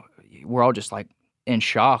him, and we're all just like in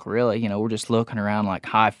shock, really. We're just looking around, like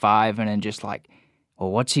high-fiving, and just like,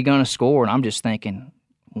 well, what's he going to score? And I'm just thinking,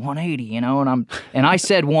 180, and I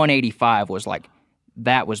said 185 was like,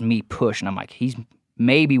 that was me pushing. I'm like, he's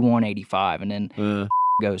maybe 185. And then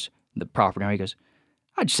goes, the property owner, he goes,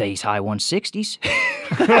 I'd say he's high 160s.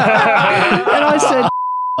 And I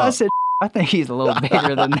said, I think he's a little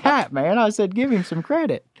bigger than that, man. I said, give him some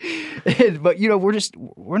credit. But,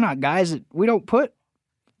 we're not guys we don't put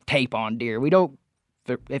tape on deer. We don't,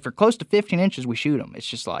 if they're close to 15 inches, we shoot them. It's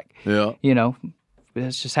just like,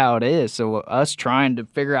 that's just how it is. So us trying to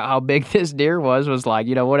figure out how big this deer was like,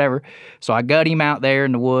 whatever. So I gut him out there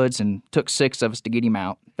in the woods and took 6 of us to get him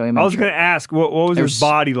out. I was going to ask, what was his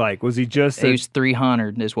body like? Was he just... He was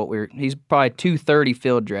 300 is what he's probably 230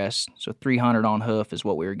 field dress, so 300 on hoof is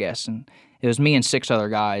what we were guessing. It was me and 6 other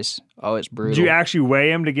guys. Oh, it's brutal. Did you actually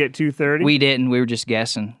weigh him to get 230? We didn't. We were just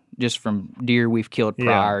guessing, just from deer we've killed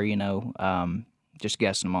prior, just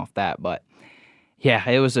guessing them off that. But yeah,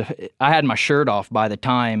 I had my shirt off by the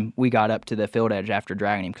time we got up to the field edge after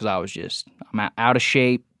dragging him because I'm out of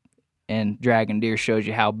shape. And dragging deer shows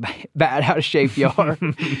you how bad out of shape you are.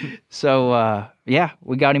 So,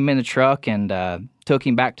 we got him in the truck and took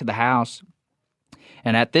him back to the house.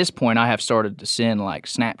 And at this point, I have started to send, like,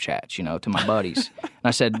 Snapchats, to my buddies. And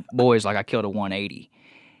I said, boys, like, I killed a 180.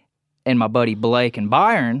 And my buddy Blake and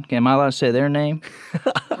Byron, am I allowed to say their name?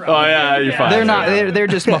 Oh, yeah, you're fine. They're not, they're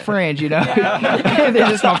just my friends, They're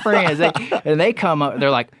just my friends. They come up,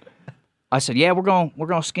 they're like, I said, yeah, we're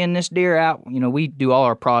gonna skin this deer out. We do all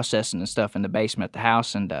our processing and stuff in the basement at the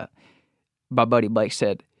house. And my buddy Blake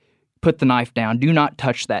said, put the knife down. Do not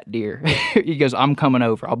touch that deer. He goes, I'm coming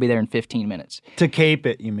over. I'll be there in 15 minutes. To cape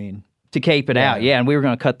it, you mean? To cape it out, yeah. And we were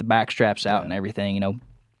going to cut the back straps out and everything, you know.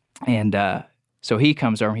 And so he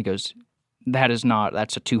comes over and he goes, that's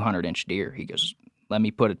a 200-inch deer. He goes, let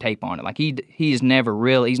me put a tape on it. Like he's never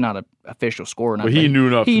really, he's not an official scorer. But he knew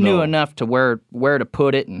enough. He knew enough to where to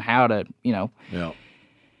put it and how to, you know. Yeah.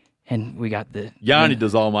 And we got Yanni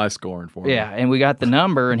does all my scoring for me. Yeah, and we got the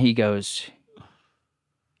number, and he goes,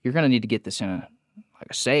 "You're gonna need to get this in a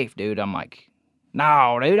safe, dude." I'm like,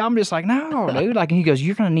 "No, dude." I'm just like, "No, dude." Like, and he goes,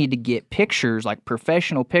 "You're gonna need to get pictures, like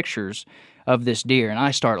professional pictures of this deer." And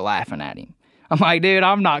I start laughing at him. I'm like, "Dude,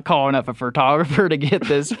 I'm not calling up a photographer to get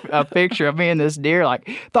a picture of me and this deer." Like,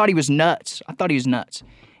 thought he was nuts. I thought he was nuts.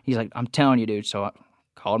 He's like, "I'm telling you, dude." So I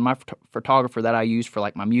called my photographer that I use for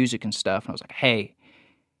like my music and stuff, and I was like, "Hey,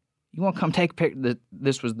 you want to come take a picture?"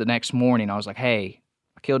 This was the next morning. I was like, "Hey,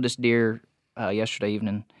 I killed this deer yesterday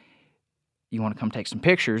evening. You want to come take some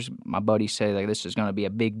pictures?" My buddy said, like, this is going to be a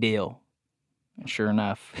big deal. And sure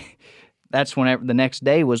enough, that's whenever the next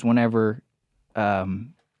day was whenever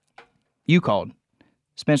you called.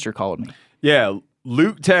 Spencer called me. Yeah,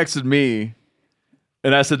 Luke texted me,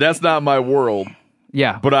 and I said, "That's not my world."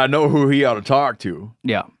 Yeah. But I know who he ought to talk to.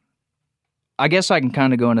 Yeah. I guess I can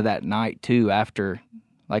kind of go into that night, too, after...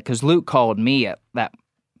 Like, because Luke called me at that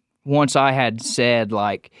once I had said,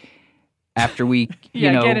 like, after we,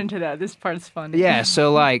 get into that. This part's fun. Yeah,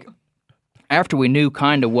 so, like, after we knew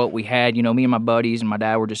kind of what we had, you know, me and my buddies and my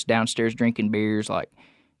dad were just downstairs drinking beers, like,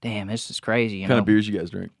 damn, this is crazy. What kind of beers you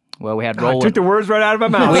guys drink? Well, we had I took the words right out of my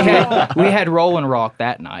mouth. we had Rolling Rock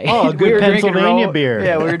that night. Oh, a good Pennsylvania beer.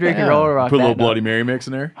 Yeah, we were drinking Rolling Rock. Put a little Bloody Mary mix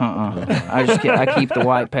in there? I keep the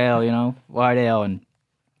white pale, you know, white ale.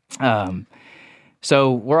 And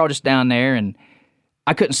so we're all just down there, and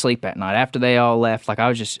I couldn't sleep that night. After they all left, like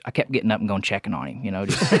I kept getting up and going checking on him, you know.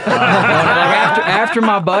 Just like after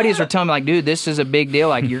my buddies were telling me, like, dude, this is a big deal.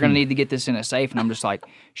 Like, you're gonna need to get this in a safe. And I'm just like,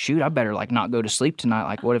 shoot, I better like not go to sleep tonight.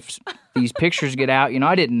 Like, what if these pictures get out? You know,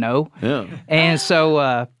 I didn't know. Yeah. And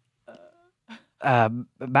so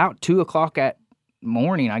about 2:00 at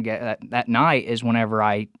morning, I get that night is whenever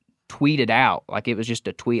I tweeted out. Like, it was just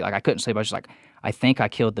a tweet. Like, I couldn't sleep. I was just like, I think I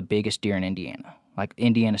killed the biggest deer in Indiana, like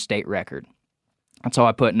Indiana state record. And so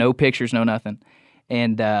I put no pictures, no nothing.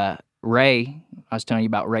 And Ray, I was telling you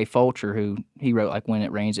about Ray Fulcher, who he wrote like When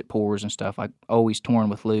It Rains, It Pours and stuff. Like, always touring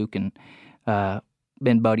with Luke and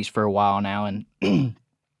been buddies for a while now. And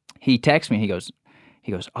he texts me. He goes,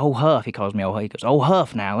 "Oh, Huff." He calls me, "Oh, Huff." He goes, "Oh,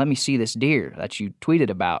 Huff, now let me see this deer that you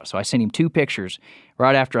tweeted about." So I sent him 2 pictures.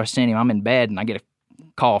 Right after I sent him, I'm in bed and I get a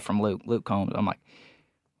call from Luke. Luke Combs. I'm like,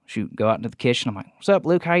 shoot, go out into the kitchen. I'm like, "What's up,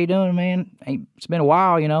 Luke? How you doing, man? It's been a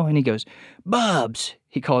while, you know." And he goes, "Bubs."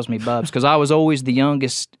 He calls me Bubs because I was always the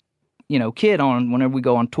youngest, you know, kid on whenever we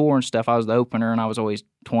go on tour and stuff. I was the opener, and I was always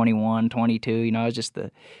 21, 22. You know, I was just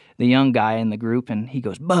the young guy in the group. And he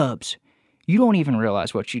goes, "Bubs, you don't even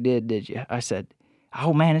realize what you did you?" I said,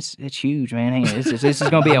 "Oh, man, it's huge, man. Hey, this is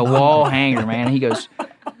going to be a wall hanger, man." And he goes,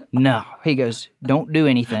 "No." He goes, "Don't do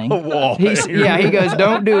anything." A wall hanger. Yeah, he goes,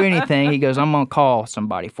 "Don't do anything." He goes, "I'm going to call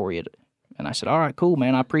somebody for you." And I said, "All right, cool,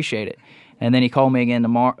 man. I appreciate it." And then he called me again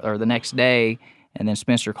tomorrow or the next day, and then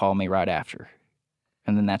Spencer called me right after.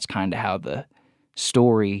 And then that's kind of how the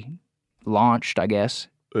story launched, I guess.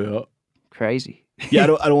 Yeah. Crazy. Yeah,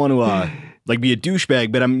 I don't want to like be a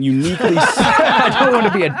douchebag, but I'm uniquely. I don't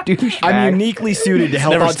want to be a douchebag. I'm uniquely suited to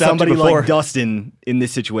help out somebody like Dustin in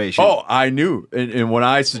this situation. Oh, I knew. And when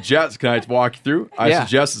I suggest, can I walk you through? I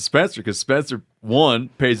suggested Spencer because Spencer, one,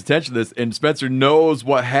 pays attention to this, and Spencer knows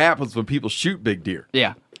what happens when people shoot big deer.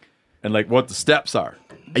 Yeah. And like what the steps are.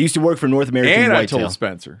 I used to work for North American And Whitetail. I told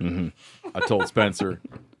Spencer. I told Spencer,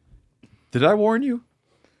 did I warn you?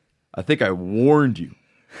 I think I warned you.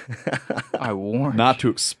 I warned not to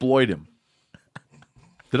exploit him.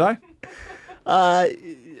 Did I?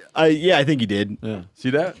 Yeah, I think you did. Yeah.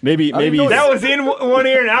 See that? Maybe that was in one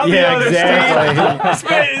ear and out the other.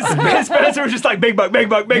 Exactly. Spencer was just like, "Big buck, big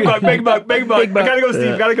buck, big buck, big buck, big buck." I gotta go,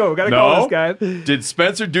 Steve. Gotta go. Gotta call this guy. Did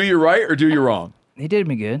Spencer do you right or do you wrong? He did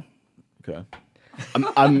me good. Okay.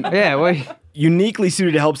 I'm wait. uniquely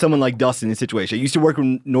suited to help someone like Dustin in this situation. I used to work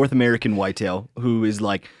with North American Whitetail, who is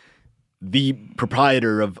like the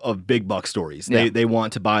proprietor of Big Buck Stories. They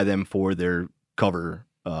want to buy them for their cover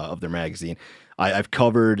of their magazine. I've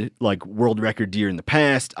covered like world record deer in the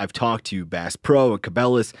past. I've talked to Bass Pro and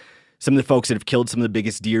Cabela's, some of the folks that have killed some of the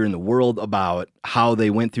biggest deer in the world, about how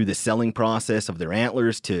they went through the selling process of their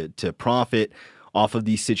antlers to profit off of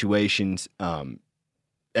these situations.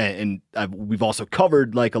 We've also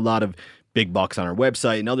covered like a lot of big bucks on our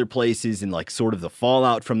website and other places, and like sort of the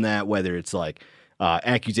fallout from that, whether it's like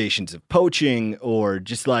accusations of poaching or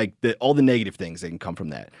just like all the negative things that can come from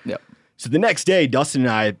that. Yep. So the next day, Dustin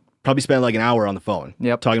and I probably spent like an hour on the phone.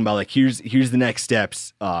 Yep. Talking about like here's the next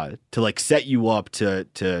steps to like set you up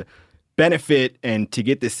to benefit and to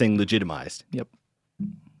get this thing legitimized. Yep.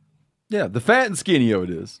 Yeah, the fat and skinny of it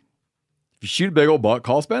is, if you shoot a big old buck,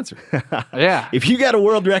 call Spencer. Yeah. If you got a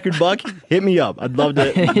world record buck, hit me up. I'd love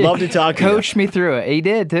to talk to you. Coach me through it. He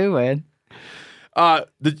did too, man.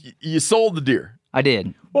 You sold the deer. I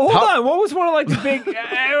did. Well, hold on. What was one of like the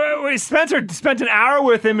big? Spencer spent an hour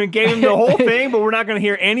with him and gave him the whole thing, but we're not going to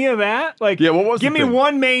hear any of that. Like, yeah, what was? Give the me thing?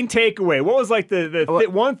 one main takeaway. What was like the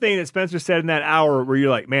one thing that Spencer said in that hour where you're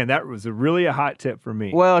like, man, that was really a hot tip for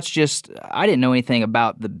me. Well, it's just I didn't know anything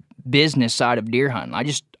about the business side of deer hunting. I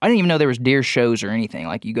didn't even know there was deer shows or anything.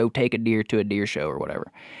 Like you go take a deer to a deer show or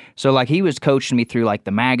whatever. So like he was coaching me through like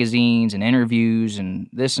the magazines and interviews and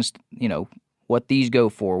this and what these go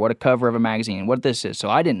for, what a cover of a magazine, what this is. So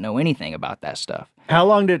I didn't know anything about that stuff. How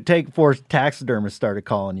long did it take before taxidermists started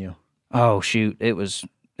calling you? Oh shoot, it was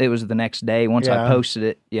the next day once I posted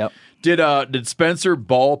it. Yep. Did Spencer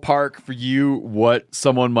ballpark for you what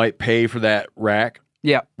someone might pay for that rack?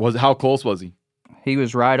 Yeah. How close was he? He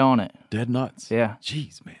was right on it. Dead nuts. Yeah.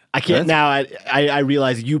 Jeez, man. I can't now. I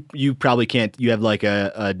realize you probably can't. You have like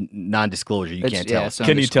a non-disclosure. You can't tell us.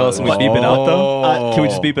 Can you tell us and we beep it out though? Can we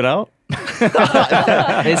just beep it out?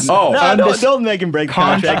 Don't make him break the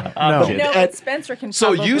contract. No, but Spencer can.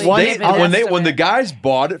 So when the guys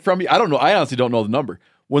bought it from you, I don't know. I honestly don't know the number.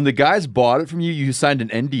 When the guys bought it from you, you signed an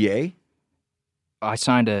NDA. I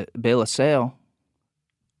signed a bill of sale.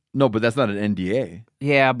 No, but that's not an NDA.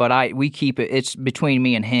 Yeah, but we keep it. It's between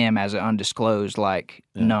me and him as an undisclosed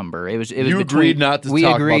number. It was. You agreed not to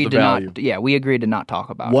talk about the value. We agreed to not talk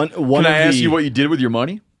about it. Can I ask you what you did with your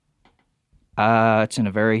money? It's in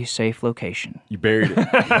a very safe location. You buried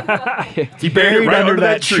it. He buried it right under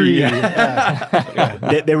that tree.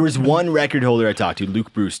 There was one record holder I talked to,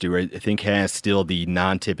 Luke Brewster, who I think has still the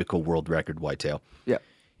non-typical world record whitetail. Yeah.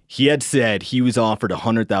 He had said he was offered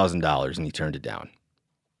 $100,000 and he turned it down.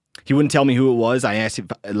 He wouldn't tell me who it was. I asked him,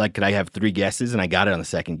 could I have 3 guesses? And I got it on the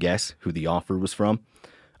second guess who the offer was from.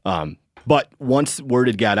 But once word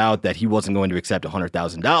had got out that he wasn't going to accept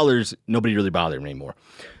 $100,000, nobody really bothered him anymore.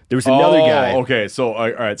 There was another guy. Okay, so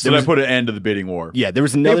all right, so I put an end to the bidding war. Yeah, there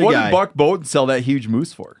was another what guy. did Buck Bowden sell that huge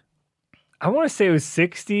moose for? I want to say it was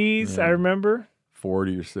 60s. I remember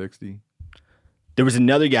 40 or 60. There was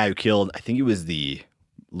another guy who killed. I think it was the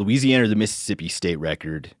Louisiana or the Mississippi state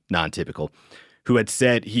record, non-typical, who had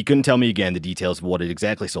said he couldn't tell me again the details of what it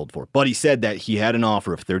exactly sold for, but he said that he had an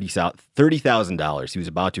offer of $30,000 he was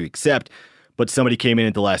about to accept, but somebody came in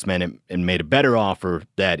at the last minute and made a better offer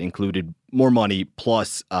that included more money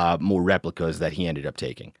plus more replicas that he ended up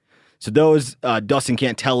taking. So those Dustin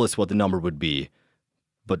can't tell us what the number would be,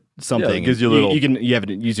 but something gives you a little. You have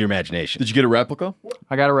to use your imagination. Did you get a replica?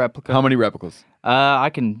 I got a replica. How many replicas? I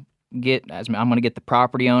can get. I'm going to get the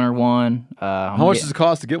property owner one. How much does it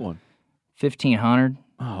cost to get one? $1,500.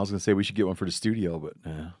 Oh, I was going to say we should get one for the studio, but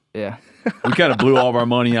yeah. We kind of blew all of our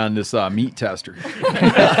money on this meat tester.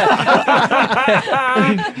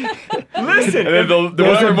 Listen, and then the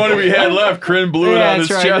whatever money we had left, Corinne blew it on his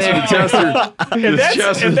chest with the tester.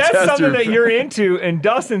 If that's something that you're into and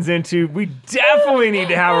Dustin's into, we definitely need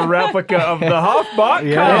to have a replica of the Huffbuck.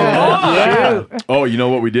 Yeah. Oh, you know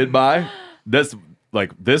what we did buy? This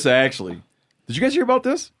actually. Did you guys hear about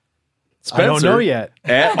this? Spencer, I don't know yet.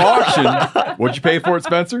 At auction, what'd you pay for it,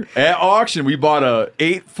 Spencer? At auction, we bought a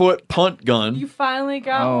 8-foot punt gun. You finally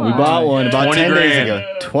got one. We bought one about 10 days $20,000.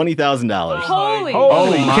 ago. $20,000. Holy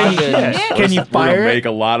Can you We're fire gonna it? make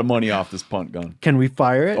a lot of money off this punt gun. Can we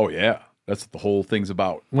fire it? Oh yeah, that's what the whole thing's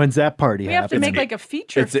about. When's that party We have to happen? make like a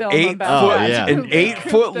feature It's an film 8 about foot, that. an 8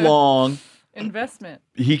 foot long investment.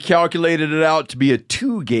 He calculated it out to be a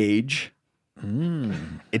 2 gauge.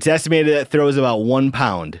 It's estimated that it throws about 1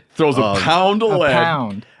 pound. Throws a pound of lead.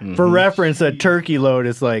 Pound. For reference, a turkey load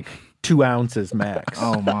is like 2 ounces max.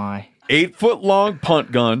 Oh my. 8 foot long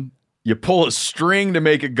punt gun. You pull a string to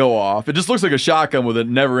make it go off. It just looks like a shotgun with a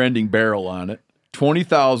never ending barrel on it.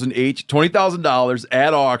 $20,000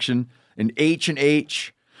 at auction. An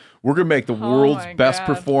H&H. We're gonna make the world's best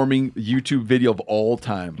performing YouTube video of all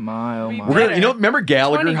time. My oh my. We're gonna, remember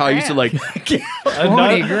Gallagher? How he used to like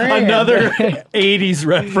another 80s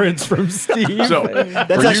reference from Steve. So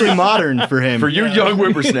That's actually modern for him. For you young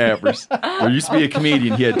whippersnappers, there used to be a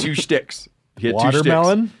comedian. He had 2 shticks. He had 2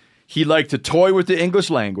 Watermelon? sticks. He liked to toy with the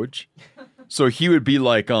English language, so he would be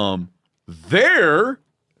like, "There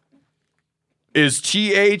is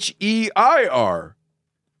THEIR,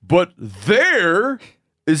 but there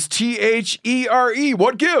is THERE.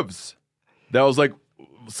 What gives?" That was like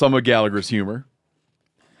some of Gallagher's humor.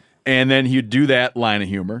 And then he'd do that line of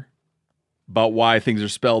humor. about why things are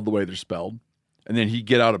spelled the way they're spelled. And then he'd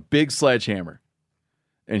get out a big sledgehammer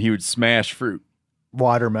and he would smash fruit.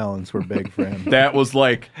 Watermelons were big for him. That was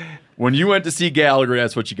like, when you went to see Gallagher,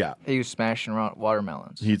 that's what you got. He was smashing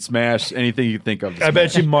watermelons. He'd smash anything you think of. I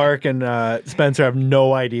bet you Mark and Spencer have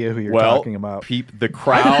no idea who you're talking about. The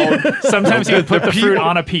crowd. Sometimes he would put the fruit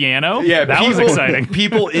on a piano. Yeah, that was exciting.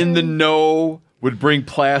 People in the know would bring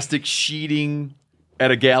plastic sheeting at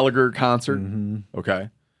a Gallagher concert. Mm-hmm. Okay.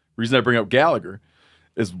 Reason I bring up Gallagher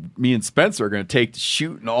is me and Spencer are going to take to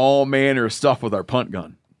shooting all manner of stuff with our punt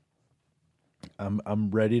gun. I'm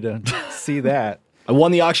ready to see that. I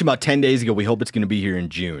won the auction about 10 days ago. We hope it's going to be here in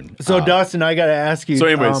June. So, Dustin, I got to ask you. So,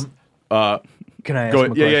 anyways, can I ask go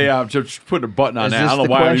him a ahead. Yeah. question? I'm just putting a button on Is that. this I don't the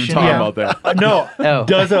know why I'm even question? talking Yeah. about that. No.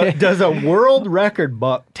 Oh. Does a world record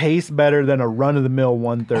buck taste better than a run of the mill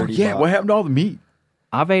 130? Yeah. buck? What happened to all the meat?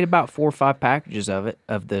 I've ate about 4 or 5 packages of it,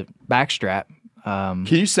 of the backstrap. Can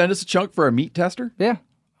you send us a chunk for our meat tester? Yeah.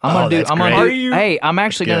 I'm that's gonna great. do. Hey, I'm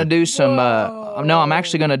actually gonna good. do some. No, I'm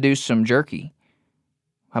actually gonna do some jerky.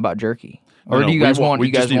 How about jerky? Or No, do you guys want? We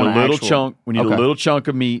You guys just need want a little actual? chunk. We need Okay. a little chunk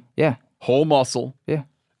of meat, Yeah. whole muscle, Yeah.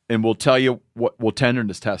 and we'll tell you what we'll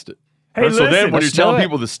tenderness test it. Hey, So then listen, when you're let's do telling it.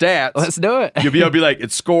 people the stats, Let's do it. you'll be able to be like,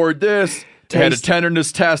 it scored this. It had a Taste.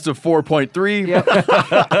 tenderness test of 4.3.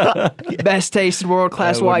 Best tasted world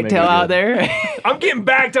class That would make whitetail it out good. there. I'm getting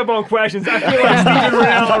backed up on questions. I feel like Steven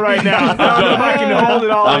Rinella right now. I don't know if I can hold it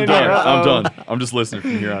all I'm in done. here. I'm done. I'm just listening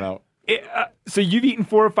from here on out. So you've eaten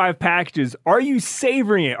 4 or 5 packages. Are you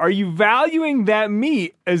savoring it? Are you valuing that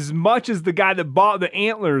meat as much as the guy that bought the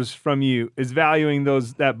antlers from you is valuing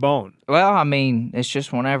that bone? Well, I mean, it's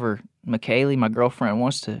just whenever McKaylee, my girlfriend,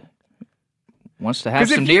 wants to have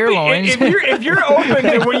some deer loins. If you're open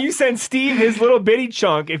to when you send Steve his little bitty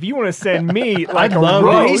chunk, if you want to send me like I'd a love it.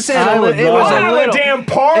 roast, He said I would it love was I'll it. have a damn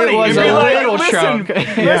party. It was and be a like, little listen, chunk.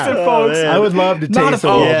 listen, folks. I would love to Not a taste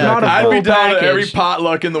full- it. not a I'd be full down to package. every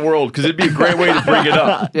potluck in the world because it'd be a great way to bring it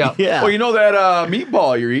up. Yeah. Yeah. Well, you know that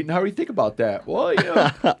meatball you're eating. How do you think about that? Well,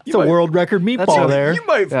 yeah, It's a world record meatball there. You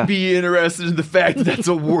might be interested in the fact that that's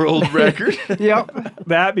a world record. Yep.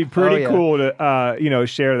 That'd be pretty Oh, yeah. cool to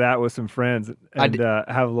share that with some friends and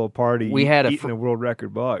have a little party. We had eating a world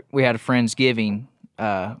record buck. We had a Friendsgiving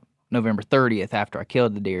November 30th after I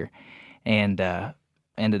killed the deer, and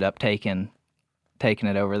ended up taking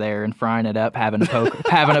it over there and frying it up, having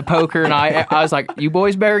a poker, and I was like, you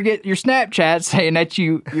boys better get your Snapchat saying that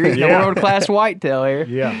you're eating a world class whitetail here.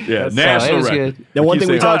 Yeah. Yeah, So national it was record. good. The one Keep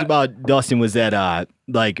thing we saying- talked about, Dustin, was that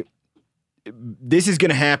this is going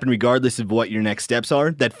to happen regardless of what your next steps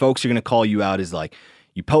are. That folks are going to call you out as like,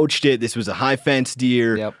 you poached it. This was a high fence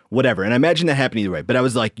deer, Yep. whatever. And I imagine that happened either way. But I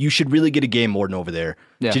was like, you should really get a game warden over there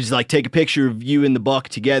Yeah. to just like take a picture of you and the buck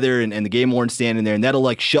together and the game warden standing there, and that'll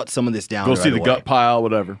like shut some of this down. Go right see the away. gut pile,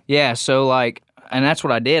 whatever. Yeah, so and that's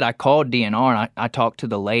what I did. I called DNR and I talked to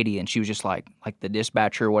the lady, and she was just like the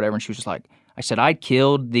dispatcher or whatever, and she was just like, I said I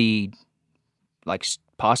killed the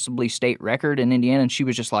possibly state record in Indiana, and she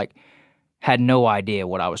was just like, had no idea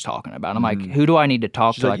what I was talking about. I'm like, who do I need to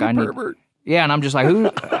talk She's to? like, I "You need, pervert." yeah, and I'm just like,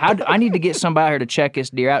 I need to get somebody here to check this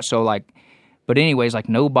deer out. So but anyways,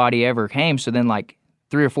 nobody ever came. So then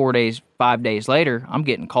 3 or 4 days, 5 days later, I'm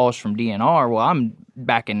getting calls from DNR. Well, I'm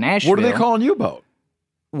back in Nashville. What are they calling you about?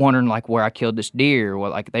 Wondering where I killed this deer.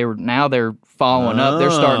 Well, they're following up.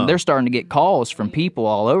 They're starting to get calls from people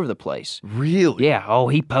all over the place. Really? Yeah. Oh,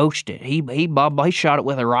 he poached it. He shot it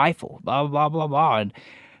with a rifle. Blah blah blah blah. And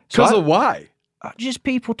so Because of why? just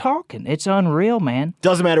people talking. It's unreal, man.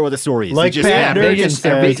 Doesn't matter what the story is. Like They just Pat happen. Durkin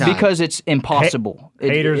says. Because it's impossible.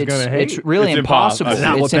 Haters gonna hate. It's really It's impossible. impossible. That's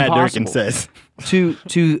not what It's Pat impossible. Durkin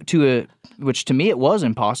says. Which to me it was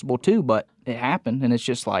impossible too, but it happened, and it's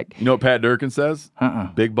just like, You know what Pat Durkin says? uh-uh.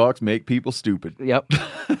 Big bucks make people stupid. Yep,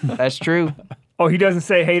 that's true. Oh, he doesn't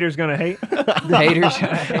say haters gonna hate. Haters.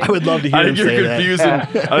 I would love to hear I him think say you're that. confusing.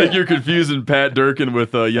 I think you're confusing Pat Durkin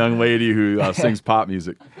with a young lady who sings pop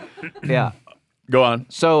music. Yeah. Go on.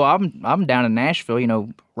 So I'm down in Nashville,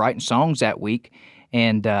 writing songs that week,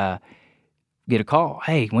 and get a call.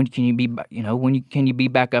 Hey, when can you be? Can you be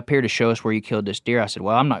back up here to show us where you killed this deer? I said,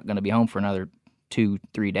 well, I'm not going to be home for another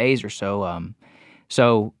 2-3 days or so.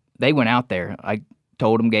 So they went out there. I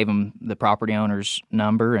told them, gave them the property owner's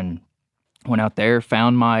number, and went out there,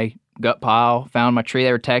 found my gut pile, found my tree.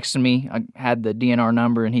 They were texting me. I had the DNR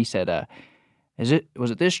number, and he said, was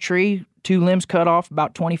it this tree? 2 limbs cut off,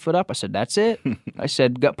 about 20 foot up. I said, that's it. I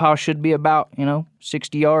said, gut pile should be about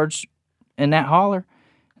 60 yards in that holler,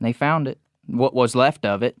 and they found it. What was left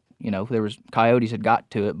of it, there was coyotes had got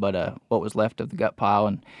to it, but what was left of the gut pile,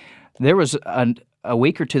 and there was a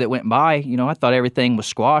week or two that went by. I thought everything was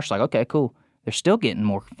squashed. Like, okay, cool. They're still getting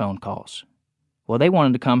more phone calls. Well, they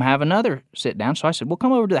wanted to come have another sit down. So I said, well,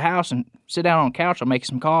 come over to the house and sit down on the couch. I'll make you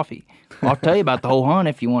some coffee. I'll tell you about the whole hunt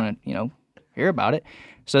if you want to, hear about it.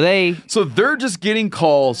 So they're just getting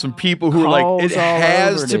calls from people who are like, it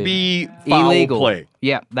has to be foul illegal play.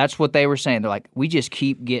 Yeah, that's what they were saying. They're like, we just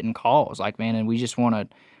keep getting calls, like, man, and we just want to.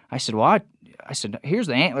 I said, well, I said, here's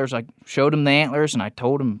the antlers. I showed them the antlers, and I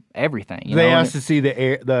told them everything. They asked to see the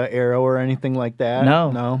arrow or anything like that?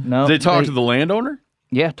 No. Did they talk to the landowner?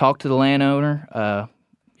 Yeah, talk to the landowner.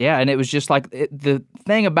 Yeah, and it was just like the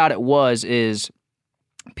thing about it is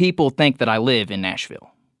people think that I live in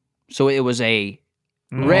Nashville, so it was a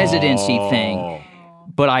residency thing.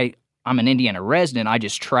 But I'm an Indiana resident. I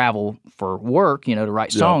just travel for work, to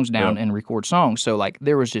write songs down and record songs. So like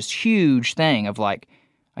there was this huge thing of like,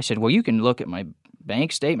 I said, well, you can look at my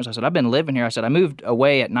bank statements. I said, I've been living here. I said, I moved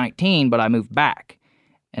away at 19, but I moved back,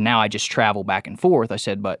 and now I just travel back and forth. I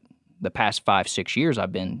said, but the past 5-6 years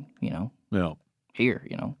I've been, here,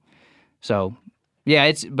 So,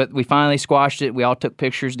 yeah, but we finally squashed it. We all took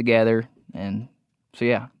pictures together, and so,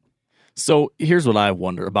 yeah. So here's what I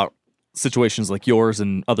wonder about situations like yours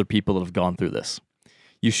and other people that have gone through this.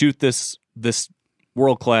 You shoot this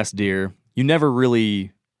world-class deer. You never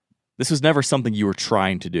really, this was never something you were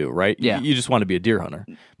trying to do, right? Yeah. You just want to be a deer hunter.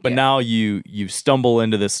 But now you stumble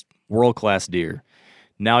into this world-class deer.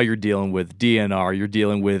 Now you're dealing with DNR, you're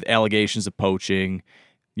dealing with allegations of poaching,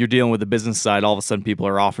 you're dealing with the business side. All of a sudden, people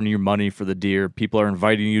are offering you money for the deer. People are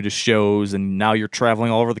inviting you to shows, and now you're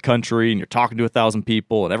traveling all over the country, and you're talking to 1,000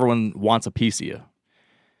 people, and everyone wants a piece of you.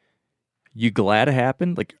 You glad it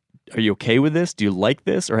happened? Like, are you okay with this? Do you like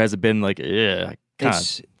this? Or has it been like, I kind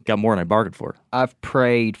of got more than I bargained for? I've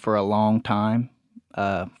prayed for a long time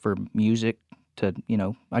for music to,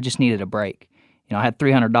 I just needed a break. I had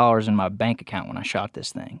 $300 in my bank account when I shot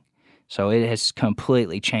this thing. So it has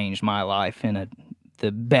completely changed my life in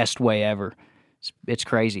the best way ever. It's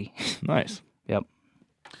crazy. Nice. Yep.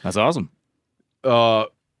 That's awesome.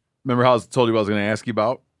 Remember how I told you what I was going to ask you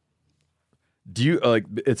about? Do you,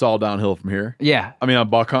 it's all downhill from here? Yeah. I mean, I'm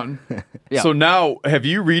buck hunting. Yeah. So now, have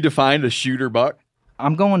you redefined a shooter buck?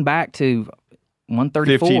 I'm going back to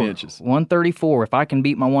 134. 15 inches. 134. If I can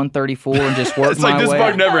beat my 134 and just work it's my like this way.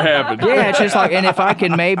 buck never happened. Yeah, it's just like, and if I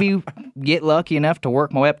can maybe get lucky enough to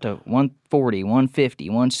work my way up to 140, 150,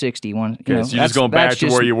 160, so you're just going back to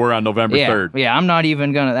where you were on November 3rd. Yeah, I'm not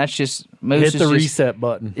even going to, that's just, hit the reset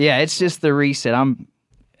button. Yeah, it's just the reset.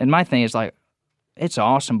 And my thing is like, it's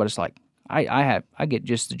awesome, but it's like, I get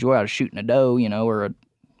just the joy out of shooting a doe,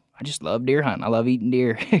 I just love deer hunting. I love eating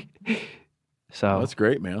deer. So that's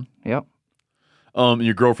great, man. Yep.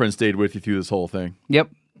 Your girlfriend stayed with you through this whole thing.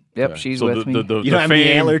 Yep. Okay. She's with me. You don't have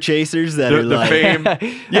any antler chasers that are like fame.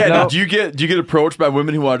 Yeah. No. Do you get approached by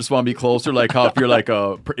women who just want to be closer? Like how if you're like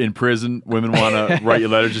in prison, women want to write you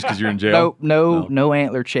letters just because you're in jail. No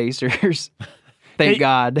antler chasers. Thank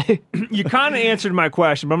God. You kind of answered my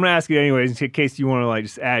question, but I'm gonna ask you anyways in case you want to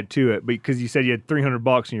just add to it. Because you said you had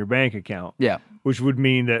 $300 in your bank account. Yeah. Which would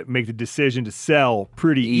mean that make the decision to sell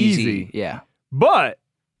pretty easy. Yeah. But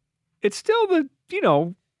it's still the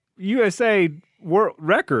USA world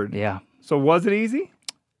record. Yeah. So was it easy?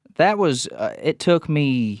 That was. It took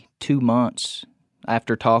me 2 months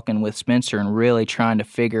after talking with Spencer and really trying to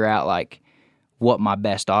figure out like what my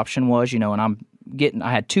best option was. And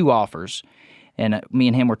I had 2 offers, and me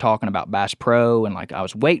and him were talking about Bass Pro, and like I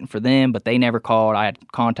was waiting for them, but they never called. I had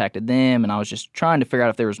contacted them, and I was just trying to figure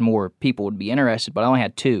out if there was more people would be interested, but I only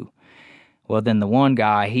had 2. Well, then the one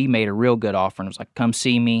guy, he made a real good offer and was like, come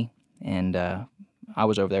see me. And I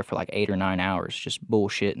was over there for like 8 or 9 hours just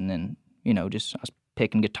bullshitting and, just I was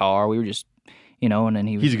picking guitar. We were just, and then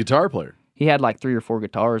he's a guitar player. He had like 3 or 4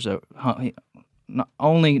 guitars. Not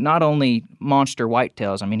only monster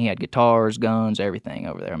whitetails. I mean, he had guitars, guns, everything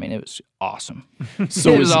over there. I mean, it was awesome.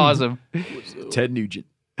 So it was awesome. Ted Nugent.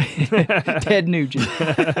 Ted Nugent.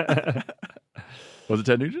 Was it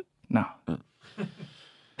Ted Nugent? No.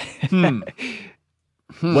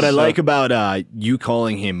 What I like about you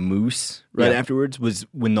calling him Moose afterwards was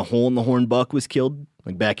when the hole in the horn buck was killed,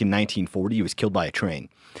 like back in 1940, he was killed by a train.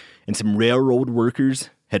 And some railroad workers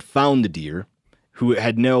had found the deer who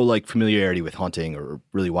had no familiarity with hunting or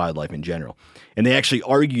really wildlife in general. And they actually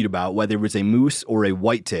argued about whether it was a moose or a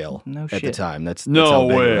whitetail at the time. That's no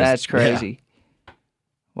way. That's crazy. Yeah.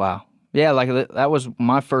 Wow. Yeah, that was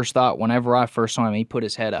my first thought. Whenever I first saw him, he put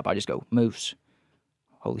his head up. I just go, moose.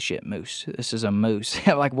 Holy shit, moose. This is a moose.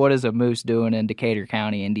 Like, what is a moose doing in Decatur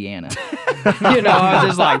County, Indiana? I was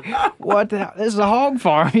just like, what the hell? This is a hog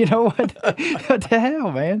farm. What the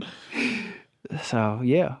hell, man? So,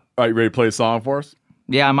 yeah. All right, you ready to play a song for us?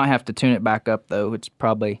 Yeah, I might have to tune it back up, though. It's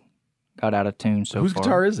probably got out of tune so Whose far.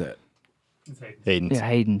 guitar is that? Hayden's. Yeah,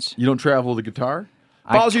 Hayden's. You don't travel with a guitar?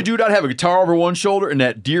 If I was you, dude, I'd have a guitar over one shoulder and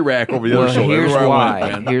that deer rack over the other shoulder. Here's Everywhere I why.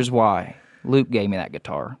 went, man. Here's why. Luke gave me that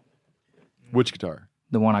guitar. Which guitar?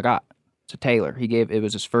 The one I got. It's a Taylor. It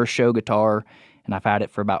was his first show guitar, and I've had it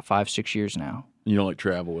for about 5-6 years now. You don't like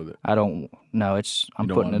travel with it? I don't. No, I'm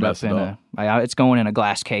don't putting wanna it up mess it in up. it's going in a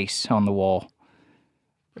glass case on the wall.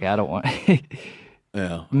 Yeah, I don't want.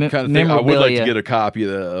 Yeah. Me- Kind of thing. I would like to memorabilia. get a copy of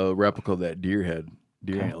the replica of that deer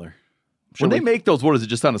Okay. antler. When they make those, what is it,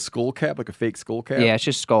 just on a skull cap, like a fake skull cap? Yeah, it's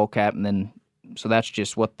just skull cap, and then so that's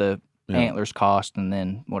just what the Yeah. antlers cost, and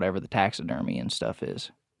then whatever the taxidermy and stuff is.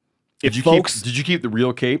 Did you keep the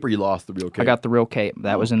real cape or you lost the real cape? I got the real cape.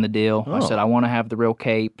 That was in the deal. I Oh. said I want to have the real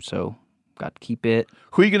cape, so got to keep it.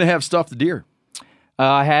 Who are you going to have stuff the deer?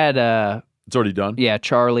 I had It's already done? yeah,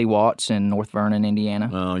 Charlie Watts in North Vernon, Indiana.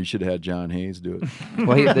 Oh, you should have had John Hayes do it.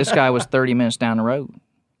 Well, this guy was 30 minutes down the road.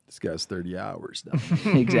 This guy's 30 hours now.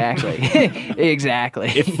 Exactly. Exactly.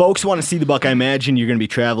 If folks want to see the buck, I imagine you're going to be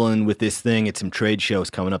traveling with this thing at some trade shows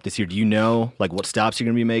coming up this year. Do you know like what stops you're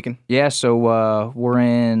going to be making? Yeah, so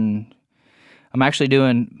I'm actually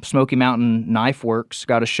doing Smoky Mountain Knife Works.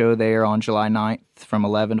 Got a show there on July 9th from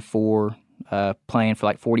 11 to 4, playing for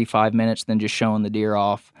like 45 minutes, then just showing the deer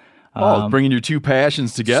off. Bringing your two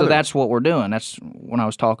passions together. So that's what we're doing. That's when I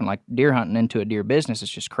was talking like deer hunting into a deer business.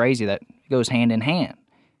 It's just crazy that it goes hand in hand.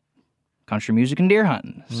 Country music and deer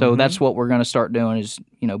hunting. So that's what we're going to start doing is,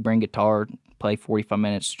 bring guitar, play 45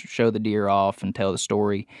 minutes, show the deer off and tell the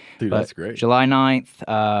story. Dude, But that's great. July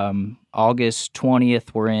 9th, August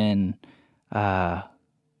 20th, we're in,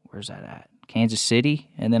 where's that at? Kansas City.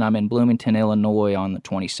 And then I'm in Bloomington, Illinois on the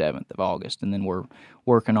 27th of August. And then we're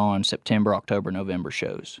working on September, October, November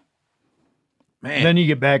shows. Man. Then you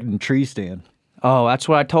get back in the tree stand. Oh, that's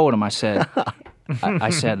what I told him. I said, I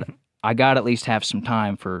said, I got to at least have some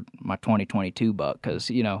time for my 2022 buck because,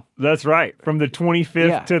 That's right. From the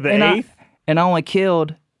 25th to the and 8th. I only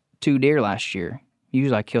killed 2 deer last year.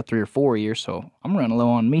 Usually I kill 3 or 4 a year, so I'm running low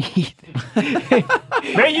on meat.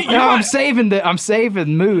 Man, I'm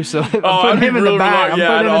saving moose. So I'm putting him in the back.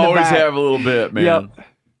 Yeah, I'd I'm putting him in the always back. have a little bit, man. Yep.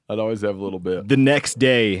 I'd always have a little bit. The next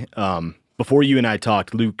day, before you and I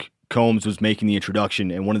talked, Luke Combs was making the introduction,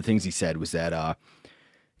 and one of the things he said was that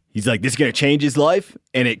he's like, this is going to change his life,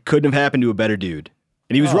 and it couldn't have happened to a better dude.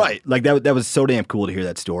 And he was right. Like, that was so damn cool to hear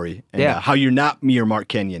that story. And how you're not me or Mark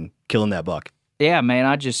Kenyon killing that buck. Yeah,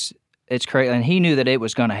 man, it's crazy. And he knew that it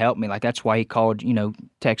was going to help me. Like, that's why he called,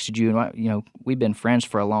 texted you. And, we've been friends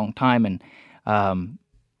for a long time. And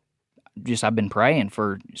I've been praying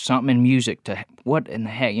for something in music to, what in the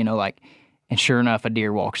heck, and sure enough, a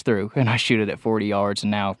deer walks through. And I shoot it at 40 yards.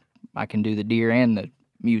 And now I can do the deer and the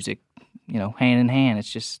music, hand in hand.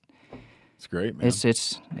 It's just. It's great, man.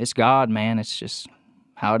 It's God, man. It's just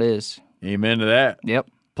how it is. Amen to that. Yep.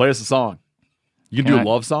 Play us a song. You can do a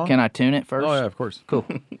love song? Can I tune it first? Oh, yeah, of course. Cool.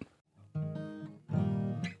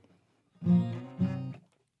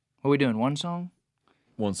 Are we doing one song?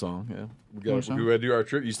 One song, yeah. We One got song? to do our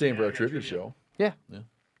trivia. You staying for our trivia show? Yeah.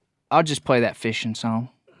 I'll just play that fishing song.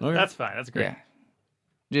 Okay. That's fine. That's great. Yeah.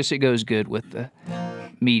 Just it goes good with the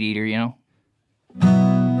meat eater,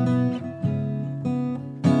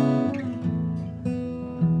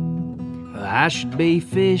 I should be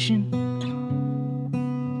fishing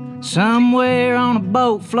somewhere on a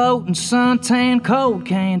boat floating, suntan, cold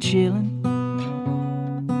can chilling,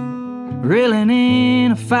 reeling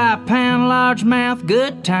in a 5-pound largemouth,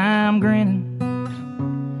 good time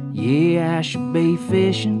grinning. Yeah, I should be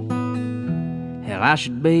fishing. Hell, I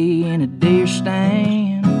should be in a deer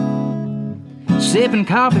stand, sipping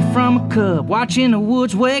coffee from a cup, watching the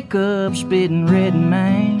woods wake up, spitting red and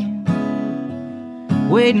mane,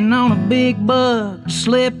 waiting on a big buck to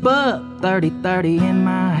slip up, 30-30 in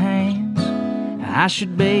my hands. I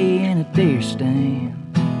should be in a deer stand,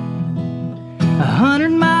 100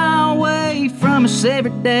 mile away from this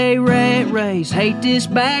everyday rat race. Hate this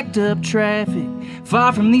backed up traffic,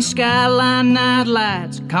 far from these skyline night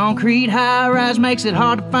lights. Concrete high-rise makes it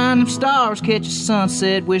hard to find them stars. Catch a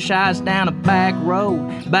sunset, wish I was down a back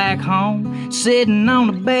road, back home, sitting on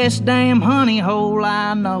the best damn honey hole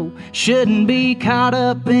I know. Shouldn't be caught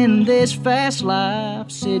up in this fast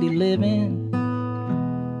life, city living.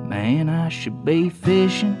 Man, I should be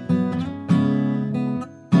fishing.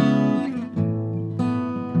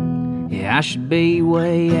 Yeah, I should be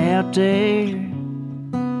way out there,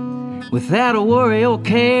 without a worry or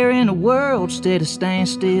care in the world, instead of staying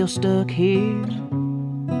still stuck here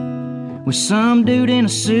with some dude in a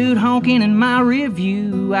suit honking in my rear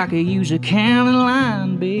view. I could use a county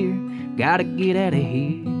line beer, gotta get out of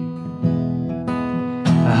here.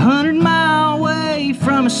 100 mile away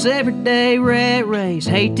from a us every day rat race.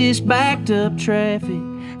 Hate this backed up traffic.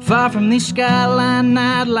 Far from these skyline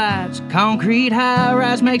night lights. Concrete high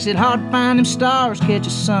rise makes it hard to find them stars. Catch a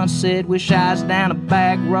sunset, wish I was down a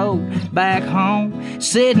back road back home.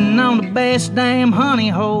 Sitting on the best damn honey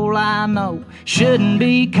hole I know. Shouldn't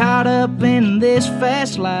be caught up in this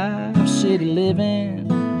fast life, city living.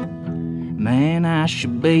 Man, I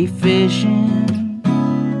should be fishing.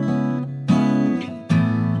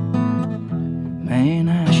 Man,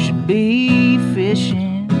 I should be fishing.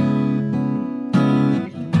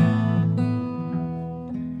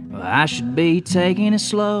 I should be taking it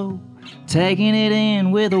slow, taking it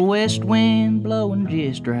in with a west wind blowing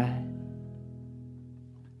just right.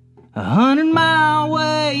 100-mile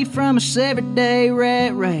away from us every day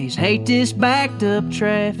rat race. Hate this backed up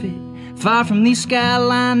traffic. Far from these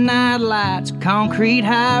skyline night lights. Concrete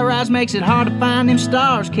high rise makes it hard to find them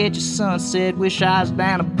stars. Catch a sunset, wish I was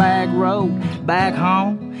down a back road back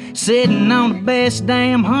home. Sitting on the best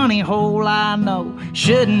damn honey hole I know.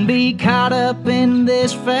 Shouldn't be caught up in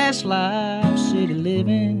this fast life, city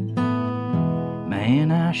living.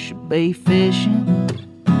 Man, I should be fishing.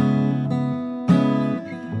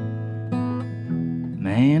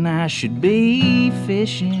 Man, I should be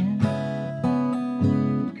fishing.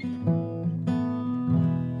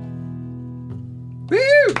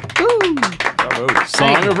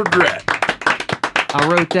 Song of regret. I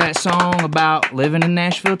wrote that song about living in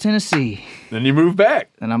Nashville, Tennessee. Then you moved back.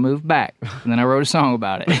 Then I moved back. And then I wrote a song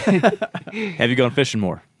about it. Have you gone fishing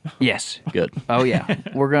more? Yes. Good. Oh, yeah.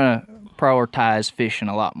 We're going to prioritize fishing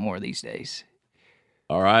a lot more these days.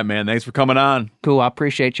 All right, man. Thanks for coming on. Cool. I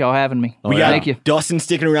appreciate y'all having me. We got Thank you. Dustin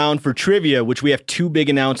sticking around for trivia, which we have two big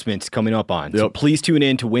announcements coming up on. So please tune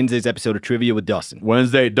in to Wednesday's episode of Trivia with Dustin.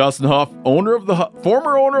 Wednesday, Dustin Huff,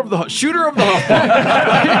 former owner of the shooter of the Huff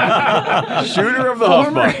Bug. Shooter of the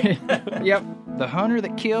Huff Bug. Yep. The hunter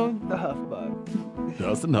that killed the Huff Bug.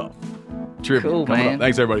 Dustin Huff. Trivia Cool, coming man. up.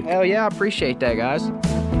 Thanks, everybody. Hell yeah. I appreciate that, guys.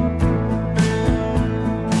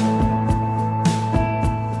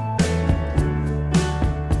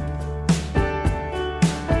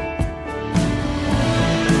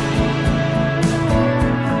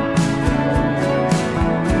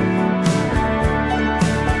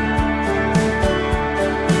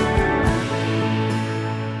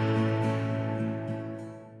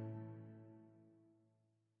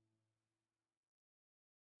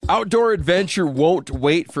 Outdoor adventure won't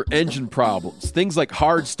wait for engine problems. Things like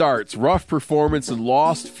hard starts, rough performance, and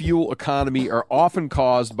lost fuel economy are often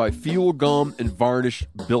caused by fuel gum and varnish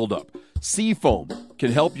buildup. Seafoam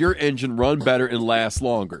can help your engine run better and last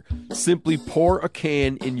longer. Simply pour a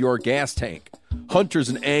can in your gas tank. Hunters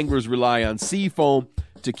and anglers rely on Seafoam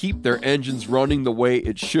to keep their engines running the way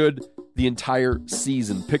it should the entire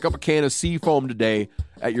season. Pick up a can of Seafoam today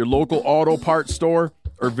at your local auto parts store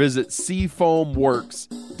or visit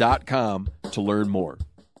seafoamworks.com to learn more.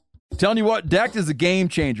 Telling you what, Decked is a game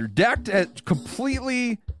changer. Decked has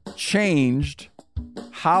completely changed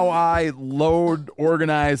how I load,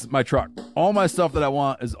 organize my truck. All my stuff that I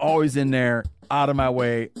want is always in there, out of my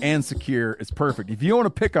way, and secure. It's perfect. If you own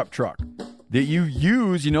a pickup truck that you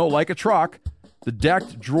use, like a truck, the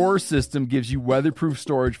Decked drawer system gives you weatherproof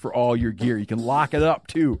storage for all your gear. You can lock it up,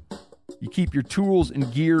 too. You keep your tools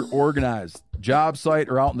and gear organized, job site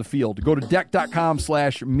or out in the field. Go to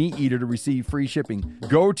decked.com/meateater to receive free shipping.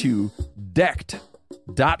 Go to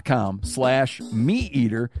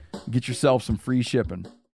decked.com/meateater. Get yourself some free shipping.